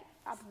 Like, yeah.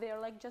 Up there,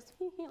 like just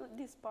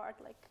this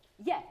part, like.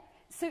 Yeah.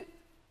 So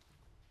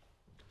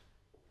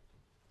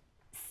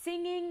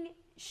singing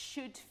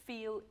should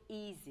feel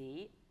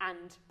easy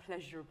and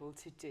pleasurable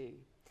to do.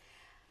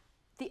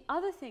 The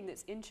other thing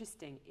that's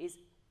interesting is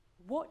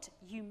what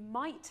you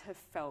might have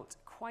felt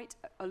quite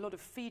a lot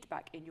of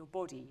feedback in your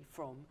body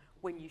from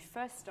when you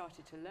first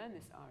started to learn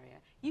this aria.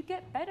 You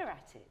get better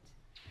at it.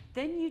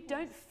 Then you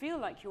don't feel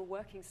like you're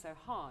working so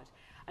hard.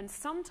 And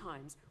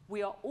sometimes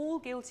we are all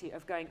guilty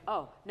of going,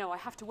 oh, no, I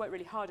have to work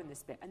really hard in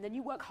this bit. And then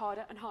you work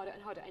harder and harder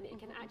and harder, and it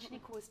can actually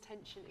cause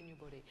tension in your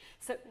body.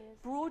 So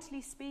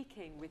broadly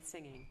speaking with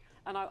singing,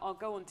 and I'll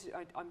go on to,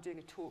 I'm doing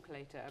a talk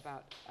later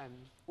about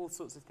all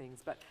sorts of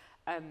things, but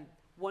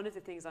one of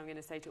the things I'm going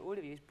to say to all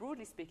of you is,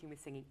 broadly speaking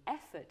with singing,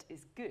 effort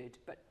is good,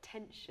 but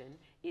tension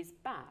is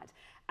bad.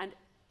 And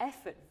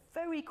effort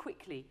very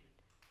quickly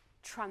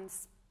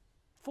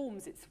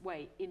transforms its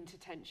way into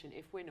tension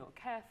if we're not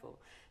careful.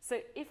 So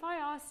if I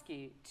ask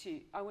you to,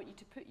 I want you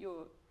to put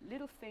your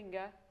little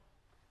finger,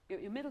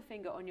 your middle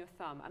finger on your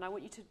thumb, and I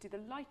want you to do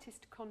the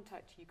lightest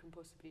contact you can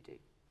possibly do.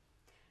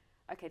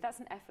 Okay, that's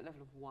an effort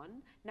level of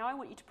 1. Now I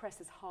want you to press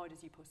as hard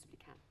as you possibly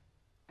can.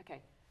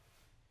 Okay.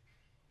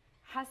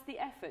 Has the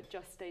effort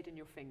just stayed in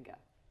your finger?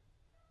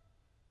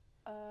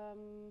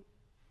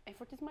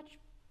 Effort is much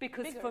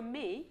Because bigger. for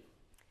me,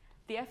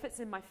 the effort's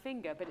in my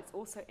finger, but it's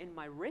also in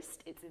my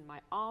wrist, it's in my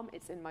arm,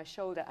 it's in my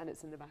shoulder, and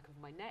it's in the back of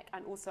my neck,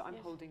 and also I'm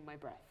holding my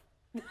breath.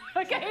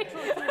 Okay?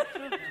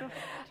 True.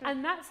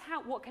 And that's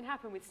how, what can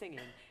happen with singing,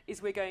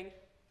 is we're going,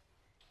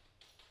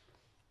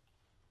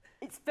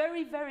 it's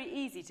very, very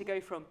easy to go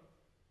from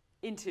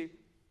into,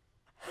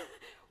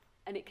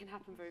 and it can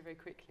happen very, very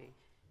quickly.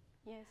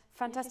 Yes.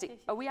 Fantastic. Yes.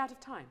 Are we out of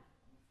time?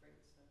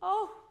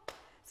 Oh,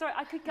 sorry,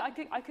 I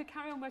could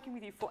carry on working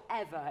with you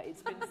forever.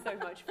 It's been so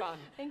much fun.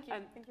 Thank you.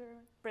 Thank you very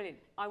much. Brilliant.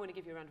 I want to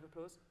give you a round of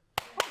applause.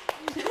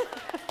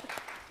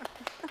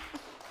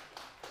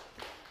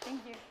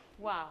 Thank you.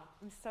 Wow,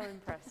 I'm so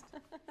impressed.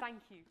 Thank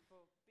you.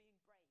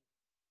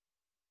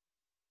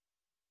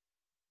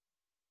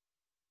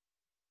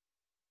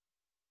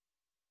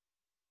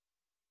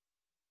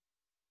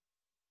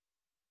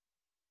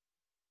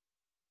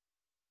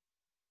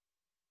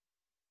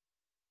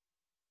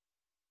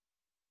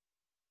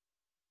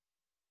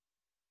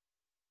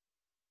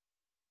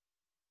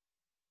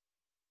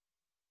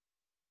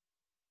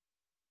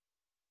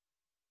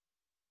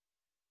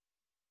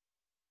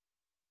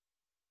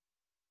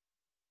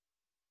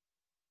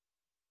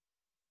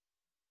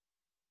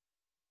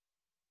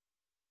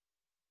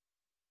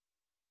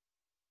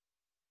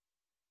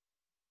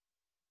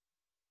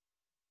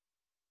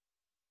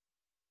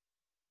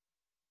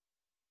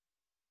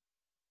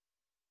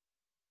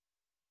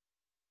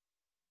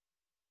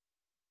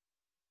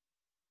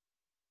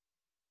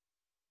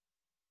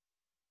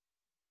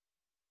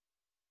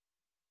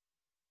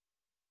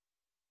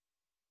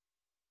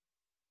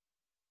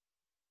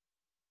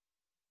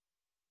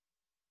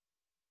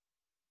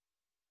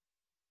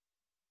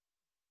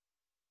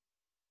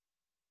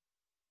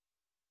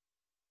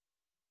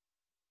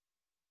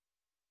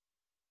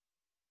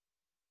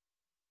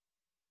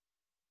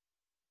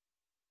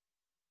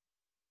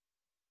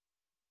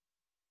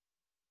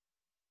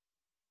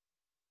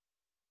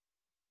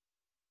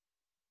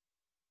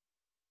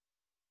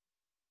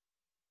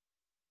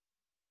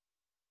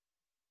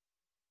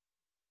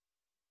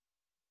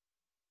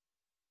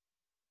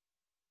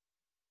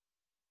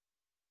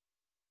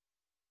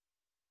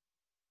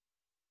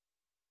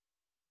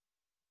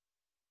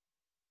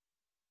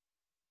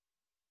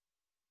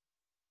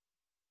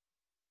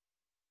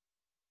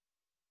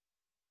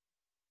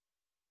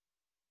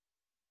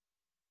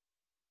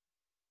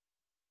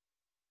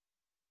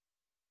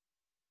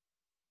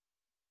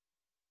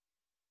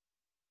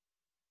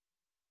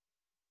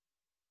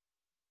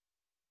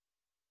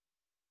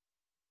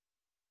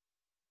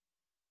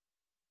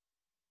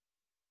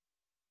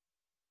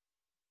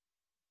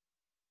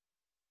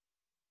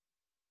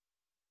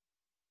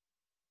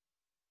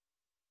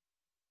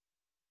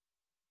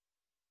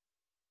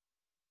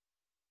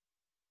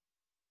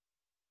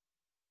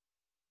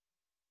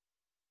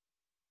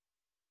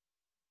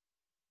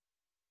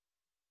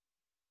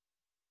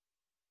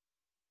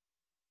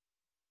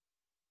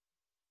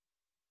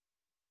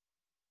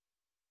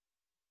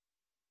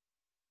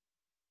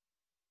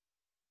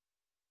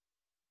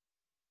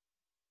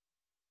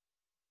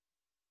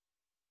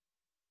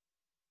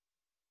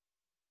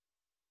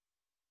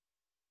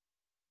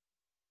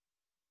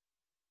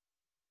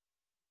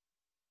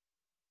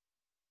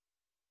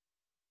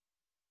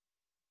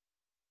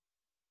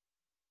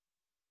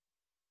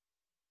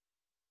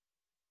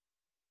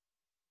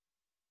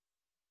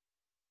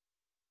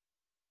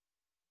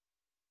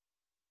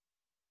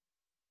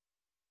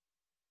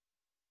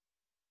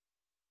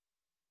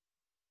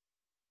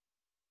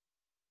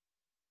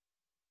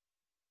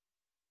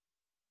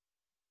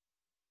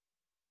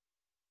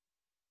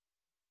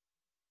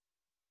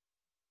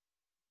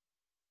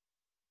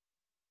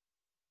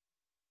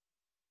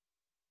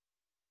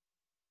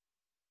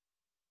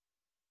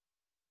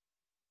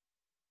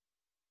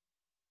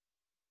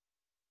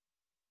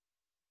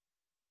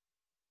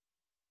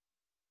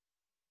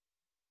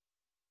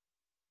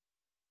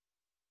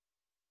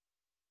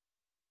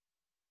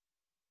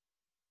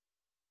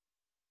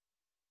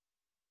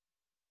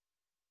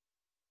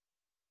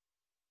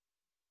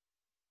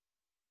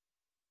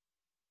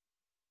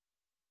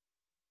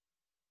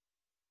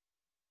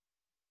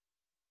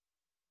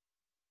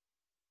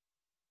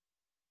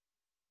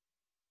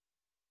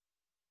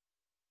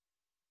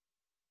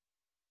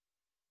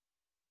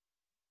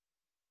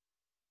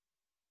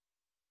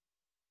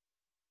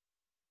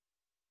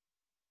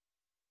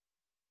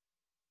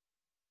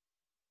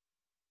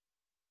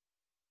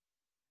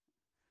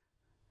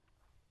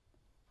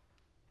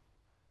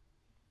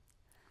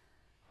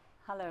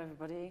 Hello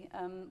everybody.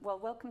 Well,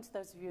 welcome to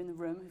those of you in the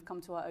room who've come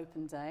to our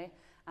open day,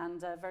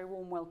 and a very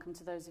warm welcome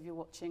to those of you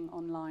watching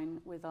online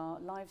with our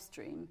live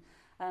stream.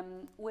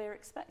 We're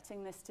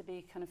expecting this to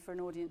be kind of for an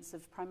audience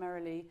of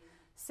primarily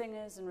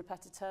singers and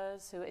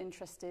repetiteurs who are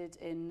interested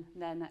in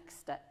their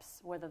next steps,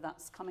 whether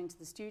that's coming to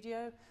the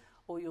studio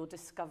or you're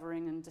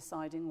discovering and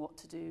deciding what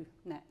to do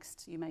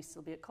next. You may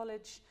still be at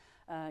college,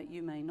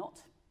 you may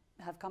not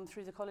have come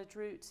through the college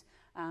route,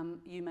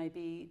 you may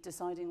be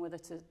deciding whether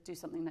to do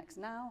something next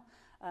now,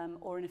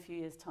 or in a few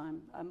years' time.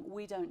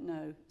 We don't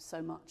know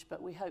so much,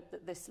 but we hope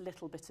that this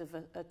little bit of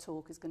a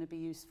talk is going to be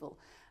useful,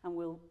 and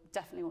we'll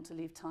definitely want to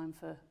leave time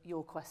for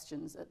your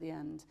questions at the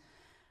end.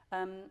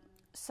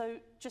 So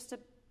just a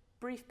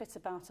brief bit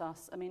about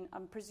us. I mean,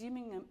 I'm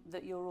presuming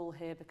that you're all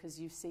here because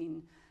you've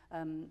seen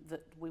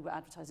that we were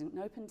advertising an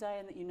open day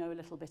and that you know a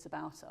little bit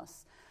about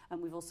us.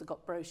 And we've also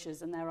got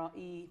brochures, and there are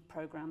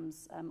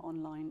e-programs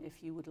online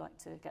if you would like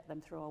to get them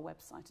through our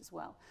website as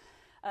well.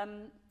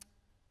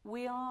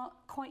 We are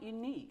quite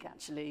unique,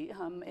 actually,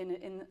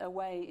 in a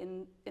way,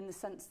 in the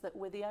sense that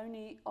we're the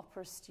only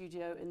opera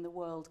studio in the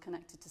world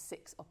connected to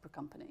 6 opera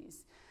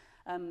companies.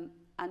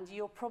 And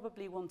you're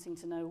probably wanting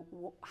to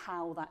know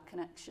how that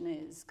connection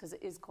is, because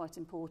it is quite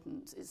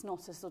important. It's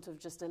not a sort of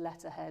just a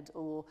letterhead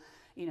or,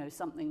 you know,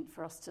 something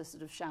for us to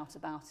sort of shout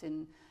about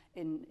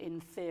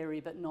in theory,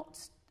 but not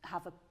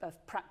have a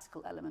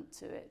practical element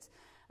to it.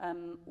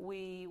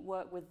 We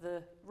work with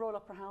the Royal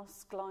Opera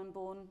House,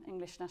 Glyndebourne,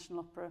 English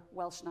National Opera,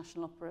 Welsh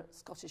National Opera,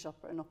 Scottish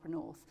Opera and Opera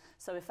North.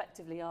 So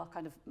effectively our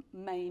kind of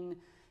main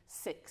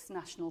 6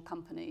 national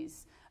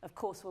companies. Of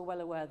course, we're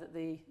well aware that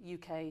the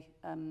UK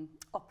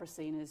opera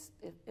scene is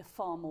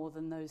far more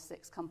than those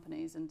 6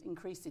 companies, and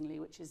increasingly,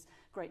 which is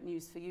great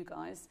news for you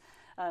guys.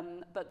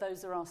 But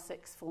those are our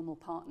 6 formal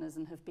partners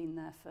and have been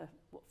there for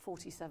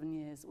 47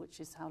 years, which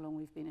is how long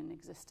we've been in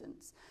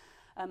existence.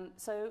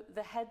 So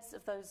the heads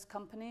of those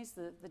companies,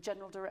 the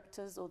general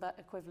directors or that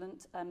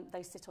equivalent,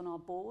 they sit on our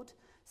board.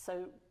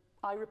 So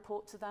I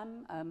report to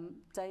them,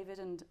 David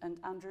and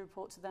Andrew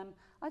report to them.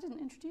 I didn't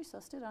introduce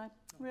us, did I?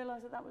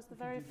 Realise that was the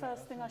very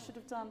first thing I should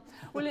have done.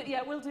 Well,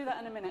 yeah, we'll do that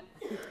in a minute.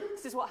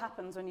 This is what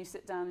happens when you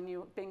sit down and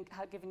you're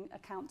giving a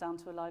countdown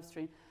to a live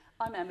stream.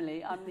 I'm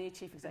Emily, I'm the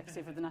Chief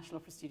Executive of the National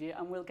Opera Studio,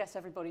 and we'll get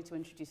everybody to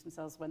introduce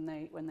themselves when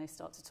they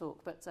start to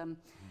talk. But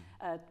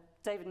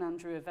David and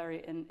Andrew are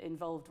very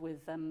involved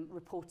with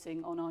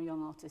reporting on our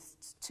young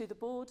artists to the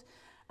board.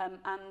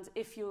 And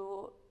if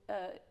you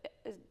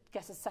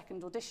get a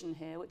second audition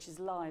here, which is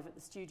live at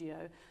the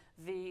studio,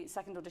 the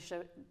second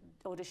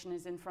audition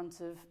is in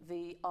front of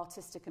the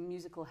artistic and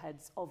musical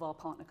heads of our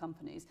partner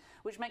companies,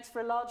 which makes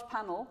for a large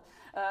panel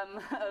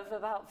of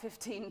about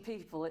 15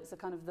 people. It's a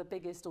kind of the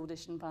biggest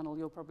audition panel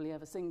you'll probably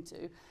ever sing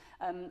to.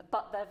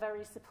 But they're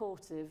very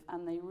supportive,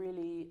 and they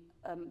really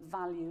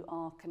value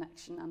our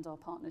connection and our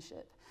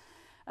partnership.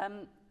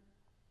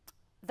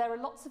 There are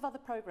lots of other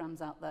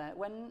programs out there.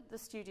 When the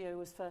studio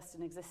was first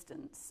in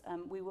existence,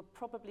 we were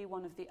probably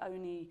one of the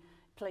only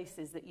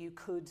places that you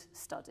could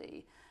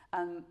study.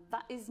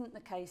 That isn't the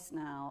case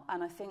now,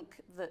 and I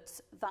think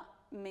that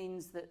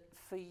means that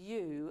for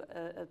you,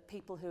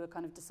 people who are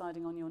kind of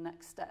deciding on your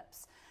next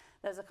steps,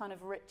 there's a kind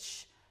of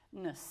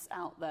richness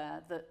out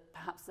there that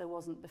perhaps there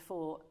wasn't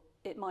before.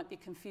 It might be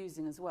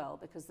confusing as well,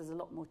 because there's a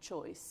lot more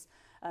choice.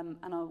 And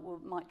I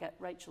might get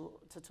Rachel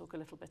to talk a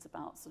little bit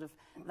about sort of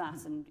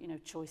that and, you know,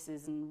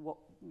 choices and what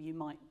you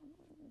might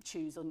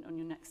choose on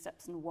your next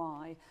steps and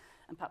why,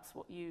 and perhaps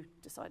what you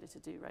decided to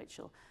do,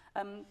 Rachel.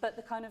 But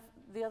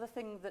the other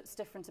thing that's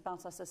different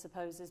about us, I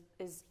suppose,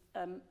 is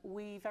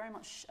we very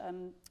much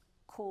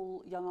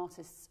call young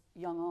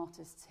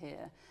artists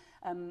here,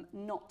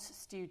 not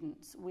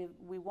students.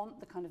 We want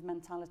the kind of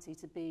mentality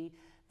to be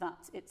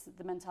that it's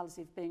the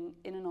mentality of being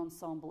in an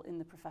ensemble in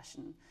the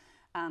profession,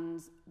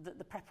 and that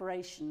the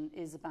preparation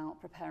is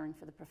about preparing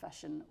for the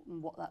profession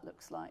and what that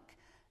looks like.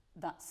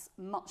 That's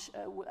much,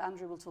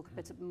 Andrew will talk a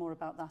bit more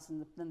about that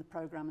than the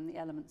programme and the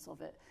elements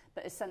of it,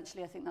 but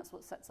essentially I think that's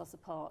what sets us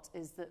apart,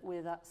 is that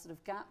we're that sort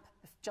of gap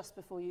just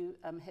before you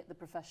hit the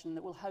profession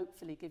that will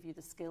hopefully give you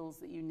the skills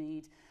that you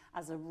need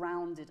as a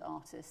rounded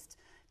artist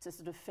to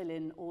sort of fill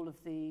in all of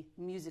the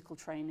musical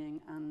training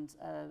and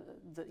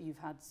that you've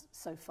had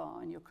so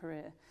far in your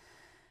career.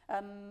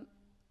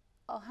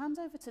 I'll hand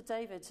over to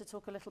David to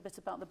talk a little bit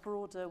about the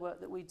broader work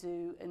that we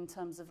do in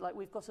terms of, like,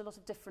 we've got a lot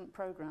of different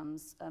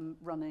programmes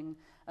running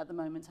at the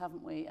moment,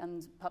 haven't we?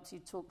 And perhaps you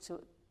talk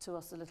to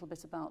us a little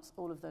bit about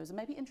all of those, and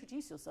maybe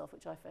introduce yourself,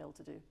 which I failed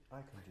to do.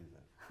 I can do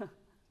that.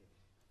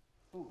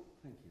 Oh,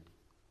 thank you.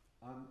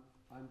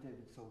 I'm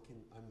David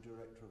Sulkin. I'm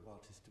Director of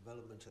Artist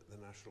Development at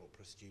the National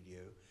Opera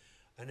Studio.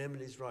 And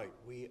Emily's right,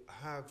 we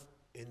have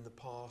in the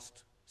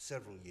past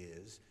several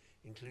years,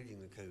 including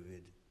the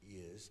COVID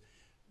years,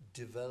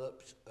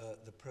 developed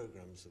the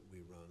programs that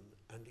we run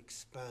and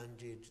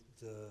expanded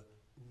the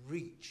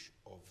reach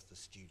of the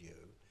studio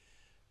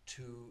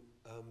to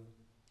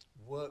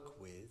work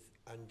with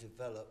and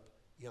develop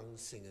young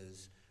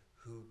singers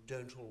who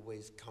don't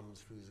always come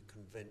through the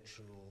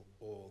conventional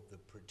or the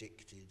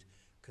predicted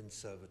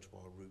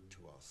conservatoire route to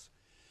us.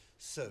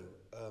 So,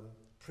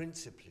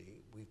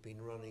 principally, we've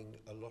been running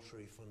a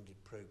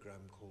lottery-funded program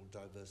called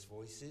Diverse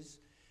Voices,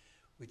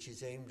 which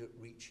is aimed at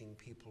reaching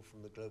people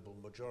from the global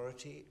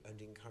majority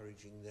and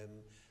encouraging them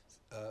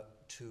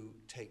to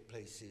take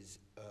places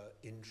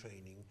in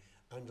training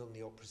and on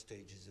the opera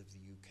stages of the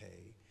UK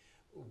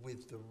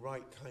with the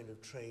right kind of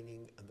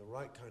training and the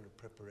right kind of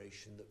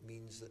preparation that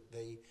means that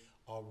they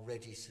are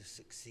ready to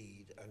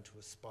succeed and to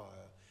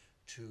aspire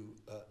to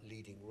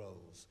leading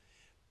roles.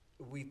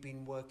 We've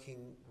been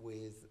working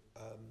with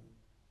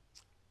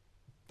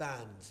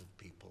bands of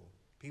people,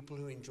 people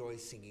who enjoy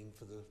singing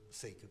for the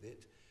sake of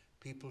it,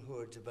 people who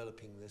are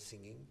developing their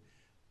singing,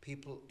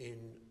 people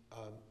in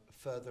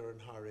further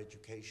and higher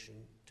education,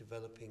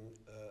 developing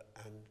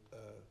and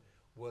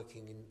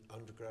working in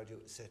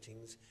undergraduate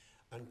settings,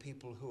 and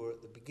people who are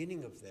at the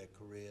beginning of their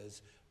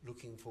careers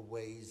looking for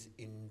ways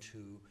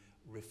into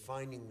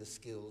refining the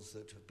skills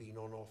that have been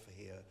on offer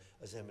here,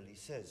 as Emily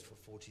says, for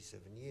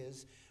 47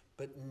 years,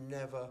 but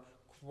never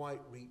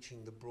quite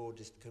reaching the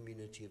broadest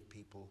community of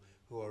people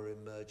who are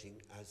emerging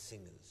as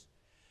singers.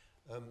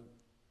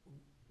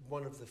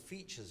 One of the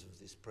features of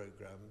this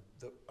program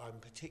that I'm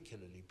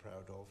particularly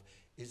proud of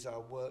is our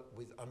work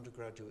with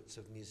undergraduates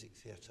of music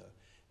theatre,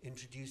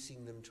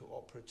 introducing them to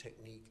opera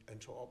technique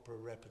and to opera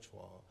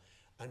repertoire,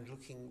 and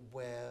looking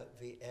where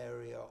the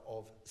area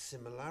of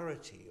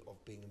similarity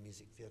of being a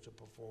music theatre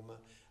performer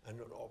and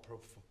an opera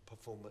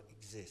performer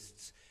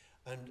exists.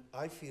 And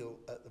I feel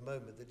at the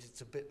moment that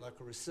it's a bit like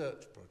a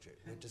research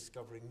project. We're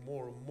discovering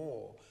more and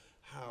more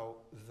how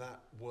that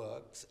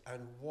works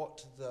and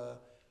what the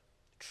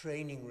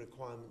training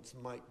requirements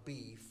might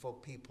be for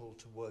people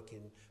to work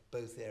in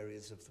both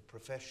areas of the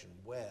profession,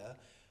 where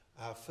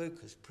our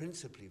focus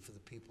principally for the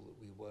people that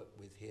we work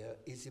with here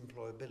is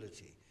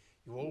employability.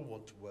 You all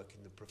want to work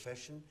in the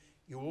profession,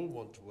 you all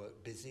want to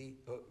work busy,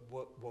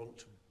 want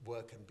to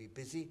work and be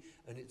busy,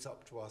 and it's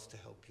up to us to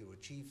help you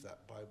achieve that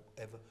by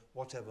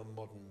whatever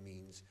modern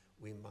means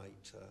we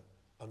might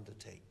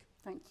undertake.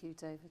 Thank you,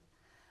 David.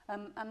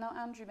 And now,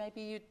 Andrew,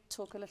 maybe you'd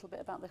talk a little bit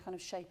about the kind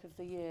of shape of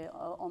the year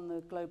on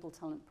the Global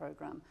Talent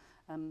Programme.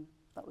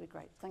 That would be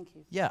great. Thank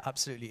you. Yeah,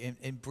 absolutely.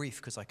 In brief,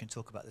 because I can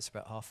talk about this for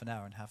about half an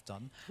hour and have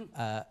done.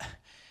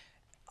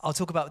 I'll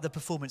talk about the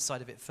performance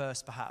side of it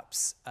first,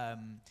 perhaps.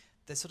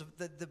 The sort of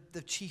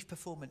the chief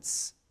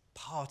performance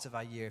part of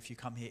our year, if you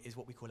come here, is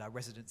what we call our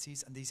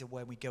residencies, and these are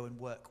where we go and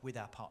work with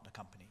our partner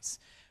companies.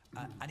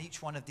 And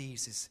each one of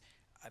these is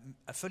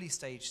a fully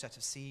staged set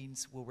of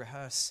scenes. We'll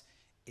rehearse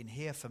in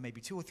here for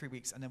maybe 2 or 3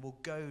 weeks, and then we'll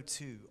go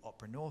to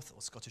Opera North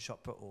or Scottish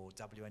Opera or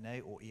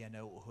WNA or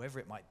ENO or whoever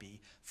it might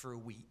be for a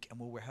week, and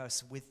we'll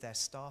rehearse with their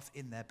staff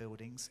in their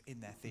buildings, in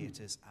their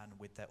theatres, and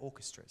with their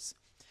orchestras.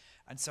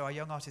 And so our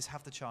young artists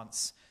have the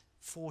chance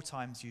 4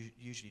 times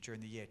usually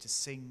during the year to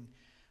sing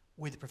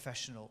with a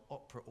professional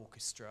opera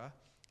orchestra.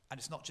 And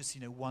it's not just,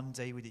 one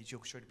day with each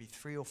orchestra, it'd be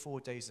 3 or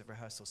 4 days of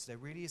rehearsal. So there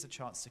really is a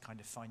chance to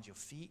kind of find your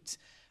feet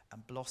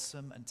and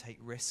blossom and take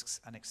risks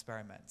and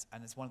experiment.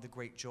 And it's one of the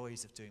great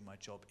joys of doing my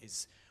job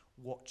is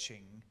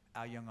watching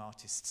our young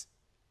artists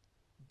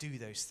do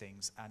those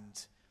things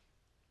and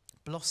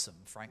blossom,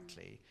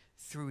 frankly,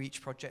 through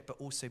each project, but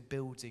also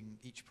building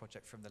each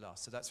project from the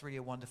last. So that's really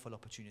a wonderful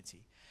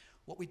opportunity.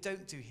 What we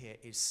don't do here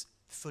is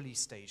fully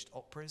staged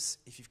operas.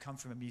 If you've come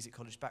from a music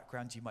college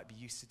background, you might be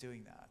used to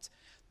doing that.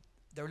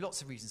 There are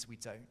lots of reasons we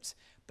don't,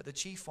 but the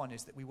chief one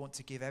is that we want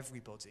to give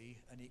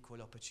everybody an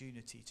equal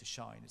opportunity to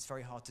shine. It's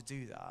very hard to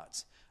do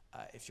that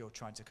if you're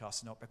trying to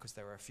cast an opera, because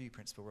there are a few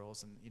principal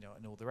roles and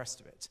and all the rest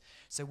of it.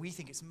 So we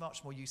think it's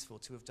much more useful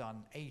to have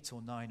done 8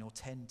 or 9 or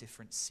 10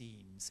 different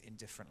scenes in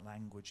different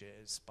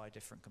languages by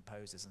different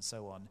composers and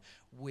so on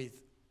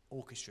with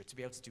orchestra, to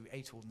be able to do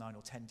 8 or 9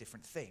 or 10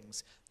 different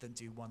things than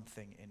do one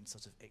thing in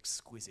sort of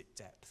exquisite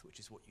depth, which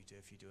is what you do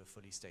if you do a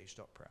fully staged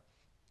opera.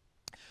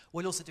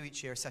 We'll also do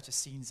each year a set of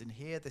scenes in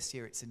here. This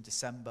year it's in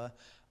December.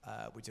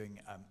 We're doing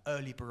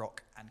early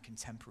Baroque and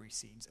contemporary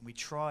scenes, and we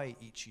try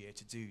each year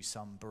to do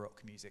some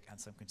Baroque music and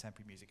some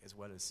contemporary music, as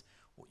well as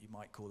what you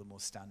might call the more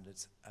standard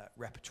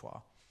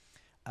repertoire.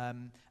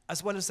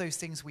 As well as those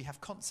things, we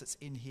have concerts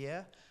in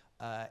here.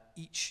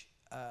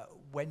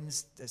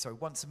 Once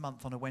a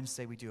month on a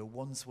Wednesday, we do a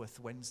Wandsworth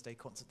Wednesday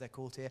concert, they're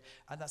called here,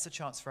 and that's a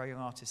chance for our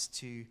young artists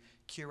to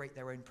curate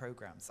their own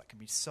programs. That can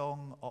be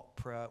song,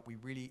 opera. We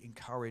really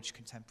encourage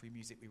contemporary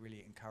music. We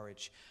really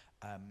encourage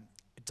a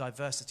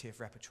diversity of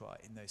repertoire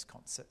in those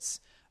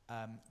concerts.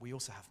 We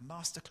also have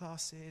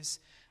masterclasses,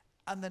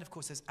 and then of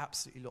course there's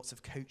absolutely lots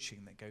of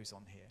coaching that goes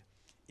on here.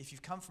 If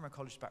you've come from a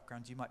college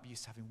background, you might be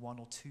used to having 1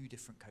 or 2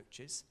 different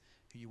coaches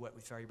who you work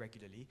with very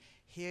regularly.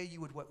 Here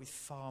you would work with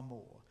far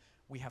more.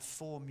 We have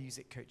 4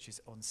 music coaches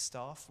on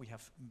staff. We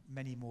have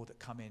many more that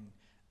come in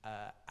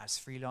as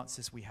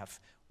freelancers. We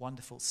have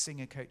wonderful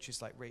singer coaches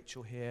like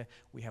Rachel here.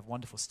 We have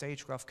wonderful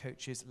stagecraft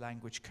coaches,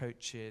 language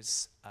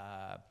coaches,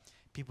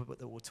 people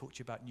that will talk to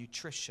you about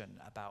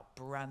nutrition, about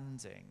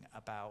branding,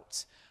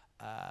 about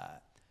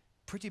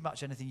pretty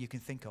much anything you can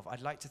think of.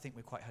 I'd like to think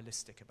we're quite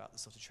holistic about the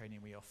sort of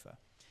training we offer.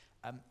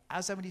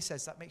 As Emily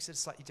says, that makes it a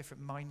slightly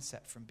different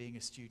mindset from being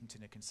a student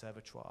in a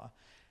conservatoire.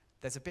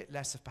 there's a bit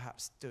less of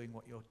perhaps doing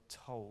what you're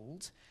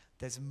told.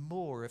 There's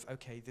more of,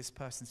 okay, this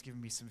person's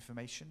given me some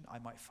information, I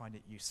might find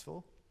it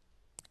useful.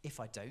 If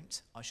I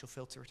don't, I shall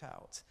filter it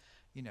out.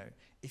 You know,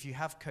 if you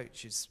have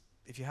coaches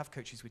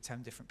with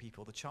 10 different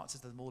people, the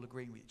chances of them all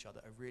agreeing with each other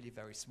are really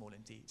very small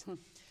indeed.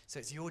 So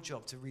it's your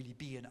job to really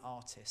be an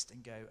artist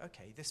and go,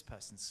 okay, this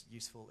person's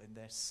useful in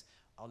this,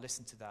 I'll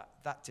listen to that.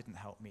 That didn't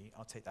help me,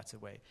 I'll take that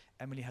away.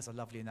 Emily has a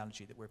lovely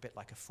analogy that we're a bit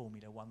like a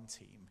Formula One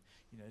team.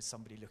 You know,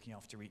 somebody looking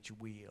after each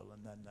wheel,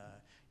 and then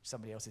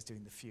somebody else is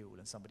doing the fuel,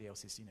 and somebody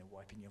else is, you know,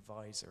 wiping your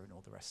visor and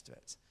all the rest of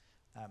it.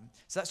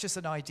 So that's just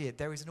an idea.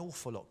 There is an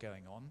awful lot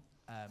going on.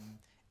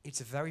 It's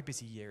a very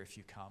busy year if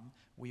you come.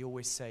 We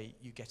always say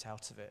you get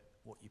out of it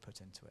what you put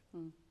into it.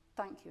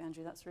 Thank you,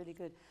 Andrew. That's really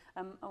good.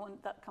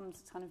 That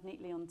comes kind of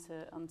neatly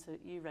onto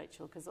you,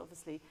 Rachel, because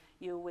obviously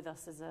you're with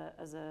us as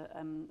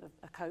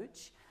a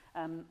coach,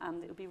 and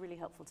it would be really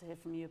helpful to hear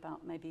from you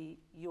about maybe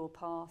your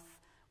path,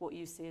 what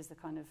you see as the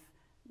kind of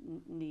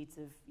needs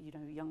of, you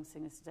know, young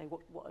singers today.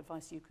 What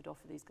advice you could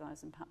offer these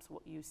guys, and perhaps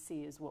what you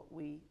see as what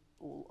we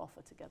all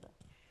offer together.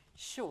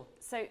 Sure.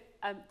 So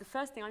the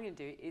first thing I'm going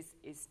to do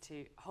is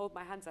to hold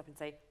my hands up and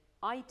say,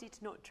 I did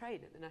not train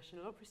at the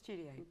National Opera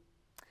Studio.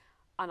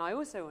 And I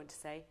also want to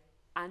say,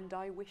 and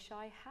I wish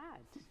I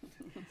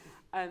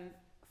had,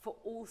 for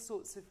all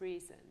sorts of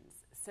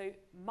reasons. So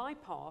my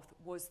path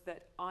was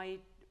that I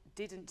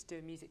didn't do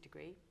a music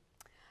degree.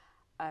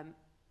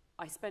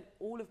 I spent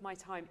all of my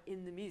time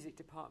in the music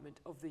department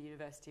of the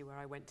university where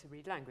I went to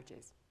read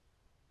languages.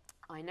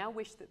 I now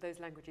wish that those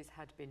languages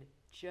had been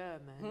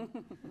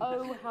German.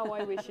 Oh, how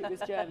I wish it was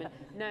German.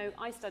 No,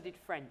 I studied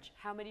French.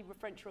 How many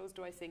French roles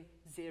do I sing?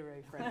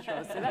 0 French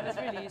roles. So that was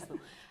really useful.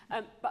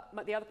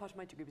 But the other part of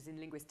my degree was in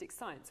linguistic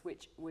science,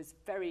 which was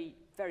very,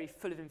 very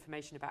full of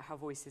information about how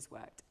voices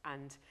worked.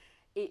 And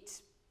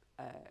it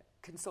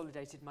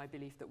consolidated my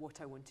belief that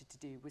what I wanted to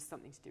do was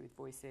something to do with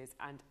voices.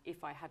 And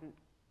if I hadn't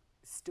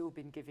still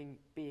been giving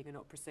being an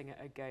opera singer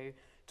a go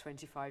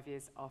 25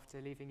 years after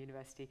leaving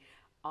university,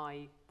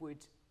 I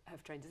would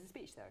have trained as a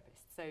speech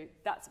therapist. So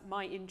that's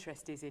my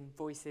interest, is in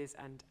voices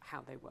and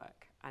how they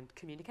work and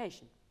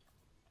communication.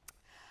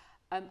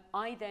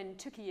 I then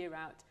took a year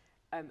out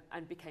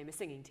and became a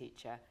singing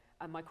teacher.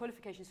 And my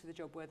qualifications for the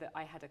job were that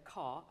I had a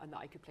car and that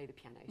I could play the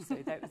piano. So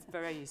that was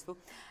very useful.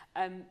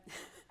 And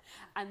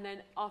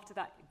then after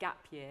that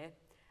gap year,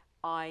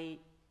 I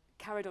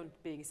carried on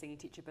being a singing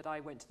teacher, but I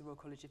went to the Royal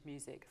College of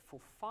Music for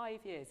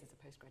 5 years as a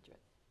postgraduate.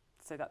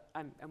 So that,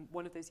 and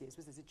one of those years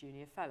was as a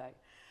junior fellow.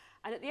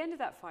 And at the end of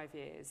that 5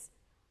 years,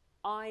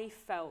 I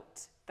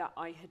felt that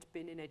I had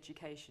been in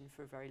education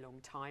for a very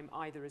long time,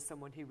 either as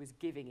someone who was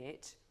giving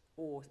it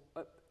or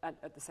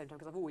at the same time,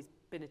 because I've always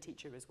been a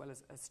teacher as well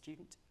as a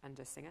student and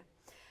a singer.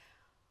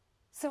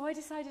 So I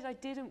decided I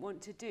didn't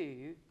want to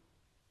do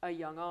a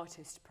young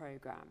artist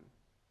programme.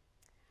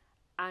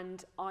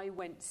 And I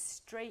went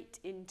straight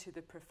into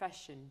the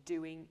profession,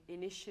 doing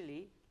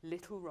initially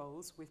little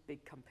roles with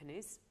big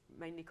companies,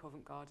 mainly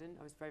Covent Garden.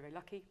 I was very, very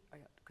lucky. I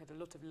had a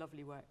lot of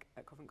lovely work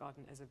at Covent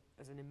Garden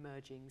as an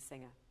emerging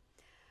singer.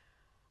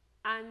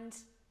 And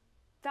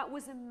that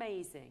was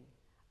amazing.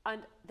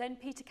 And then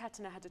Peter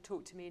Katiner had to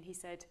talk to me, and he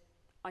said,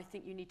 I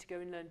think you need to go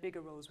and learn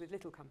bigger roles with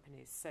little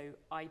companies. So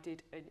I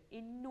did an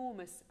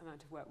enormous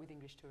amount of work with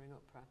English touring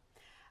opera.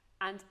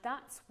 And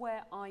that's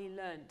where I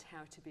learnt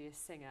how to be a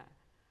singer.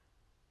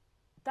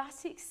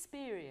 That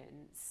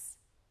experience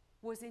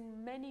was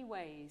in many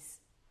ways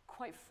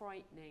quite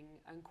frightening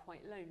and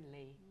quite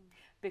lonely,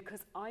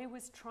 because I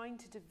was trying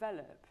to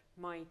develop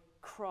my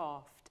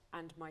craft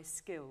and my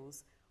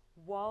skills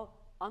while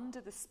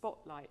under the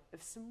spotlight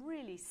of some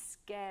really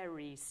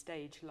scary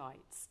stage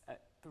lights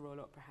at the Royal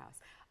Opera House.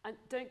 And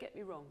don't get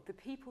me wrong, the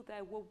people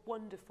there were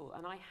wonderful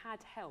and I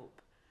had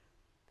help.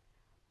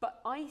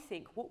 But I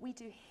think what we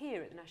do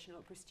here at the National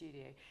Opera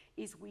Studio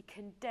is we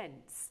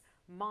condense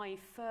my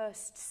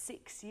first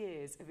 6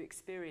 years of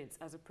experience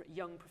as a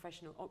young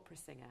professional opera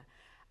singer,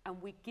 and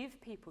we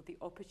give people the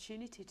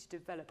opportunity to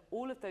develop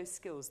all of those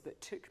skills that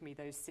took me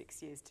those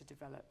 6 years to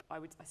develop. I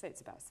say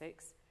it's about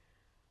 6.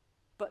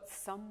 But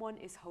someone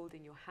is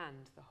holding your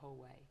hand the whole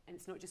way. And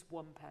it's not just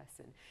one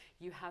person.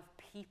 You have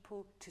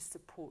people to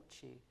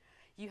support you.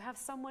 You have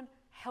someone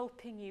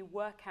helping you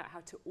work out how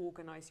to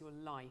organise your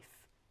life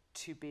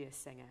to be a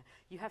singer.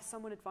 You have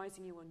someone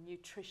advising you on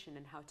nutrition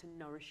and how to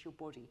nourish your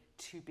body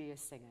to be a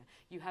singer.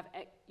 You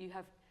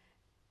have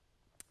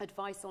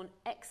advice on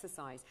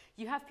exercise.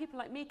 You have people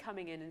like me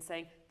coming in and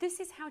saying, this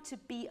is how to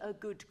be a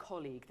good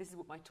colleague. This is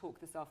what my talk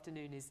this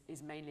afternoon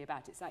is mainly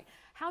about. It's like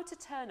how to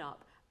turn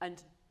up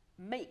and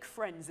make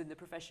friends in the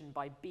profession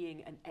by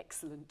being an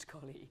excellent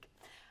colleague.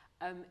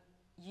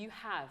 You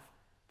have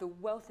the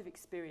wealth of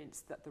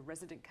experience that the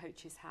resident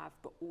coaches have,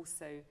 but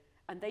also,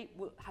 and they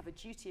will have a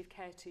duty of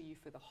care to you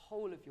for the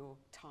whole of your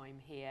time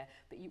here,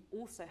 but you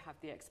also have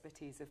the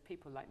expertise of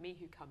people like me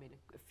who come in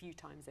a few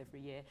times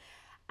every year.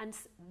 And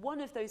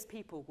one of those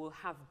people will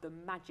have the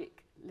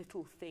magic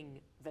little thing,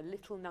 the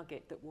little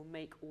nugget that will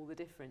make all the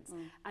difference.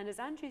 And as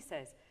Andrew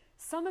says,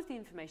 some of the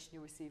information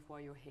you'll receive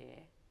while you're here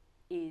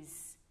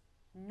is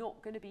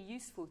not going to be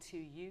useful to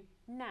you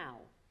now,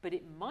 but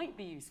it might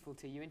be useful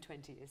to you in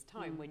 20 years'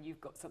 time when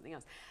you've got something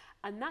else.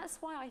 And that's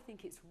why I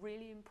think it's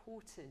really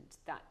important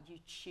that you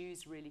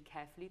choose really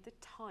carefully the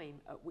time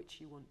at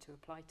which you want to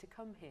apply to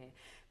come here,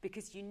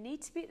 because you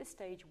need to be at the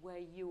stage where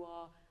you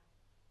are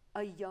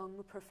a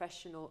young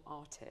professional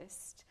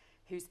artist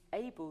who's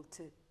able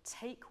to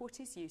take what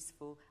is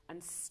useful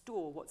and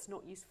store what's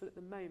not useful at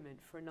the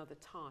moment for another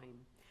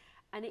time.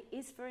 And it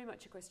is very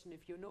much a question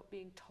of you're not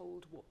being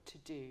told what to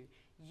do.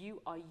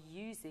 You are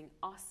using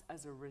us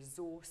as a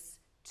resource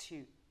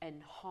to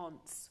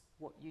enhance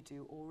what you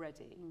do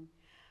already.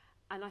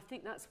 And I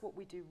think that's what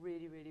we do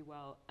really, really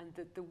well. And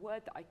the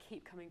word that I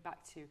keep coming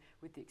back to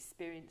with the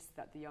experience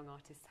that the young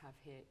artists have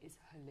here is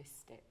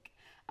holistic.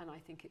 And I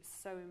think it's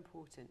so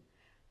important.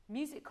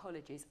 Music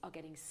colleges are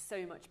getting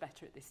so much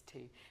better at this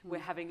too. We're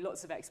having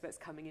lots of experts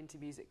coming into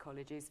music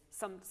colleges.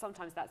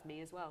 Sometimes that's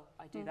me as well.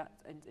 I do that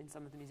in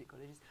some of the music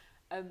colleges.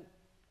 And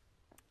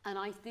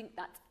I think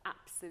that's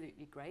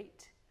absolutely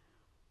great.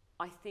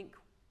 I think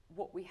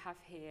what we have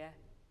here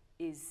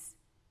is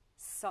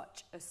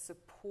such a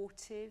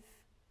supportive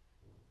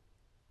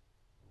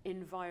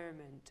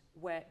environment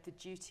where the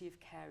duty of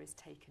care is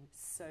taken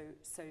so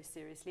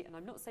seriously. And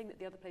I'm not saying that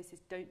the other places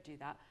don't do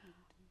that.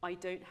 I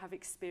don't have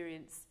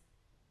experience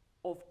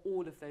of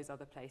all of those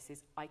other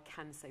places. I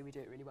can say we do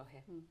it really well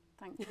here.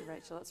 Thank you,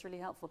 Rachel. That's really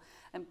helpful.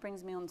 And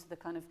brings me on to the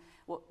kind of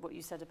what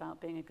you said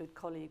about being a good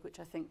colleague, which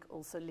I think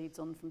also leads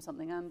on from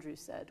something Andrew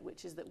said,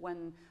 which is that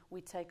when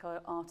we take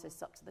our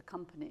artists up to the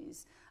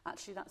companies,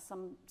 actually that's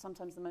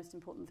sometimes the most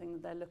important thing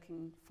that they're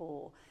looking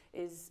for.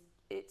 Is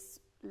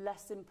it's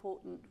less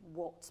important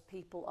what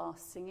people are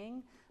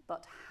singing,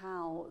 but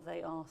how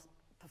they are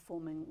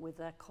performing with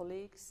their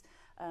colleagues,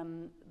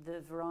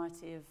 the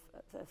variety of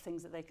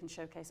things that they can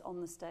showcase on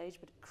the stage,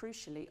 but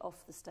crucially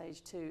off the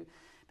stage too,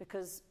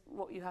 because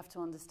what you have to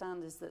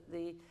understand is that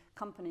the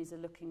companies are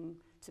looking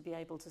to be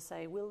able to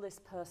say, will this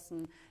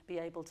person be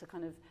able to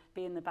kind of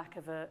be in the back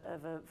of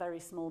a very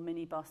small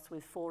minibus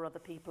with 4 other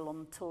people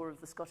on tour of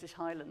the Scottish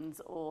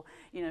Highlands, or,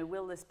 you know,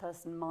 will this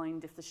person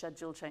mind if the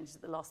schedule changes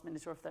at the last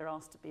minute, or if they're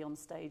asked to be on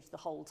stage the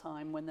whole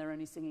time when they're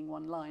only singing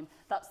one line?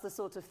 That's the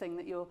sort of thing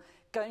that you're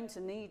going to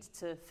need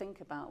to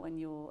think about when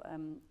you're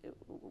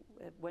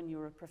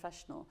a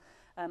professional.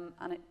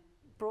 And it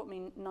brought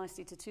me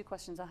nicely to 2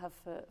 questions I have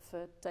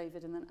for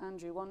David and then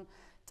Andrew. One,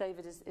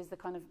 David, is the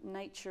kind of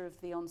nature of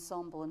the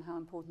ensemble and how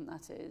important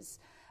that is.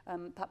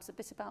 Perhaps a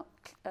bit about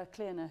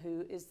Clearna,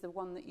 who is the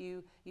one that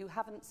you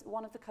haven't,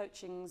 one of the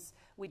coachings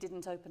we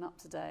didn't open up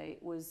today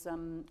was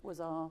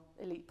our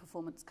elite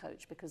performance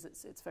coach, because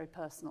it's very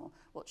personal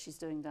what she's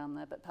doing down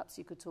there. But perhaps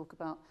you could talk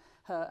about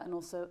her and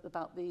also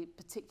about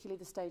particularly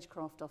the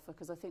stagecraft offer,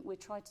 because I think we're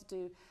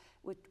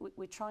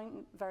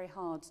trying very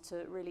hard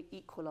to really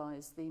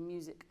equalise the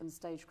music and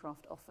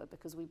stagecraft offer,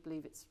 because we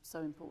believe it's so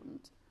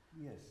important.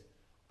 Yes.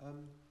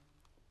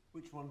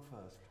 Which one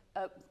first?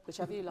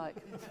 Whichever you like.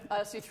 I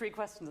asked you 3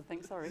 questions, I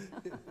think, sorry.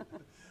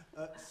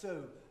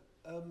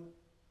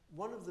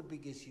 One of the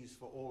big issues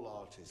for all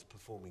artists,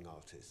 performing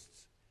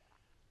artists,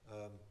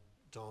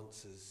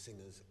 dancers,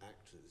 singers,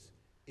 actors,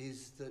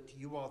 is that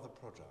you are the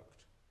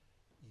product.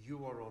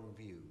 You are on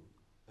view,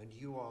 and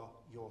you are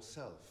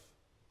yourself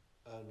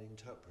an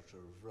interpreter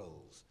of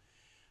roles.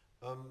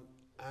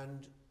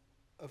 And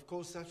of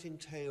course that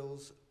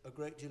entails a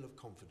great deal of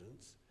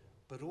confidence,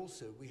 but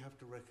also we have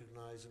to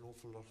recognise an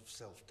awful lot of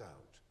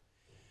self-doubt.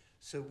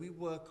 So we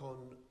work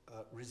on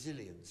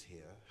resilience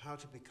here, how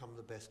to become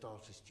the best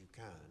artist you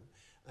can,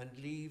 and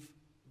leave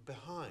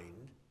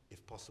behind,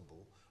 if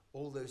possible,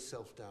 all those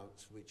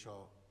self-doubts which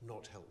are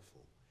not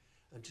helpful.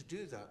 And to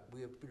do that,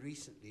 we have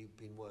recently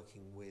been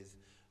working with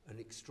an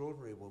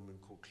extraordinary woman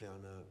called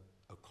Clearna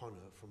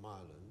O'Connor from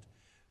Ireland,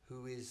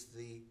 who is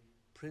the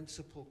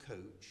principal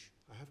coach,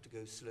 I have to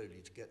go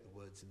slowly to get the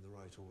words in the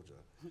right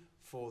order,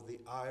 for the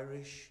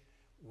Irish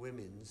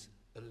women's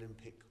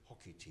Olympic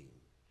hockey team.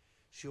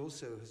 She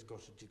also has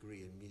got a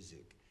degree in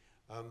music.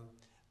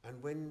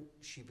 And when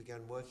she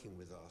began working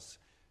with us,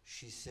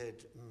 she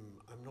said,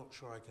 I'm not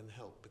sure I can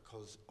help,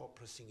 because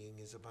opera singing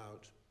is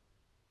about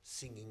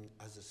singing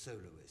as a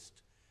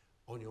soloist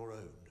on your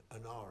own,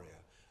 an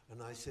aria.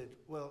 And I said,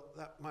 well,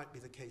 that might be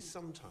the case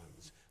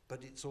sometimes,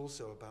 but it's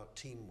also about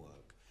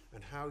teamwork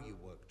and how you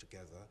work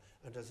together,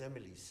 and as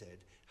Emily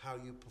said, how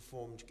you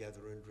perform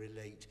together and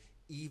relate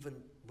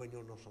even when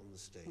you're not on the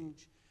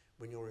stage,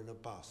 when you're in a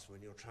bus,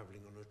 when you're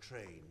travelling on a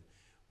train,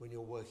 when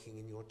you're working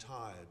and you're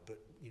tired, but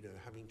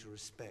having to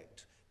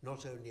respect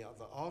not only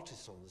other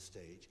artists on the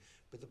stage,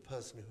 but the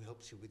person who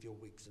helps you with your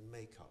wigs and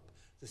makeup,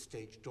 the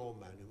stage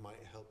doorman who might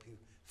help you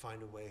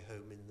find a way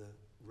home in the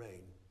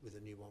rain with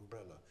a new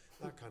umbrella,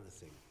 that kind of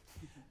thing.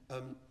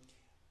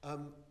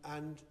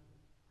 And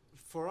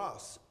for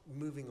us,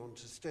 moving on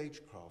to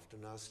stagecraft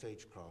and our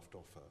stagecraft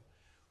offer,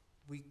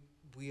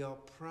 we are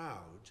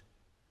proud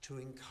to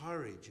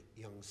encourage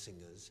young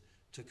singers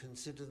to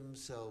consider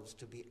themselves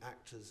to be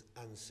actors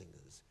and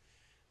singers,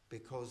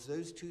 because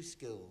those 2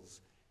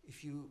 skills,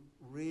 if you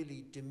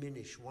really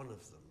diminish one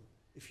of them,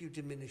 if you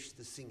diminish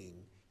the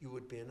singing, you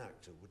would be an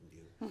actor, wouldn't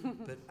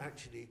you? But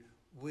actually,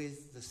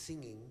 with the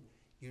singing,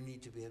 you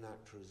need to be an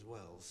actor as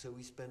well. So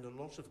we spend a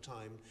lot of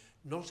time,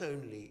 not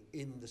only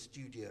in the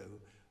studio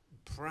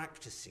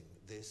practicing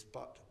this,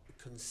 but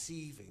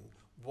conceiving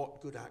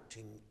what good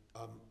acting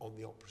on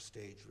the opera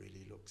stage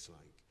really looks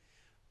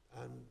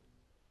like.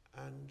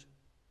 And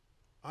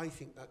I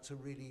think that's a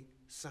really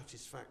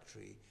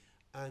satisfactory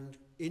and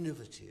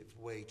innovative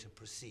way to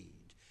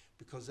proceed,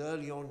 because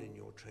early on in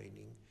your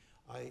training,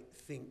 I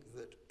think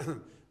that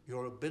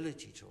your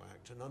ability to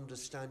act and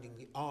understanding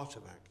the art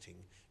of acting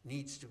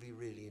needs to be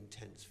really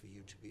intense for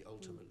you to be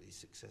ultimately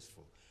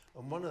successful.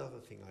 And one other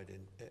thing I'd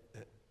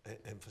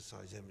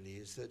emphasize, Emily,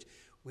 is that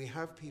we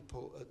have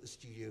people at the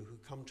studio who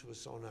come to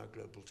us on our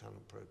Global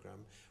Talent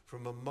Programme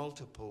from a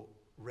multiple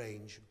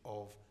range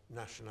of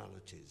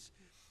nationalities.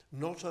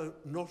 Not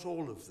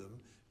all of them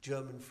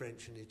German,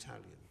 French and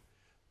Italian,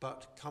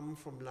 but come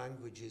from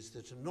languages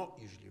that are not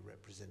usually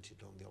represented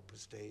on the opera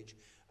stage.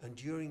 And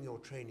during your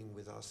training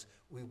with us,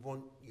 we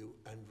want you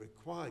and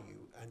require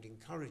you and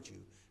encourage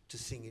you to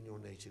sing in your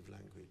native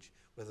language,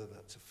 whether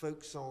that's a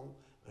folk song,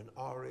 an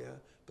aria,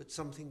 but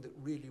something that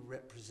really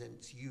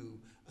represents you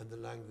and the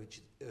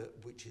language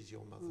which is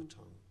your mother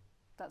tongue.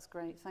 That's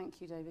great. Thank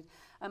you, David.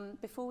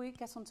 Before we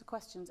get on to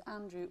questions,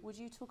 Andrew, would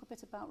you talk a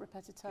bit about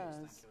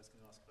repetiteurs? Yes, thank you. I was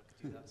going to ask if I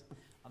could do that.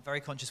 I'm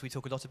very conscious we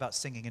talk a lot about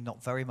singing and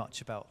not very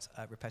much about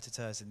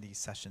repetiteurs in these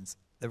sessions.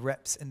 The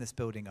reps in this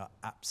building are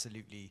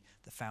absolutely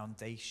the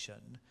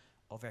foundation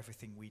of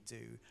everything we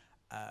do.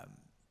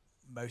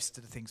 Most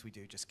of the things we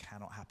do just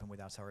cannot happen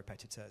without our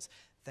repetiteurs.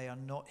 They are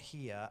not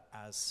here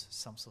as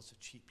some sort of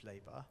cheap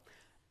labour.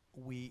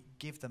 We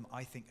give them,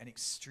 I think, an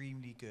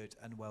extremely good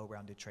and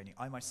well-rounded training.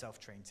 I myself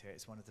trained here.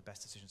 It's one of the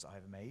best decisions I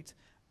ever made.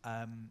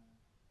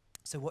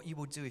 So what you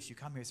will do if you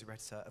come here as a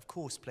repetiteur, of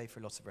course, play for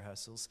a lot of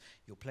rehearsals.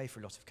 You'll play for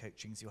a lot of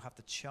coachings. You'll have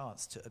the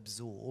chance to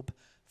absorb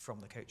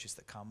from the coaches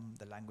that come,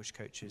 the language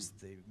coaches,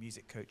 the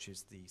music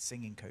coaches, the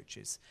singing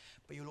coaches.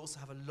 But you'll also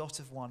have a lot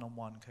of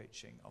one-on-one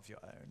coaching of your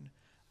own.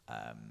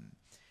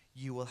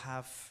 You will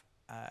have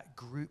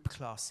group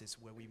classes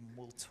where we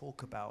will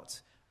talk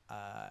about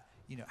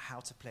how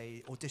to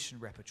play audition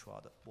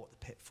repertoire, what the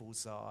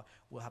pitfalls are.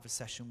 We'll have a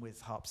session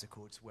with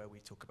harpsichords where we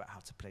talk about how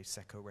to play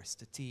secco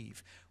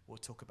recitative. We'll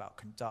talk about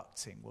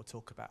conducting. We'll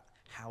talk about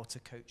how to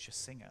coach a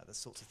singer, the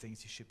sorts of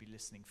things you should be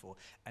listening for,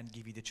 and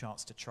give you the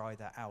chance to try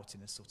that out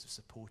in a sort of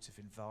supportive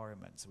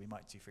environment. So we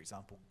might do, for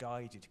example,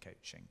 guided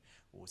coaching,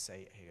 or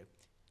say, here,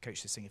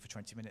 coach the singer for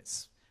 20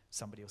 minutes.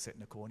 Somebody will sit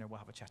in a corner, we'll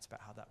have a chat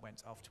about how that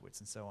went afterwards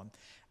and so on.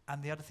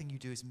 And the other thing you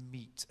do is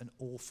meet an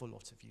awful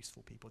lot of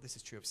useful people. This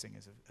is true of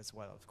singers as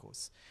well, of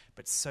course.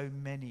 But so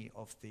many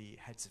of the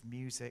heads of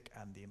music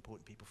and the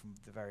important people from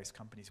the various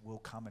companies will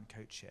come and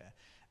coach here,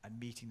 and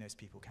meeting those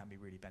people can be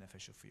really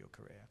beneficial for your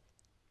career.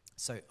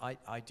 So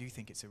I do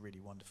think it's a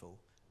really wonderful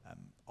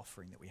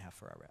offering that we have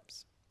for our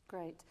reps.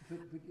 Great. But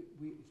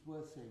it's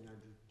worth saying,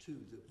 Andrew, too,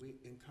 that we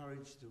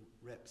encourage the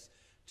reps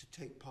to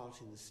take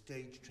part in the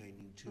stage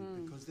training too,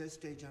 because they're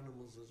stage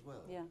animals as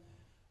well. Yeah.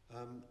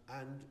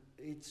 And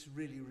it's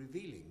really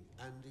revealing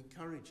and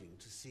encouraging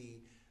to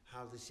see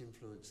how this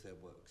influenced their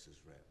works as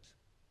reps.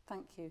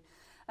 Thank you.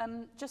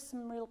 Just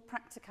some real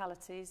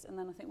practicalities, and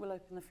then I think we'll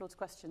open the floor to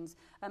questions.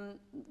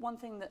 One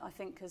thing that I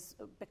think has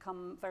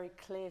become very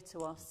clear to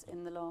us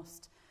in the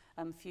last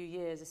few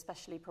years,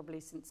 especially probably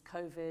since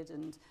COVID,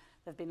 and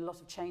there have been a lot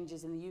of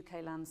changes in the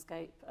UK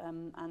landscape,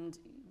 and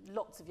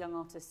lots of young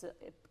artists are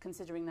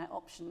considering their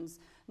options,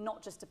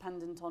 not just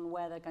dependent on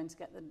where they're going to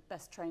get the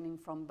best training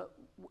from, but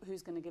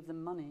who's going to give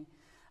them money.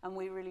 And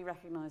we really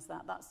recognise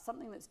that. That's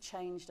something that's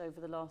changed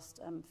over the last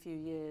few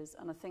years,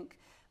 and I think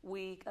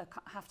we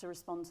have to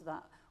respond to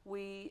that.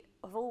 We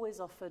have always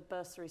offered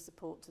bursary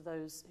support to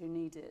those who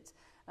need it.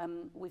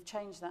 We've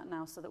changed that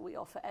now so that we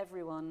offer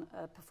everyone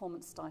a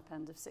performance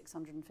stipend of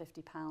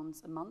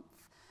 £650 a month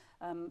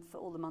for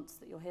all the months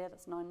that you're here.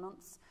 That's 9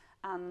 months.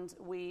 And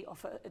we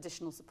offer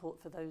additional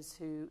support for those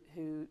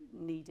who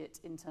need it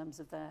in terms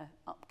of their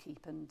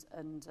upkeep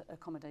and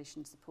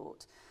accommodation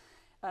support.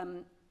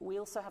 We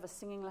also have a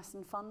singing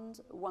lesson fund.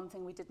 One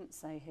thing we didn't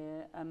say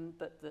here,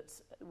 but that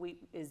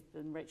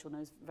and Rachel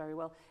knows very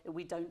well,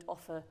 we don't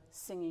offer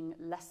singing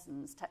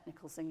lessons,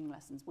 technical singing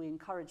lessons. We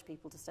encourage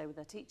people to stay with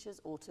their teachers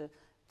or to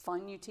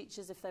find new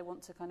teachers if they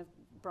want to kind of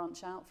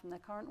branch out from their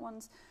current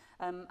ones.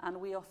 And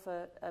we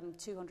offer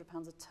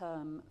 £200 a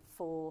term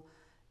for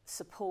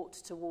support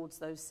towards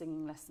those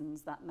singing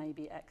lessons that may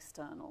be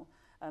external.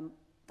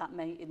 That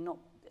may not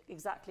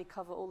exactly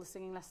cover all the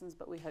singing lessons,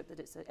 but we hope that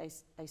it's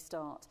a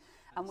start.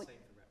 And the same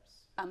for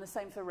reps. And the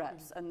same for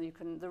reps,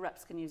 and the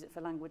reps can use it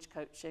for language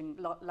coaching,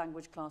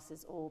 language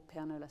classes or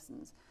piano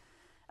lessons.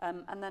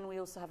 And then we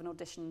also have an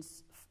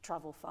auditions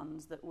travel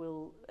fund that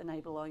will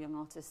enable our young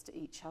artists to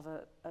each have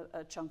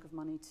a chunk of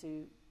money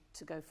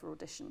to go for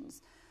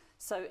auditions.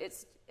 So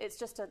it's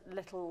just a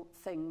little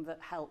thing that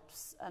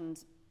helps,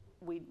 and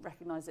we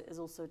recognise it as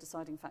also a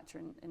deciding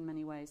factor in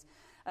many ways.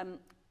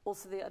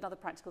 Also, another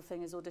practical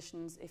thing is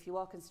auditions, if you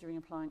are considering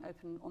applying,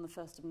 open on the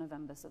 1st of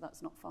November, so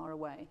that's not far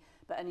away.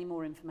 But any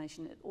more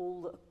information,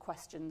 all the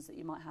questions that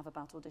you might have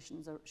about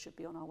auditions should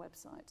be on our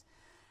website.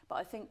 But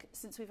I think,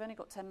 since we've only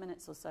got 10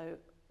 minutes or so,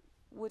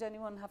 would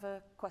anyone have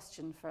a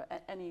question for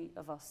any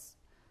of us?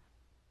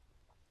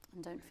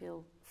 And don't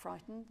feel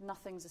frightened.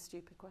 Nothing's a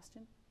stupid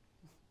question.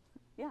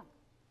 Yeah.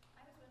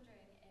 I was wondering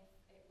if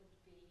it would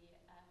be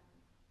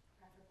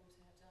preferable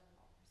to have done an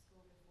opera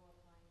school before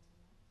applying to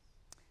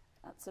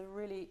NOS? That's a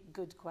really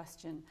good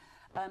question.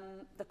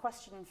 The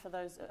question for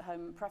those at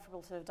home,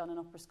 preferable to have done an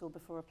opera school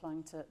before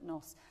applying to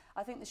NOS.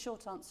 I think the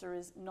short answer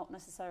is not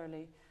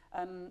necessarily.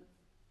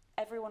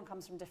 Everyone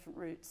comes from different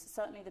routes.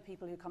 Certainly the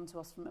people who come to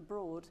us from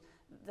abroad,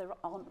 there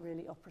aren't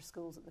really opera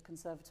schools at the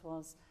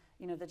conservatoires.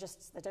 You know,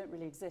 they don't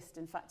really exist.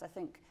 In fact, I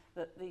think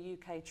that the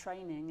UK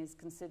training is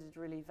considered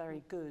really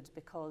very good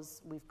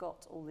because we've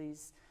got all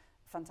these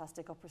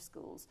fantastic opera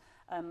schools.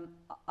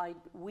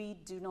 We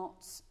do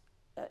not,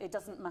 it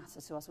doesn't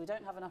matter to us. We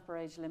don't have an upper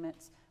age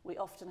limit. We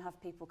often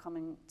have people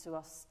coming to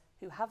us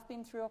who have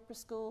been through opera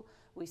school.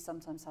 We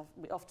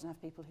often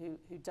have people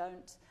who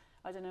don't.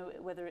 I don't know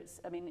whether it's,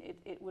 I mean,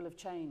 it will have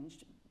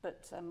changed,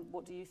 but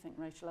what do you think,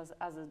 Rachel,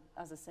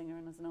 as a singer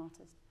and as an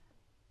artist?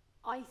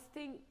 I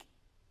think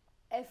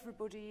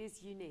everybody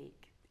is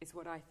unique, is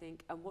what I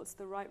think, and what's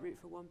the right route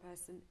for one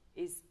person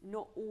is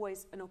not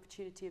always an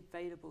opportunity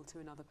available to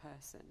another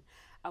person.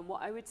 And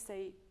what I would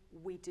say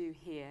we do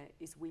here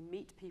is we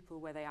meet people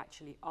where they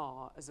actually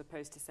are, as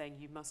opposed to saying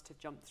you must have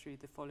jumped through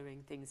the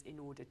following things in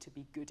order to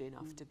be good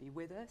enough to be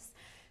with us.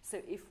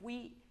 So if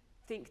we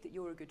think that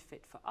you're a good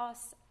fit for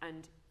us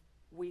and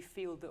we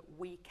feel that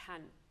we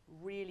can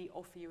really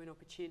offer you an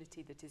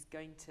opportunity that is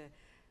going to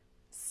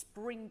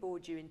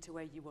springboard you into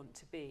where you want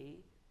to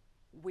be,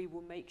 we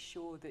will make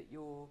sure that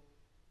you're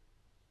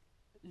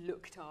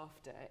looked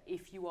after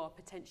if you are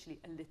potentially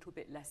a little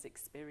bit less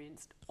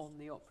experienced on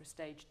the opera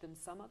stage than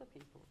some other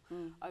people.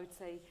 I would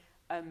say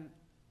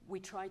we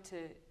try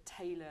to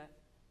tailor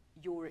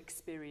your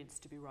experience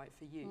to be right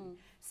for you.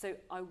 So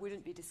I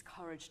wouldn't be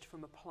discouraged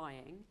from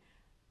applying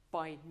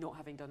by not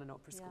having done an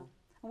opera school.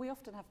 And we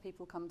often have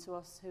people come to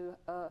us who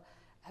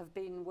have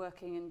been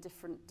working in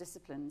different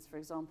disciplines. For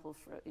example,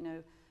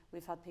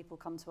 we've had people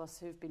come to us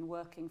who've been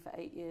working for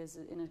 8 years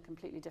in a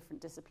completely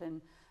different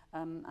discipline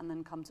and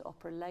then come to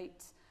opera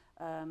late.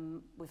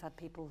 We've had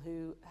people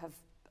who have,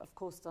 of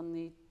course, done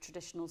the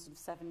traditional sort of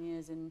 7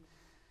 years in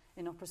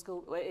opera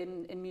school,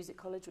 in music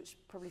college, which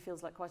probably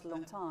feels like quite a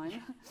long time.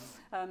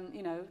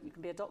 You know, you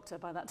can be a doctor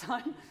by that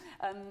time.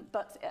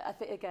 But I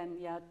think, again,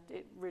 I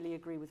really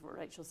agree with what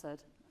Rachel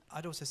said.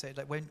 I'd also say,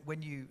 like,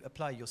 when you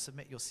apply, you'll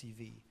submit your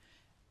CV.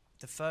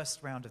 The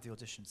first round of the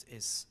auditions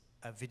is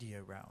a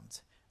video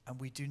round, and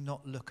we do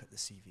not look at the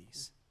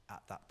CVs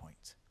at that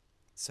point.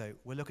 So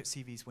we'll look at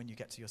CVs when you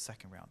get to your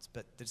second round,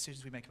 but the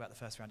decisions we make about the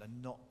first round are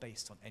not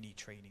based on any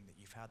training that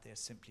you've had. They're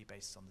simply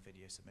based on the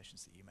video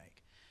submissions that you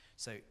make.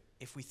 So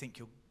if we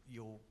think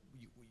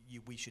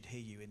we should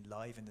hear you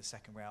live in the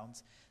second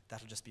round,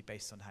 that'll just be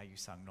based on how you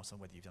sung, not on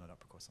whether you've done an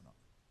opera course or not.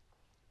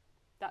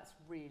 That's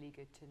really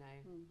good to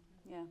know.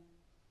 Yeah.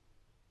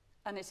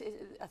 And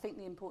I think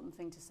the important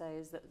thing to say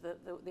is that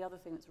the other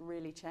thing that's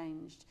really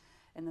changed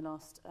in the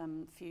last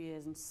few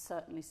years, and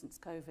certainly since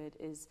COVID,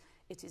 is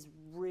it is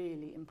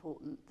really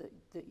important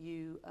that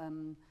you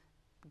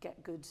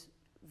get good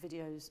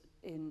videos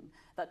in.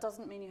 That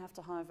doesn't mean you have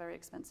to hire very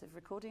expensive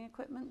recording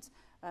equipment,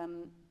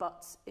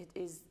 but it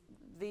is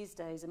these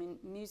days, I mean,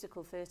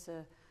 musical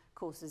theatre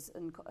courses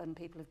and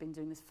people have been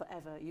doing this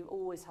forever. You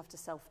always have to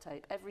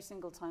self-tape. Every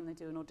single time they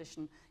do an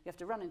audition, you have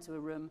to run into a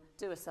room,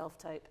 do a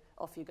self-tape,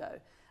 off you go.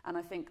 And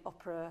I think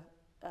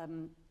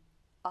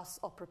us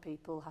opera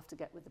people have to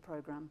get with the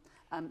programme.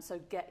 So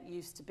get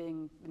used to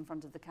being in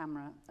front of the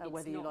camera,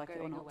 whether you like it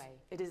or not. Away.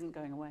 It isn't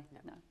going away,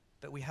 no.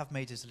 But we have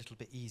made it a little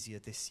bit easier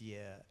this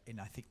year,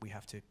 I think we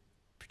have to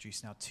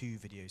produce now 2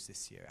 videos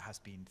this year. It has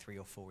been 3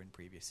 or 4 in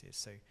previous years,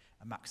 so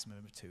a maximum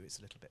of 2 is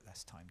a little bit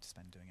less time to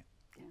spend doing it.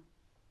 Yeah.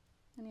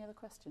 Any other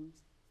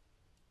questions?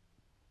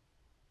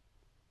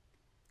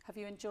 Have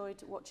you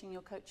enjoyed watching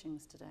your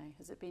coachings today?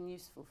 Has it been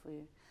useful for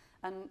you?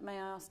 And may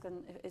I ask,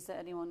 is there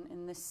anyone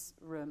in this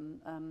room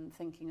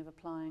thinking of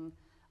applying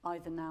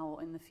either now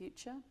or in the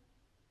future?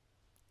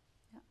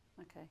 Yeah,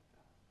 okay,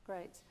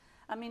 great.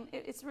 I mean,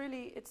 it's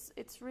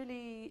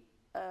really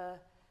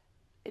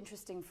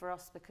interesting for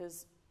us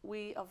because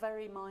we are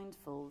very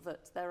mindful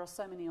that there are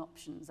so many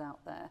options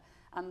out there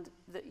and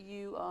that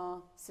you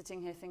are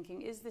sitting here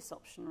thinking, is this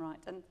option right?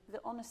 And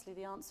honestly,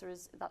 the answer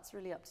is that's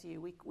really up to you.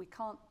 We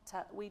can't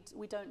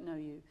we don't know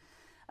you.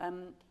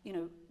 You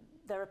know,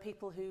 there are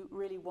people who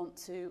really want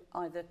to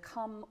either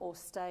come or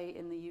stay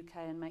in the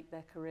UK and make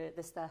their career,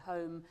 this their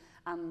home,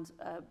 and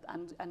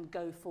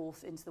go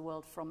forth into the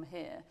world from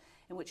here,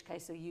 in which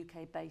case a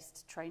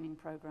UK-based training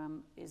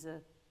programme is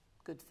a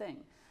good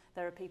thing.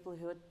 There are people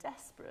who are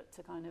desperate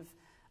to kind of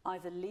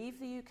either leave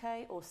the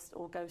UK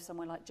or go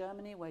somewhere like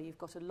Germany, where you've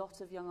got a lot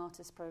of young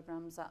artist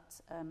programmes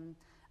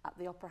at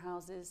the opera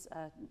houses,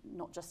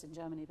 not just in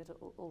Germany, but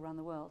all around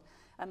the world.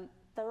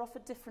 They're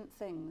offered different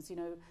things. You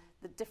know,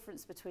 the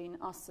difference between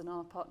us and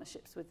our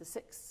partnerships with the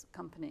 6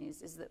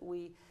 companies is that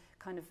we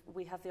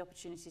have the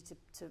opportunity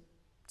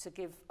to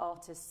give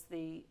artists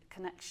the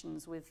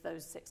connections with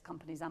those 6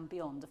 companies and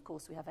beyond. Of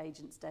course, we have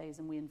agents' days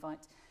and we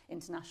invite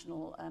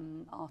international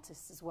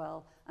artists as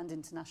well and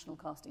international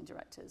casting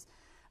directors.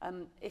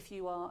 If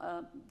you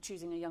are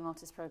choosing a young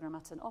artist program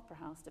at an opera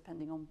house,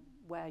 depending on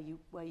where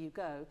you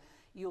go,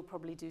 you'll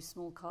probably do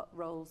small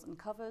roles and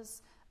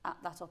covers at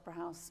that opera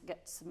house,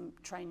 get some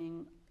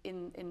training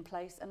in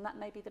place, and that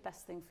may be the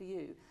best thing for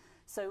you.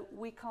 So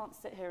we can't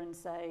sit here and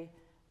say,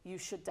 you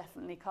should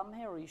definitely come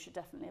here or you should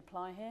definitely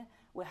apply here.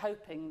 We're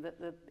hoping that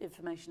the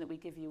information that we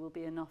give you will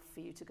be enough for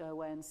you to go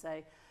away and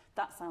say,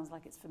 that sounds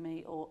like it's for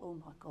me, or, oh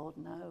my God,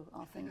 no,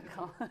 I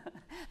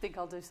think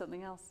I'll do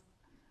something else.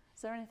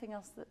 Is there anything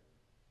else that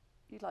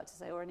you'd like to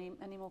say, or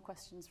any more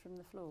questions from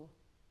the floor?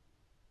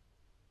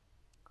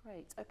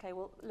 Great. Okay,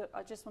 well, look,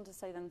 I just want to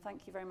say then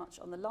thank you very much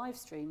on the live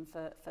stream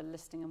for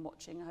listening and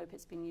watching. I hope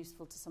it's been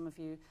useful to some of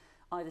you,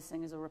 either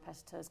singers or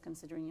repetitors,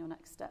 considering your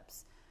next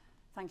steps.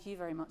 Thank you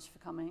very much for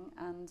coming,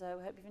 and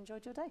we hope you've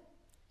enjoyed your day.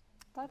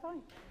 Bye-bye.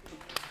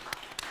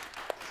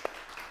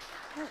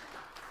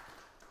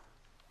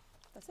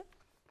 That's it.